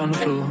I'll get on the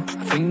floor.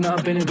 I think that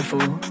I've been here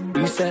before.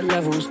 Reset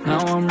levels, now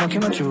I'm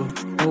rocking my jaw.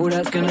 Oh,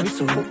 that's gonna be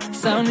so.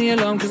 Sound the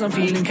alarm cause I'm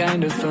feeling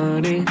kind of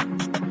funny.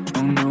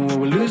 Oh no,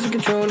 we're losing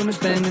control and we're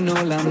spending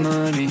all our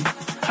money.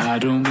 I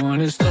don't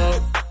wanna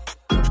stop,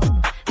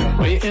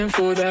 waiting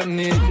for that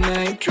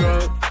midnight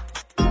drop.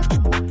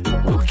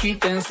 We'll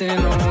keep dancing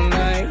all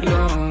night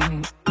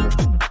long.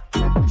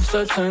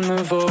 So turn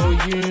the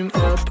volume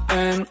up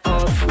and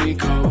off we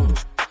go.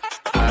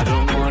 I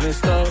don't wanna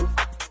stop,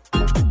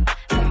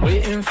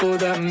 waiting for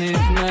that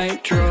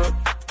midnight drop.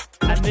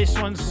 And this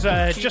one's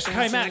just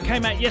came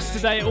out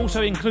yesterday. It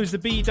also includes the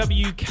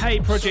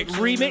BWK Project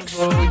remix.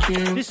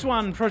 This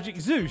one,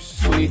 Project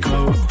Zeus. We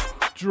go.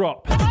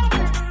 Drop.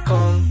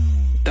 Calm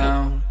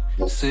down,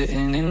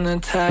 sitting in the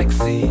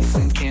taxi,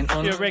 sinking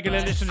on. If you're a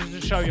regular listener to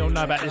the show, you'll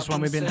know about this one.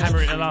 We've been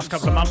hammering it the last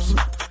couple of months.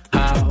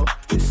 How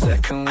the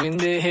second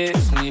wind it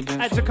hits me.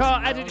 Add to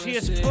car, add it to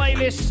your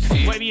playlist.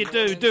 Whatever you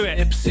do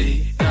it.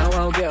 Now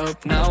I'll get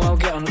up, now I'll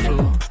get on the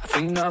floor. I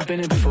think that I've been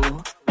here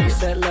before.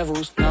 Reset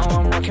levels, now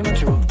I'm rocking my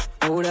jaw.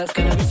 Oh, that's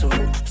gonna be so.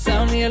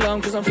 Sound the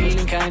alarm cause I'm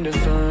feeling kind of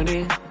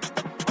funny.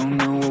 Oh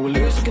no, we're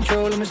losing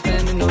control and we're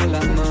spending all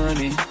our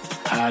money.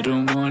 I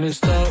don't wanna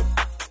stop,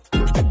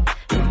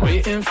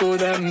 waiting for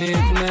that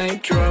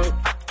midnight drop.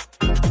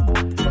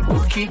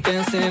 We'll keep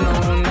dancing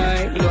all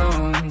night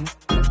long.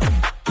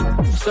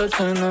 So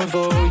turn the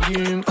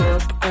volume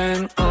up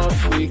and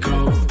off we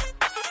go.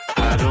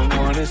 I don't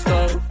wanna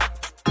stop,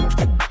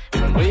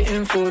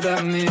 waiting for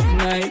that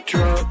midnight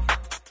drop.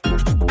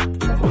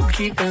 We'll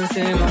keep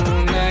dancing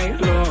all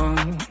night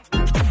long.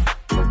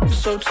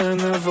 So turn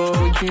the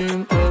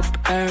volume up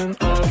and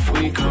off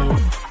we go.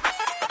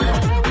 I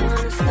don't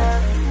wanna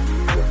stop.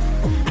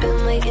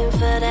 Been waiting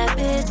for that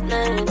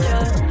midnight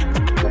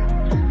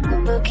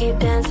drop. We'll keep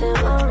dancing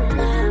all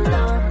night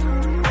long.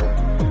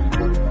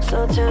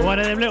 So turn. One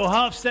of them little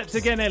half steps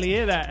again, Ellie.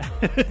 Hear that?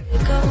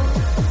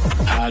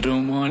 I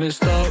don't wanna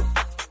stop,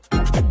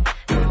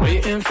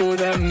 waiting for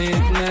that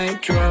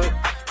midnight drop.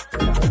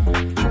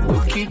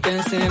 We'll keep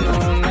dancing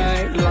all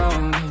night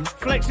long.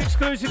 Flex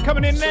exclusive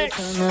coming in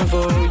next.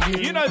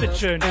 You know the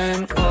tune.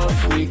 And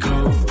off we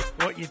go.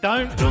 What you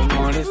don't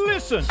wanna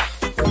listen.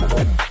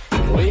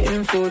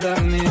 Waiting for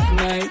that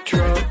midnight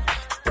drop.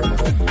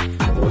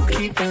 We'll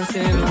keep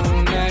dancing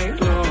all night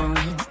long.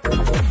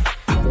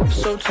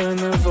 So turn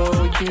the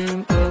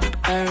volume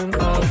up and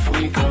off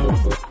we go.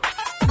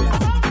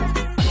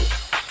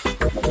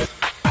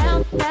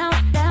 Down, down,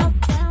 down,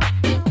 down.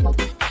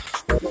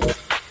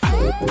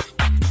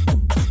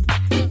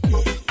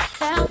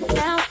 Down,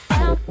 down,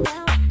 down,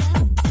 down.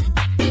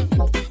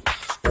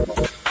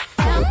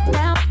 Down,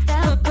 down,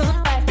 down,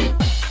 down.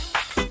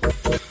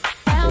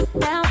 Down,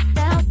 down,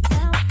 down,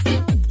 down.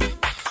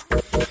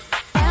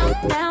 Down,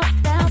 down,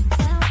 down,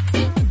 down.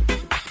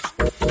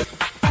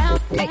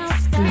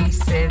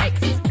 Exclusive.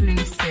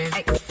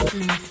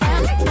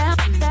 Down, down,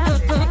 down,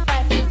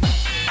 down.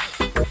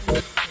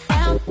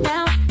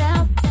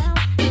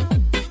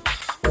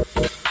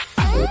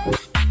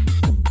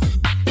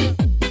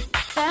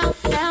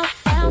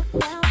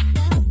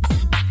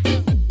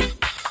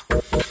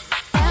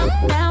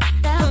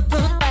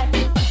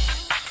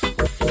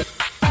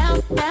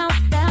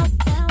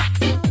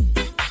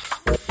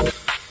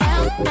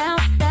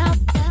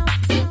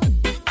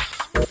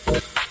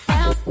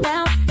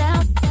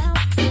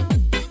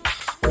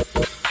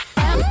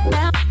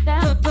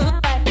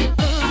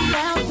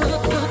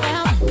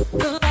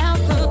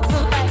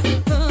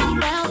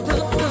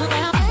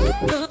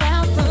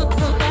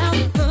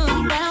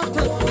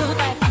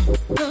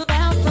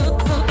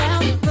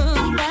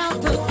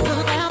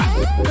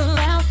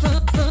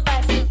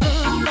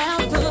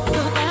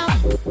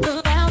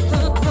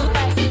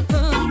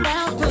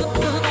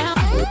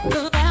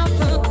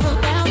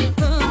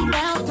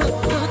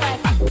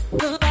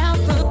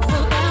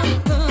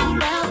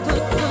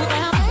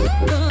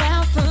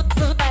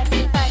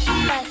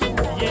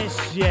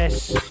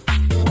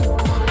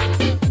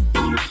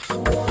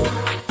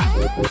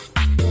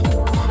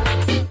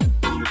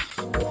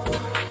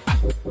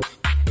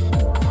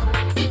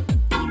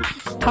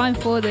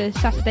 before the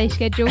Saturday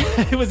schedule.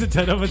 It wasn't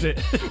turned on, was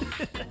it?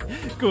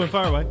 Go on,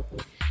 far away.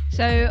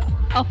 So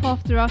up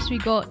after us, we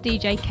got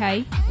DJ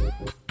K,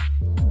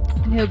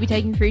 and he'll be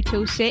taking through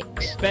till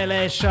 6. Bel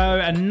Air show,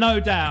 and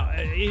no doubt,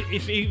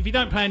 if you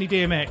don't play any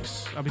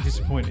DMX, I'll be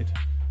disappointed.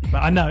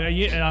 But I know, I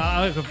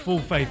have full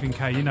faith in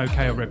K. You know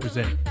K will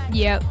represent.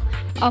 Yep.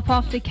 Up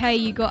after K,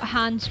 you got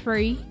Hands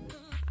Free,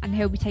 and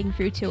he'll be taking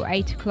through till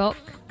 8 o'clock.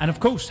 And of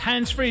course,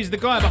 Hands Free is the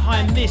guy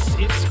behind this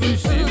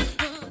exclusive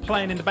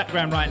playing in the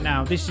background right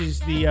now. This is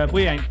the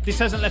this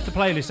hasn't left the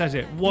playlist, has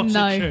it? What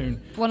a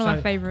tune! One of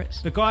my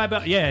favourites. The guy,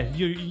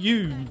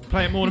 you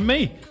play it more than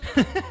me.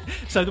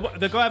 So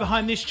the guy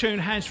behind this tune,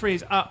 Hands Free,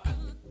 is up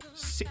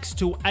 6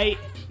 till 8.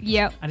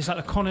 Yep. And it's like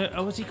the Connor.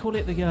 Oh, what's he call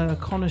it? The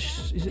Connor.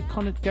 Is it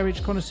Connor Garage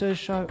Connoisseur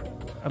show?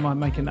 Am I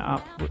making that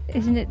up?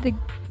 Isn't it the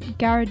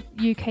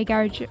UK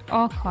Garage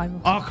Archive?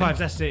 Archives.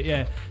 That's it.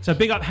 Yeah. So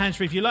big up Hands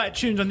Free. If you like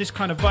tunes on this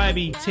kind of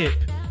vibey tip,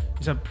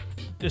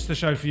 it's the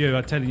show for you.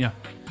 I'm telling you.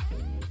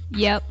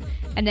 Yep.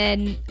 And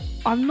then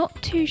I'm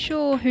not too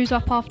sure who's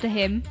up after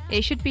him.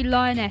 It should be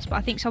Lioness, but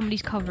I think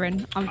somebody's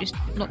covering. I'm just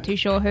not too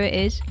sure who it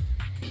is.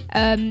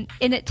 In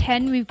at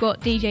 10, we've got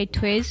DJ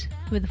Twiz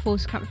with the full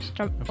of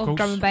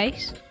drum and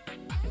bass.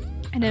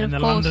 And then, and of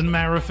the course, London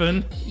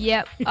Marathon.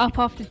 Yep. Up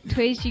after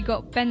Twiz, you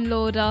got Ben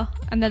Lauder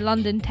and the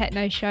London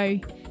Techno Show,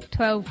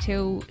 12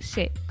 till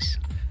 6.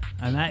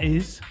 And that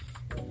is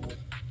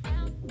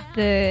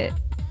the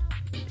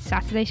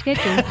Saturday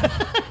schedule.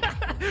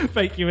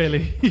 Thank you,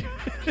 Ellie.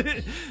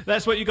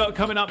 That's what you got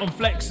coming up on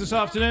Flex this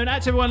afternoon.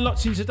 Out to everyone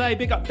locked in today.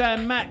 Big up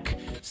Dan Mac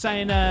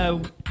saying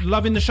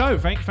loving the show.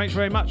 Thanks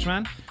very much,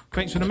 man.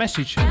 Thanks for the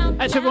message. Out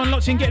to everyone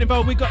locked in, getting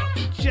involved. We've got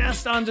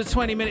just under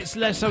 20 minutes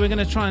left, so we're going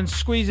to try and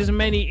squeeze as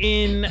many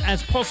in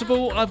as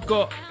possible. I've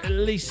got at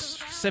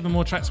least 7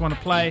 more tracks I want to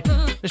play.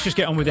 Let's just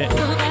get on with it.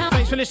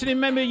 Thanks for listening.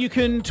 Remember, you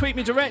can tweet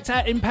me direct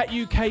at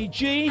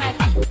ImpactUKG.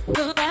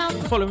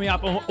 Follow me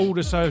up on all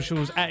the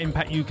socials at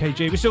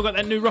ImpactUKG. We still got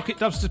that new Rocket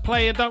Dubs to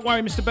play. Don't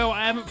worry, Mr. Bell,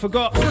 I haven't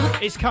forgot.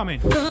 It's coming.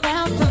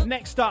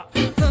 Next up,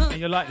 and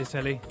you'll like this,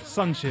 Ellie,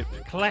 Sunship.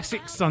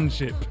 Classic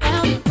Sunship.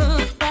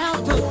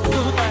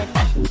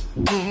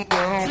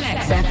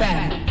 Flex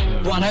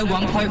FM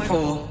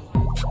 101.4.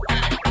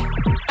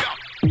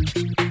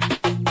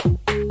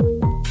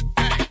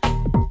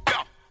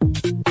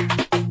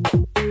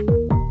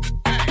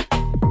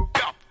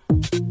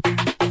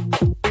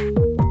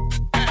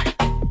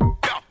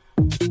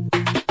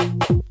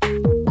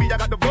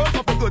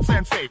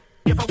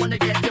 If I wanna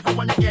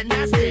get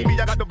nasty, me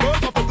I got the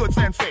buzz of the good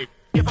sense.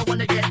 If I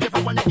wanna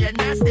get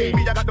nasty,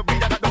 me I got the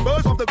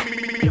buzz of the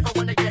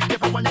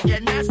if I wanna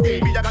get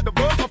nasty, me I got the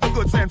buzz of the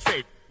good sense.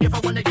 If I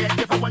wanna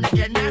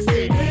get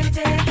nasty, baby,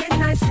 take it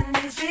nice and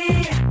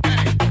easy. I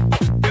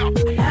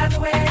love the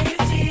way you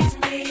tease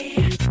me.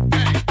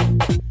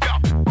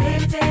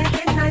 Baby, take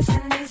it nice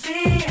and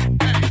easy.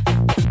 I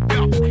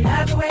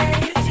love the way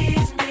you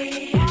tease me.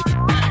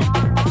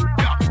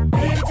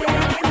 Baby,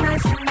 take it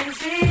nice and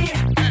easy.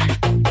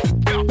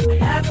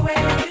 Love the way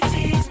you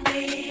tease me.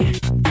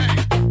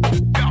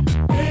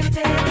 Baby,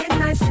 take it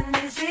nice and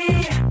easy.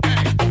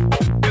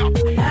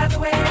 Love the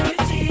way you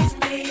tease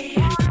me.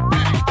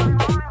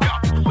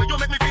 The way you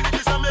make me feel it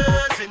is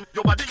amazing.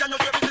 Your body and your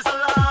shape is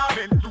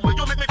alarming. The way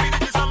you make me feel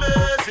it is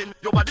amazing.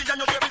 Your body and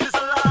your shape is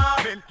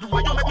alarming. The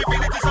way you make me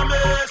feel it is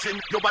amazing.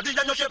 Your body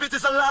and your shape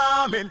is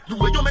alarming. The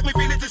way you make me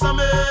feel it is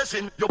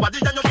amazing. Your body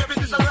and your shape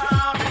is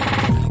alarming.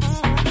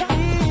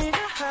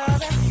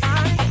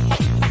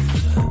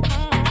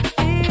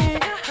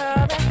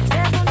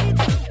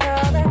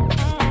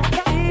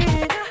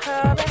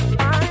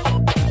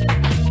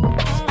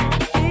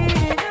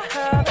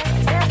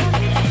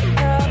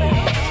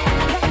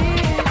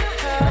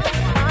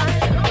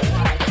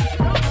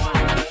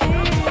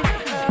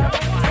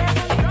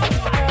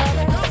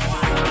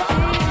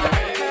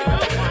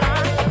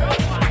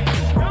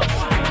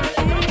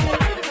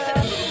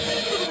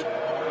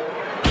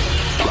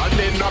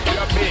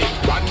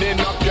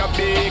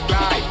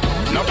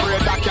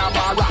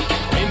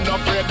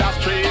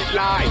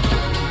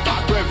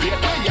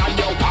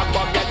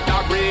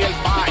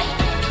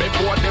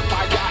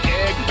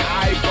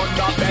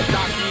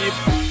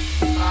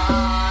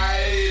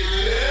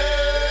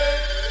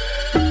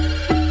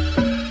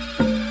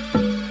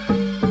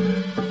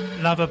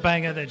 Another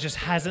banger that just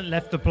hasn't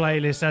left the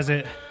playlist, has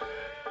it?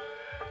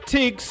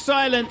 Tig,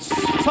 Silence,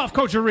 Tough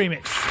Culture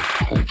Remix.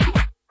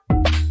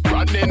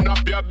 Running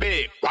up your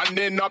big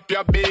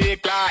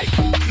light.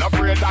 Not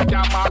afraid of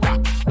camera,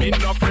 me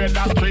not afraid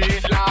of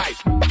street light.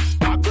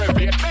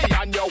 Aggravate me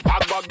and you I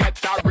go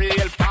get a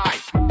real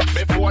fight.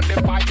 Before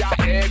the fire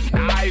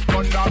ignite,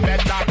 gonna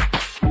better.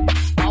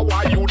 How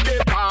are you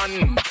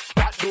depend?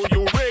 What do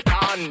you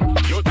reckon?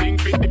 You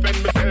think fit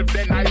defend myself,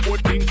 then I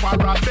would think for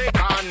a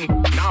second.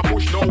 Now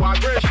push no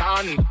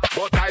aggression,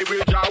 but I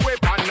will draw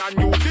weapon and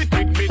use it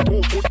with me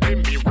 2 foot in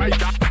me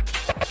right up.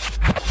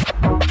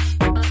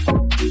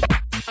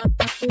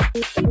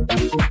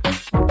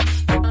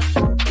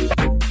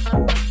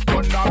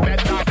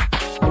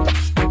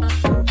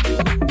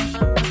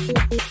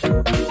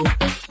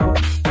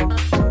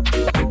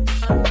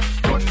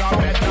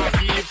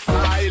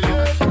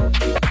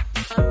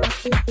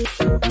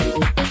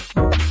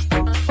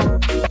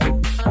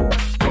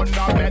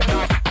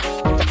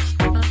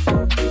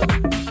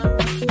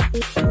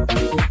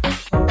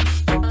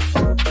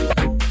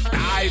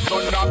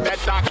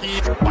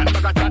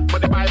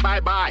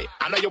 bye.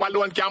 I know you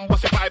alone can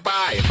bust it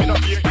bye-bye. Me no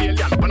fear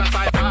alien, when I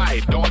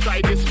sci-fi. Don't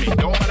try this me,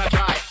 don't wanna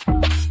try.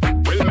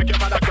 Will make your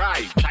mother cry.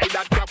 Try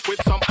that crap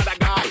with some other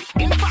guy.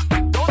 In fact,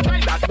 don't try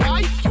that, why?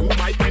 You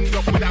might end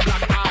up with a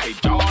black eye.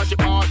 Georgie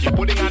party,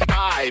 pudding and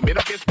pie. Me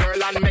no kiss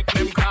girl and make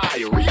them cry.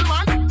 Real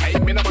man, hey,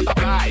 me no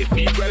butterfly.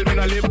 Feed well, me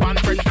no live on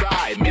French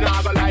fry. Me no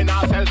have a line,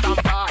 I'll sell some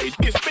fight.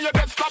 This me you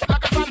get slapped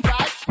like a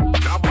sunfly.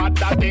 Now what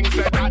that thing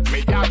said that me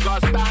just go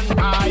stand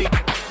by.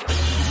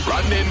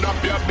 Running up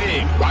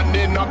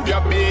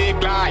your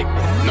big light.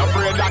 No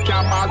afraid of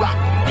camera,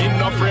 me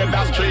no afraid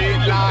of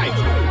street light.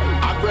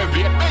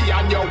 Aggravate me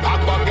and your pop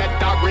go get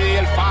a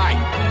real fight.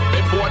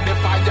 Before the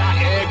fire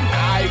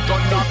ignite,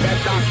 gonna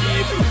better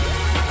keep.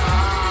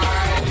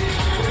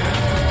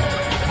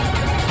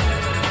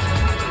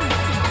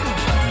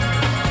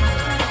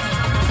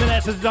 So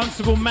that's a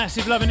danceable,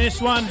 massive love in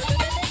this one.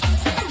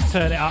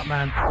 Turn it up,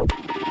 man.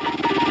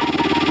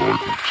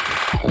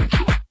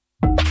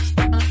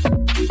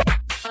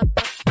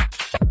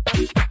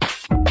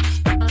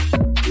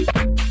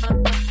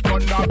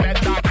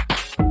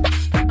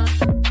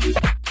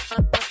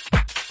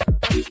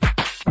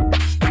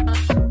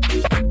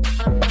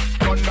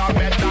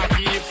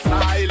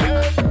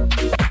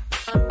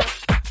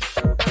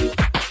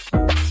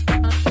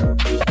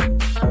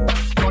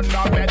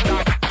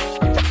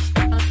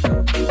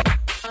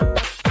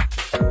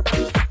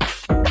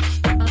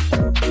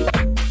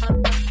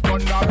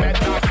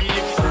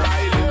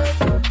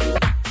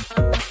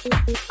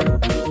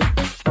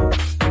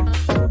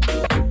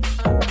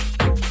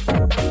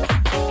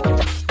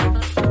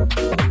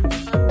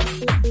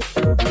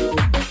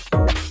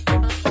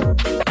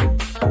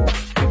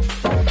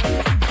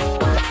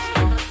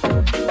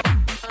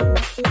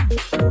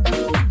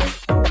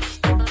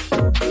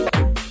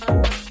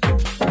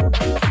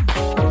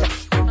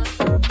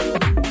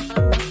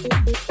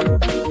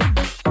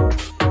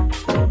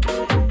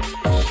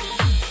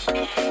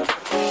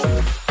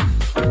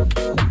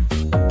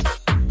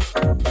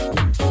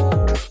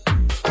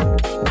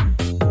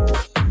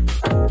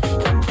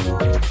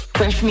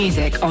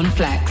 Music on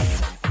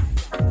Flex.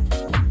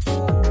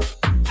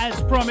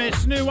 As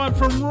promised, new one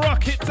from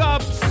Rocket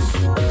Dubs.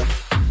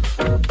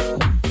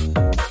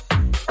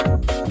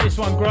 This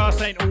one,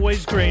 Grass Ain't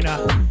Always Greener.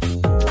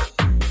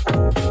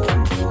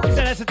 So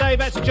that's a day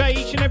back to Jay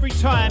each and every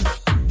time.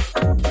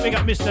 Big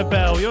up Mr.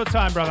 Bell, your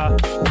time, brother.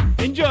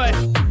 Enjoy.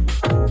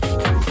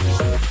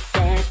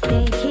 Sad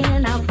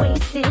thinking I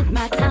wasted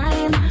my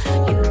time.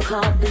 You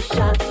called the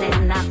shots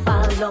and I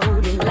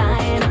followed in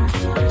line.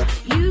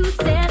 You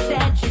said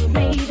that you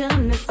made a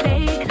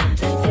mistake.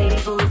 The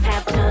tables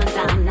have turned,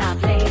 I'm not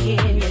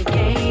playing your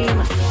game.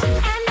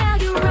 And now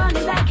you're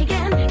running back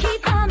again.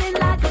 Keep coming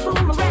like a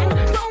boomerang.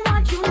 Don't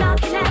want you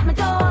knocking at my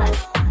door.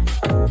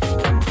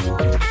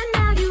 And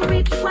now you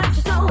reap what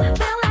you sow.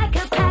 Feel like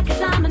a pack of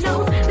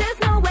dominoes. There's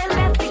nowhere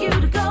left for you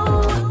to go.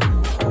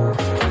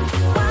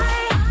 Why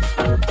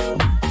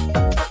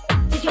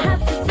did you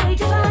have to say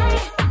goodbye?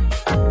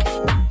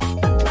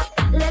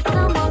 Let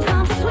someone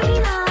come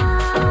between us.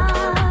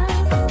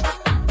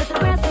 But the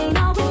grass ain't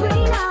always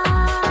greener.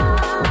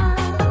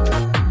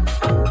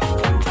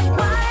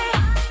 Why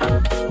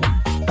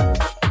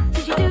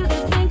did you do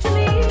this thing to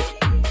me?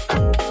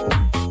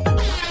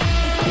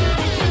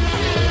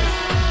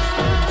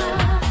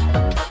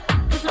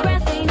 Cause the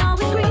grass ain't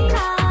always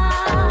greener.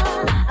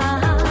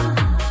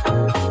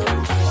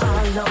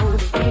 Follow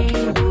the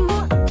game.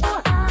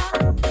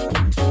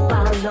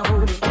 Follow the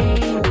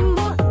game.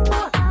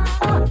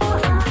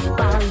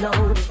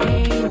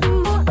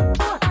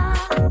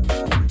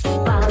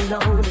 Follow the game.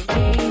 Follow the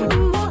game.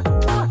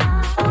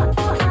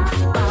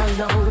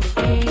 Follow the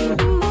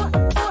game.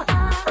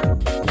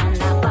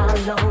 And I follow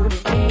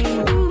the game.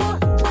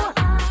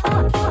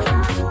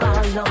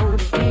 Follow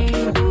the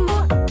game.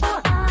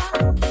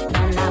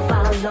 And I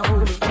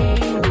follow the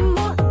game.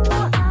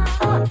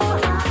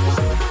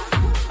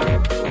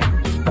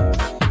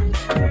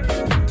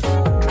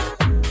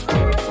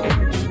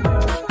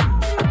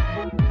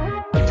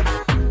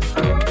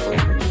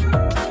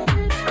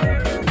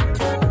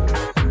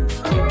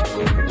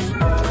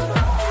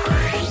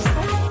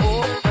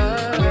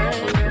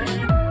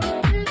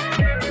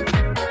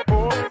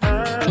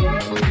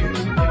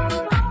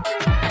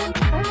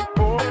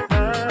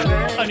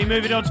 Only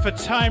moving on for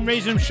time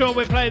reasons. I'm sure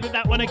we'll play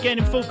that one again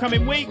in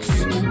forthcoming weeks.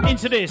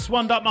 Into this,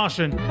 One Dark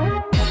Martian.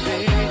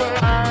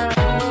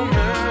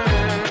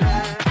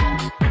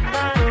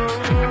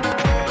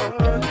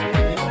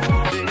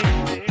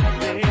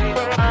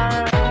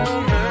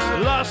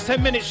 Last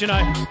 10 minutes, you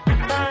know.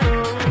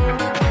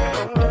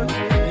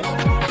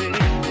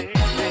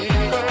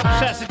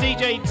 Shouts to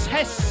DJ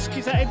Tesk,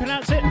 is that how you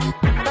pronounce it?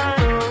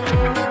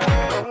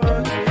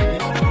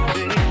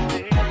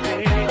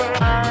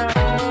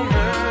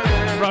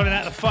 Rolling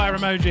out the fire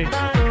emoji.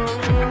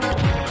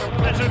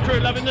 That's the crew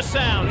loving the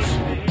sounds.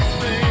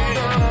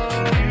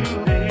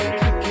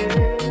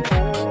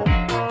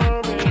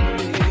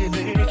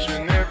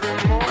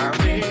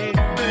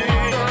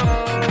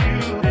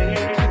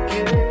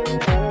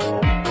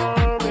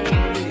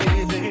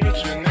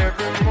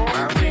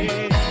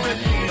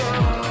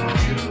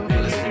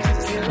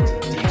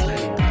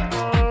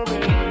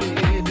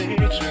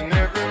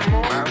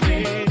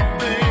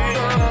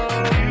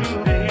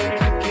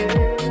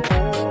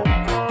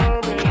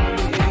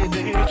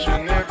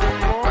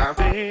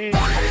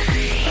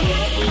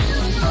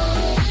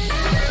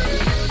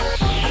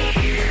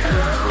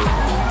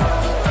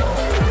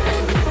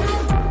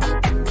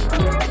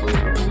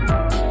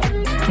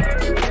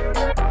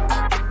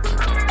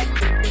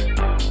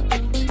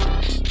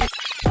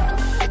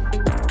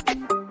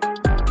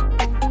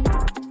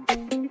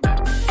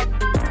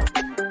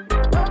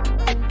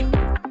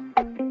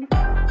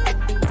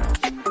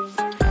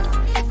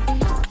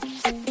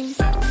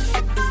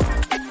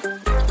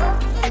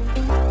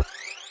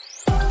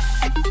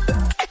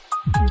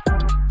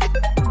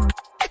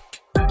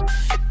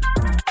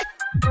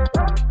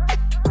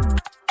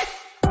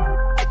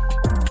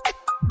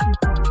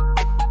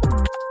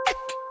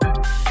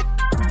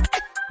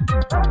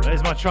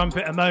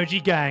 trumpet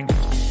emoji gang.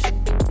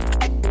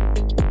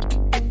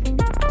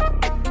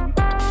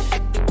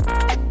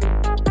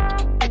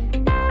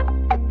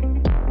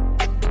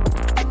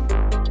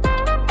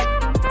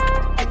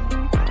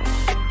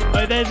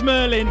 Oh, there's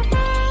Merlin.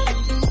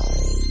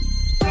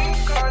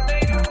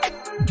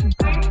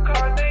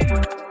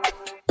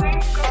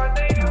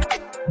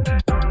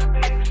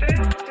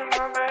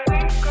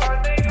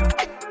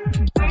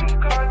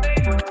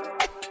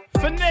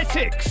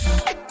 Phonetics.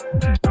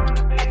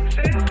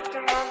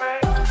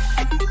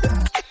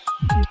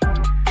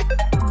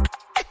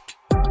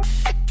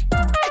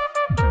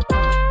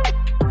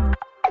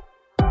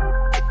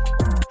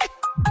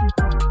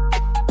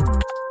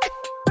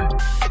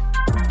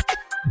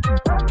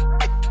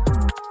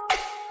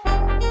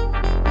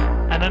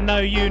 And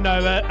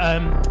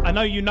I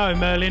know you know,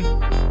 Merlin.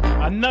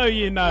 I know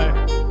you know.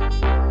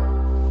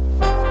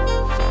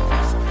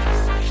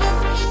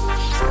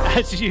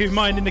 That's you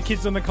minding the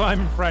kids on the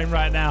climbing frame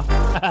right now.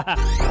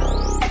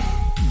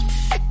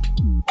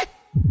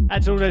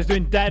 That's all those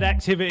doing dad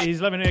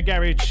activities, loving a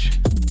garage.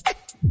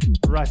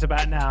 Right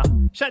about now.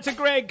 Shout to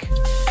Greg.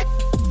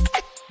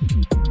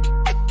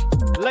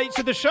 Late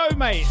to the show,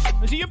 mate.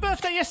 Was it your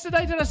birthday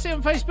yesterday? Did I see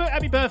on Facebook?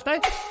 Happy birthday.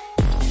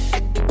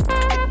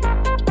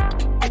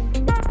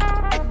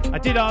 I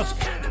did ask.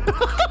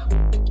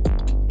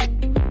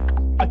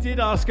 I did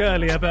ask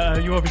earlier,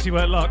 but you obviously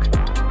weren't locked.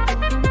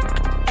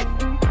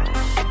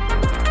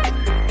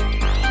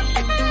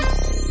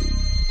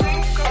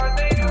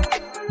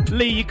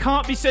 Lee, you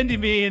can't be sending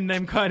me in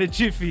them kind of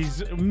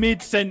jiffies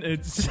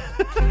mid-sentence.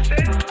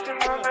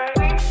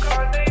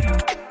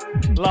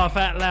 Laugh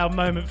out loud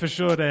moment for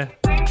sure there.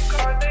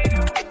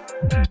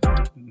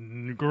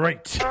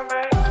 Great.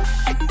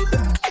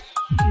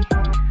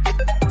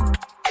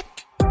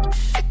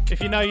 If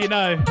you know, you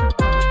know.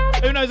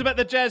 Who knows about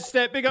the Jazz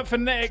Step? Big up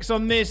Phonetics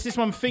on this. This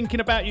one, Thinking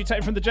About You,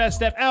 taken from the Jazz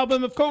Step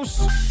album, of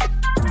course.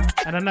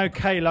 And I know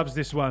Kay loves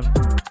this one.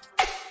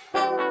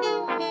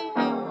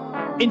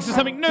 Into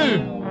something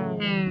new.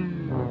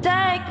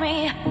 Take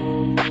me.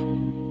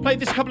 Played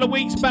this a couple of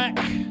weeks back.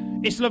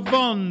 It's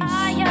Levon's.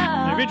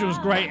 The original's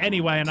great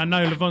anyway, and I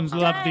know Levon's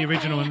loved the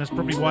original, and that's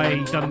probably why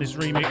he's done this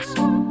remix.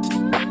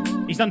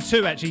 He's done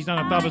two, actually. He's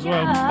done a dub as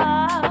well.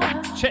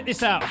 Check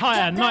this out.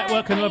 Higher,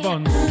 Nightwork and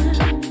Levon's.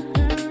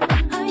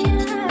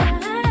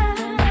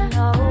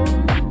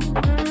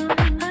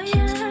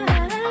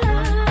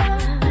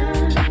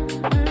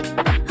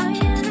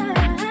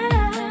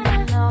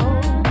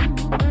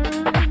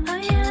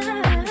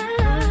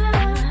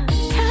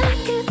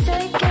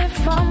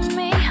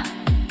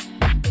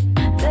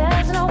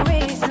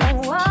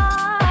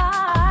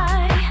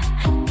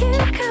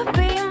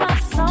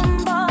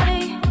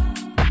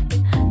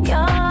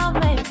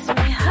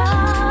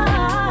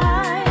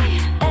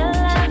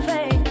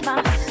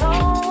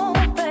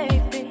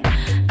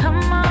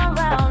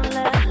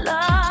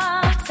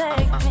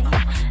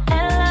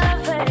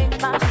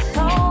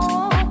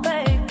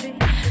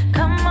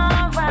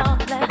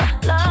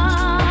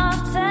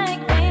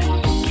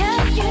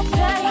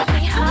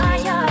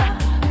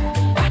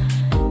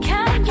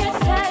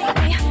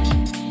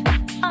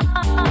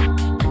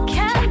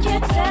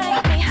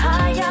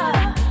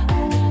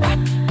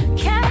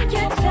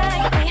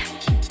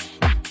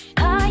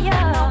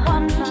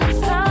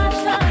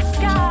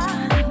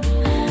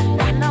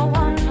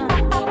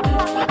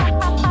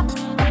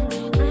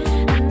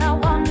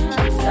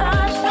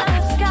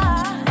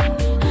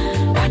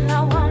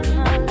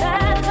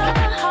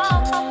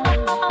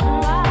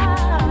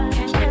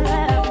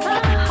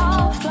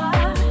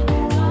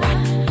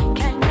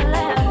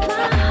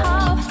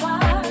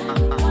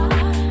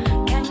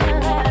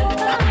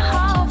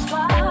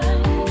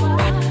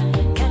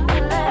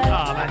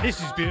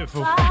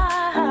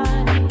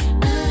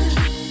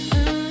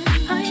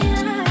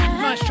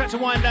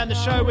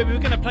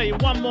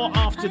 One more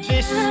after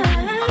this.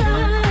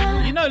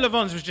 You know,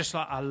 Levon's was just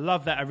like, I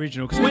love that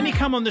original, because when he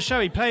come on the show,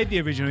 he played the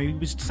original. He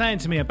was saying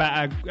to me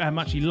about how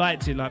much he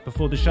liked it, like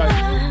before the show.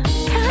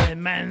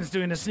 And man's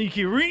doing a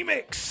sneaky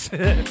remix.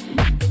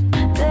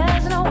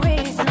 There's no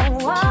reason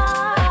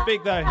why.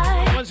 Big though.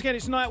 Once again,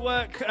 it's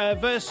Nightwork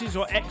versus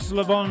or ex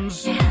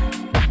Levon's.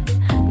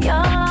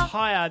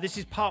 Higher. This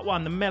is part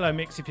one, the mellow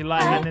mix, if you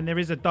like, and then there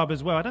is a dub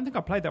as well. I don't think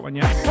I played that one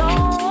yet.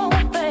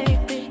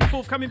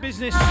 Forthcoming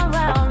business.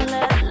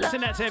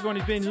 Send that to everyone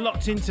who's been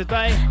locked in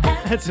today.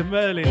 To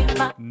Merlin.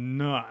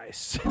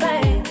 Nice.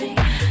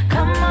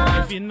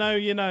 If you know,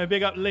 you know.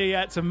 Big up Lee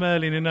out to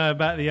Merlin and know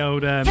about the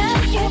old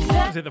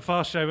is it the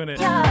Fast Show, isn't it?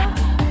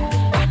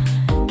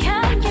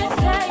 Can you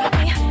take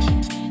me?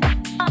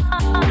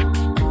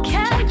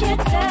 Can you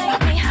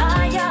take me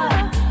higher?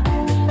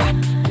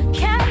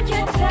 Can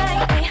you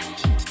take me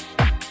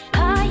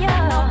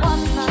higher? I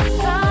wanna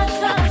touch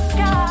the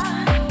sky.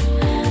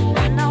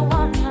 And I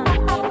wanna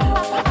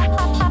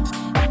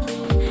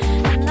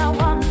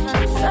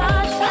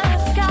touch the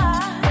sky.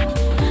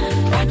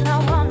 And I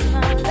wanna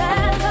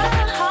let the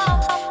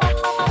heart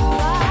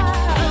fly.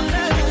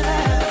 Let the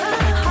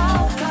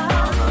heart fly.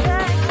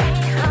 Take me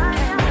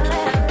higher.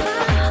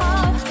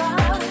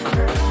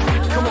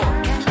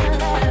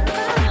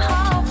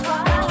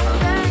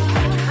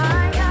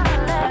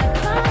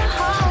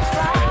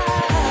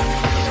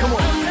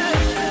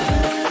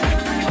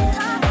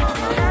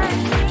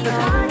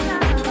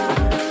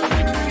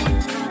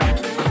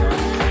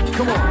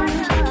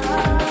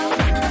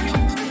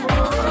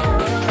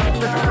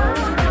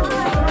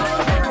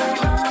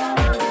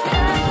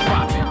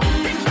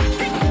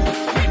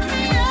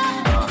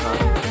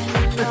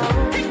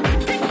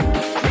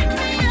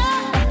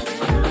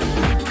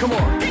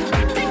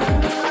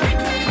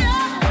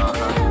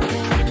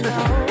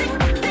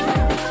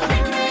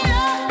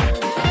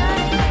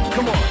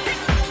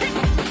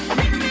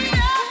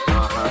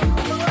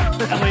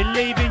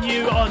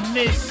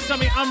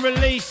 something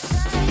unreleased.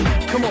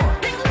 Come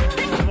on.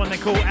 The one they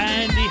call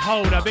Andy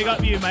Holder. Big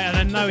up you, mate, and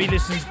I know he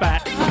listens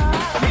back.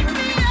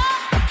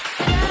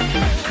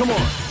 Come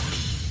on.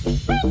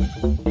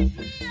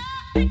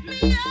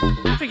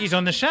 I think he's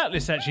on the shout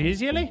list, actually, is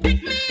he, Ellie?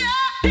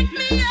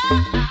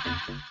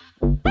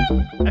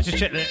 Let's just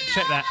check that.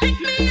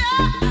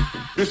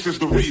 This is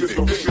the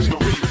reason.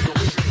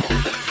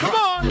 Come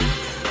on.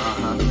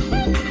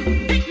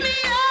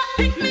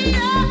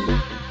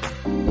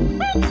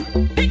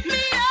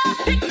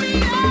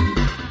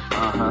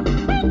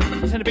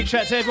 Send a big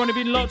shout to everyone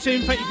who's been locked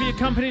in. Thank you for your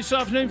company this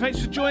afternoon. Thanks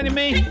for joining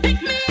me.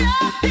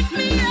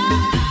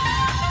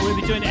 We'll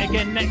be doing it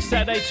again next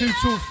Saturday, 2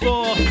 till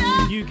 4.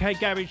 UK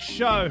Garage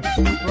Show.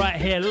 Right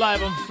here,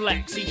 live on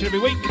Flex each and every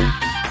week.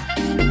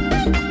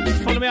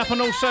 Follow me up on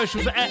all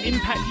socials at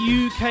Impact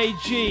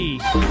UKG.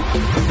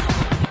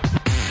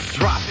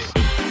 Drop it.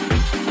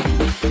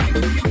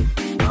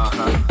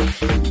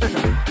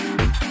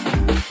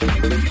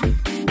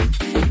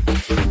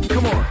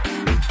 Come on.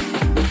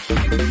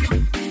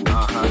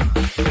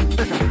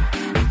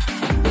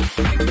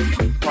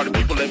 Party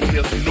people, let me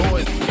hear some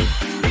noise.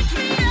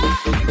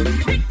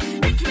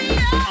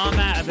 I'm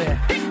out of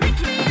there.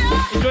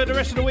 Enjoy the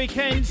rest of the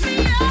weekend.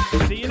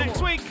 See you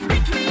next week. And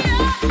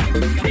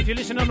if you're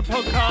listening on the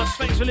podcast,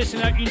 thanks for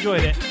listening. I hope you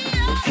enjoyed it.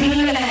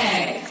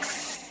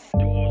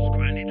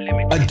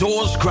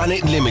 Adores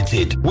Granite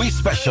Limited. We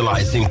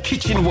specialise in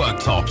kitchen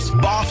worktops,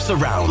 bath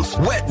surrounds,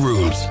 wet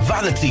rooms,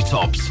 vanity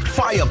tops,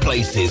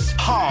 fireplaces,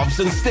 hearths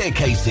and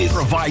staircases,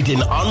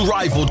 providing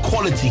unrivaled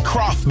quality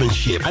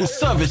craftsmanship and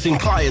servicing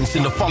clients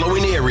in the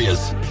following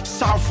areas: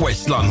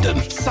 Southwest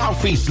London,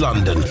 Southeast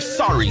London,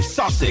 Surrey,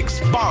 Sussex,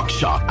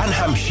 Berkshire and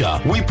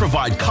Hampshire. We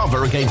provide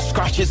cover against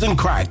scratches and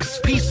cracks.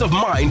 Peace of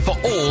mind for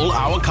all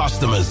our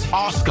customers.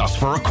 Ask us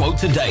for a quote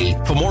today.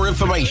 For more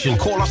information,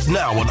 call us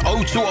now on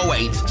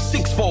 0208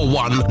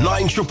 641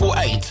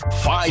 9888.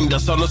 Find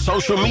us on the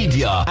social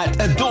media at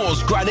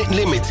Adores Granite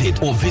Limited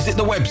or visit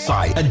the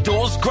website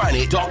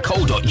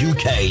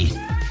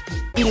adoresgranite.co.uk.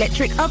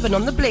 Electric oven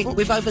on the blink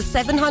with over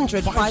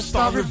 700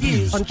 five-star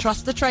reviews on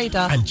Trust the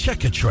Trader and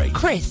Checkatrade.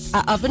 Chris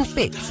at Oven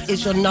Fix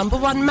is your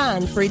 #1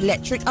 man for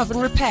electric oven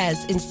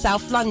repairs in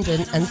South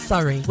London and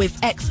Surrey, with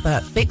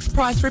expert fixed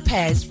price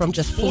repairs from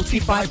just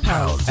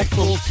 £45, a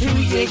full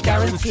 2-year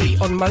guarantee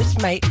on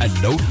most makes, and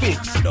no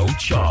fix, no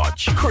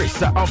charge. Chris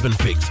at Oven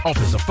Fix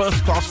offers a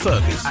first-class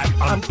service at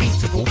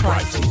unbeatable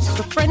prices.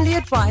 For friendly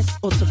advice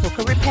or to book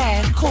a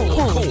repair, call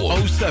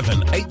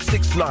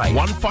 07869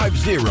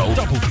 150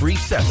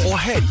 337 or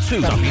head to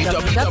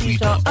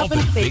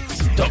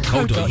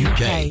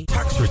www.ovenfix.co.uk.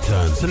 Tax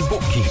returns and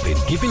bookkeeping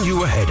giving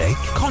you a headache?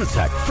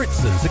 Contact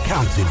Fritzon's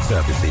Accounting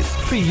Services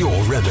for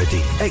your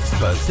remedy.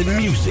 Experts in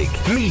music,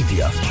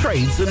 media,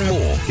 trades and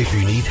more. If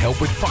you need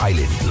help with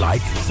filing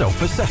like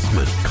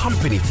self-assessment,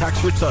 company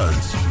tax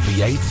returns,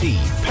 VAT,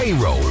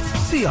 payroll,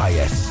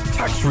 CIS,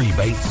 tax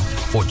rebates,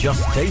 or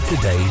just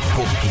day-to-day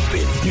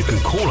bookkeeping, you can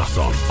call us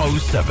on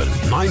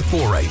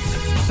 07948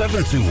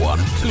 721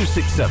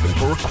 267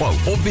 for a quote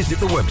or visit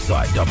the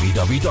website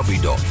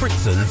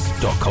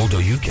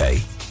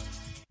www.fritzons.co.uk.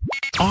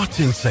 Art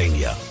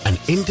Insania, an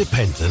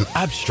independent,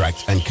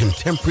 abstract and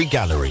contemporary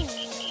gallery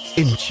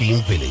in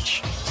Cheam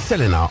Village,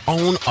 selling our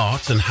own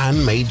art and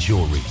handmade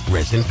jewellery,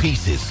 resin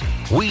pieces.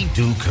 We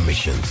do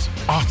commissions.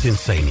 Art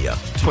Insania,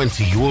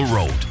 20 Ewell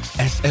Road,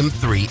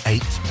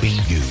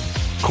 SM38BU.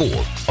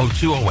 Call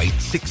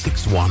 0208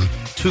 661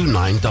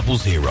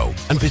 2900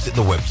 and visit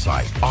the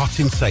website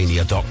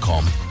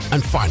artinsania.com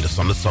and find us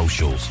on the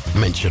socials.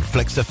 Mention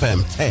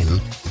FlexFM 10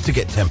 to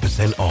get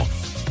 10% off.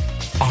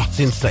 Art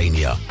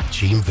Insania,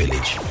 Cheam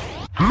Village.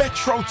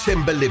 Metro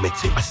Timber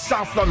Limited, a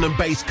South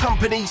London-based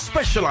company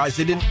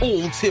specialising in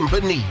all timber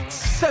needs.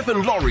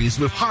 7 lorries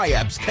with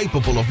high-abs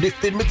capable of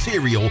lifting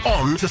material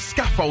on to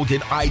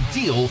scaffolding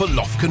ideal for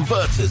loft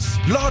converters.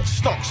 Large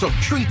stocks of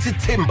treated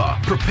timber,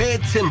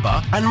 prepared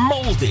timber and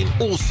moulding.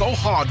 Also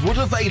hardwood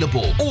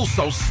available.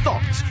 Also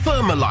stocked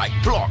Thermalite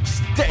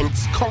blocks,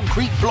 dents,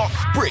 concrete block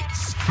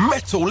bricks,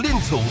 metal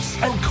lintels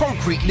and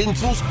concrete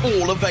lintels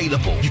all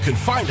available. You can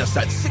find us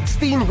at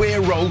 16 Weir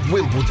Road,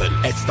 Wimbledon,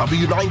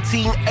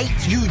 SW19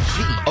 8UG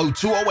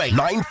 0208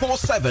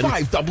 947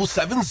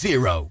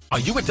 5770. Are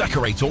you a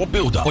decorator or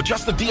builder or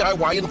just a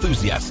DIY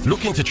enthusiast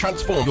looking to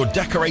transform your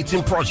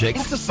decorating project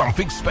into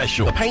something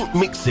special? The Paint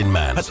Mixing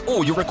Man has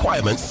all your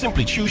requirements.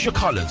 Simply choose your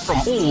colours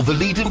from all the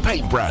leading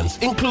paint brands,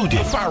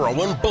 including Faro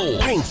and Ball,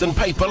 Paint and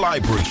Paper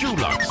Library,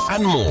 Dulux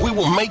and more. We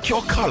will make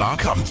your colour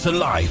come to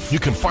life. You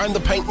can find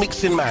the Paint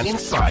Mixing Man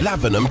inside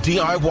Lavenham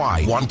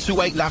DIY,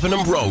 128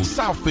 Lavenham Road,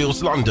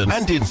 Southfields, London,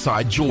 and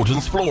inside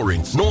Jordan's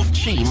Floorings, North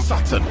Cheam,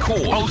 Sutton.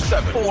 Call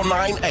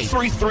 07498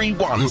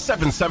 331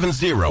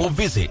 770 or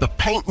visit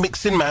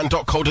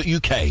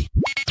thepaintmixingman.co.uk.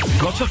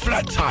 Got a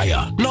flat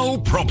tyre? No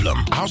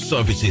problem. Our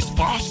service is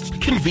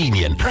fast,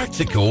 convenient,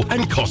 practical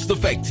and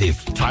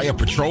cost-effective. Tyre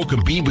Patrol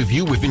can be with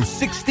you within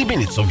 60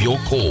 minutes of your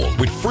call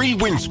with free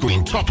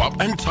windscreen top-up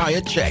and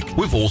tyre check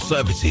with all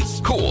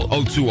services. Call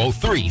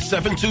 0203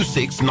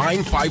 726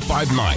 9559